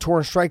Bellator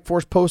and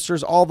Strikeforce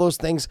posters, all those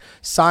things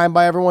signed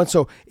by everyone.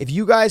 So if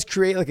you guys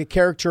create like a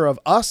character of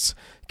us,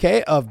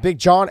 okay, of Big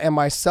John and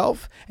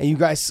myself, and you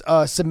guys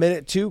submit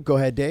it to, go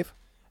ahead, Dave.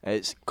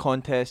 It's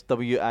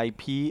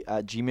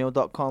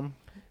contestwip@gmail.com.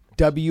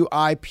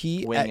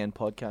 WIP Weighing In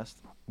Podcast.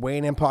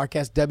 Weighing In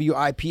Podcast,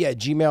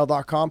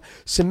 WIP@gmail.com.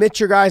 Submit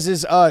your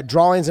guys'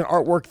 drawings and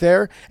artwork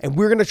there, and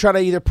we're going to try to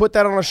either put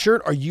that on a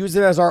shirt or use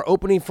it as our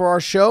opening for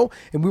our show,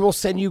 and we will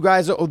send you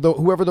guys,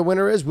 whoever the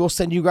winner is, we'll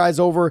send you guys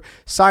over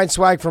signed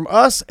swag from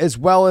us, as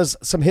well as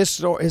some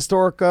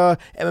historic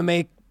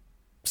MMA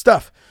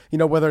stuff. You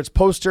know, whether it's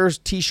posters,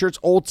 T-shirts,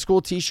 old school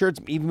T-shirts,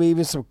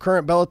 even some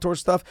current Bellator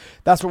stuff.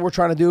 That's what we're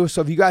trying to do.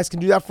 So if you guys can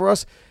do that for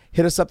us,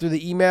 hit us up through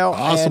the email,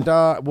 Awesome.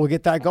 and we'll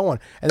get that going.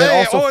 And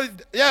then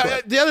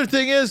The other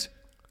thing is,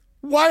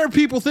 why are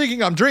people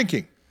thinking I'm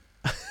drinking?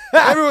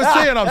 Everyone's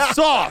saying I'm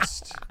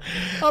sauced.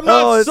 I'm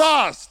not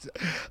sauced.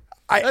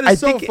 That is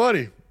so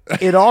funny.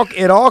 It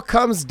all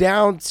comes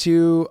down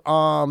to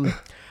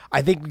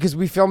I think because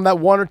we filmed that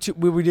one or two,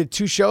 we did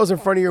 2 shoys in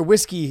front of your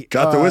whiskey.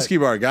 Got the whiskey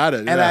bar, got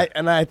it.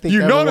 And I think you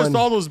noticed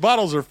all those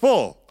bottles are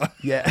full.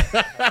 Yeah.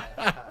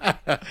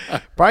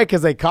 Probably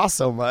because they cost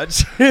so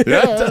much.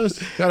 Yeah,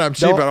 I'm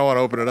cheap. I don't want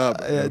to open it up.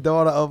 Don't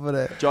want to open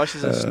it. Josh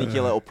is a sneaky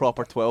little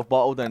proper 12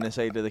 bottle down the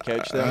side of the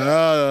couch there.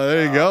 Oh,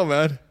 there you go,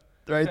 man.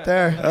 Right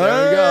there.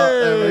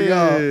 There we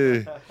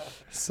go.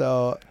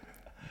 So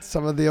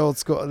some of the old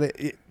school.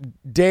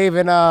 Dave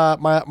and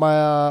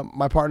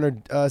my partner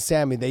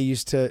Sammy, they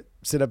used to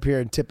sit up here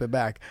and tip it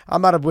back.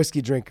 I'm not a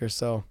whiskey drinker,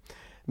 so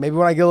maybe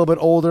when I get a little bit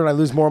older and I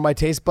lose more of my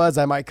taste buds,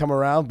 I might come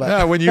around. But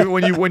yeah, when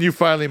you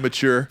finally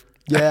mature,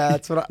 yeah,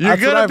 that's what you're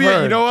that's gonna what I've be.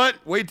 heard. You know what?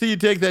 Wait till you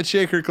take that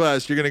shaker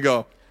class. You're gonna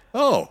go,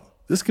 oh,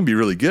 this can be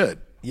really good.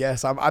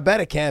 Yes, I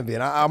bet it can be,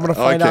 and I'm going to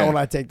find out when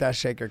I take that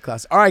shaker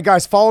class. All right,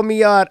 guys, follow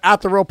me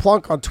at The Real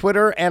Plunk on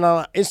Twitter and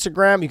on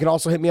Instagram. You can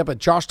also hit me up at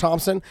Josh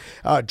Thompson,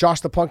 Josh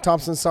the Plunk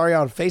Thompson,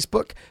 on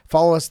Facebook.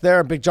 Follow us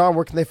there. Big John,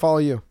 where can they follow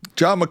you?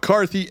 John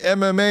McCarthy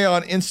MMA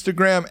on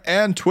Instagram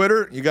and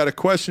Twitter. You got a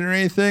question or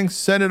anything,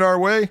 send it our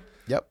way.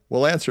 Yep.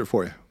 We'll answer it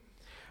for you.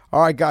 All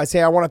right, guys.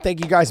 Hey, I want to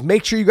thank you guys.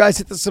 Make sure you guys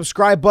hit the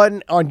subscribe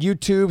button on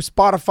YouTube,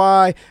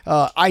 Spotify,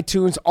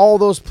 iTunes, all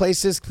those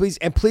places. Please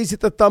hit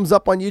the thumbs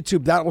up on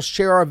YouTube. That will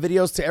share our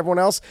videos to everyone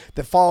else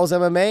that follows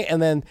MMA,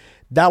 and then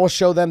that will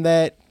show them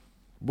that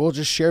we'll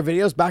just share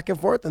videos back and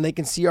forth, and they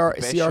can see our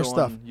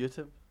stuff.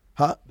 YouTube.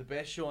 Huh? The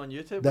best show on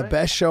YouTube. The right?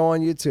 best show on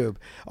YouTube.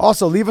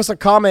 Also, leave us a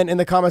comment in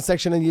the comment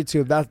section on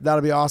YouTube.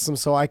 That'll be awesome,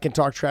 so I can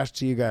talk trash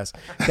to you guys.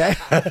 Okay.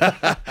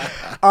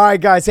 All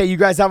right, guys. Hey, you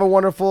guys have a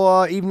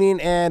wonderful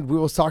evening, and we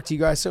will talk to you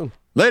guys soon.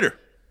 Later,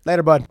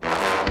 bud.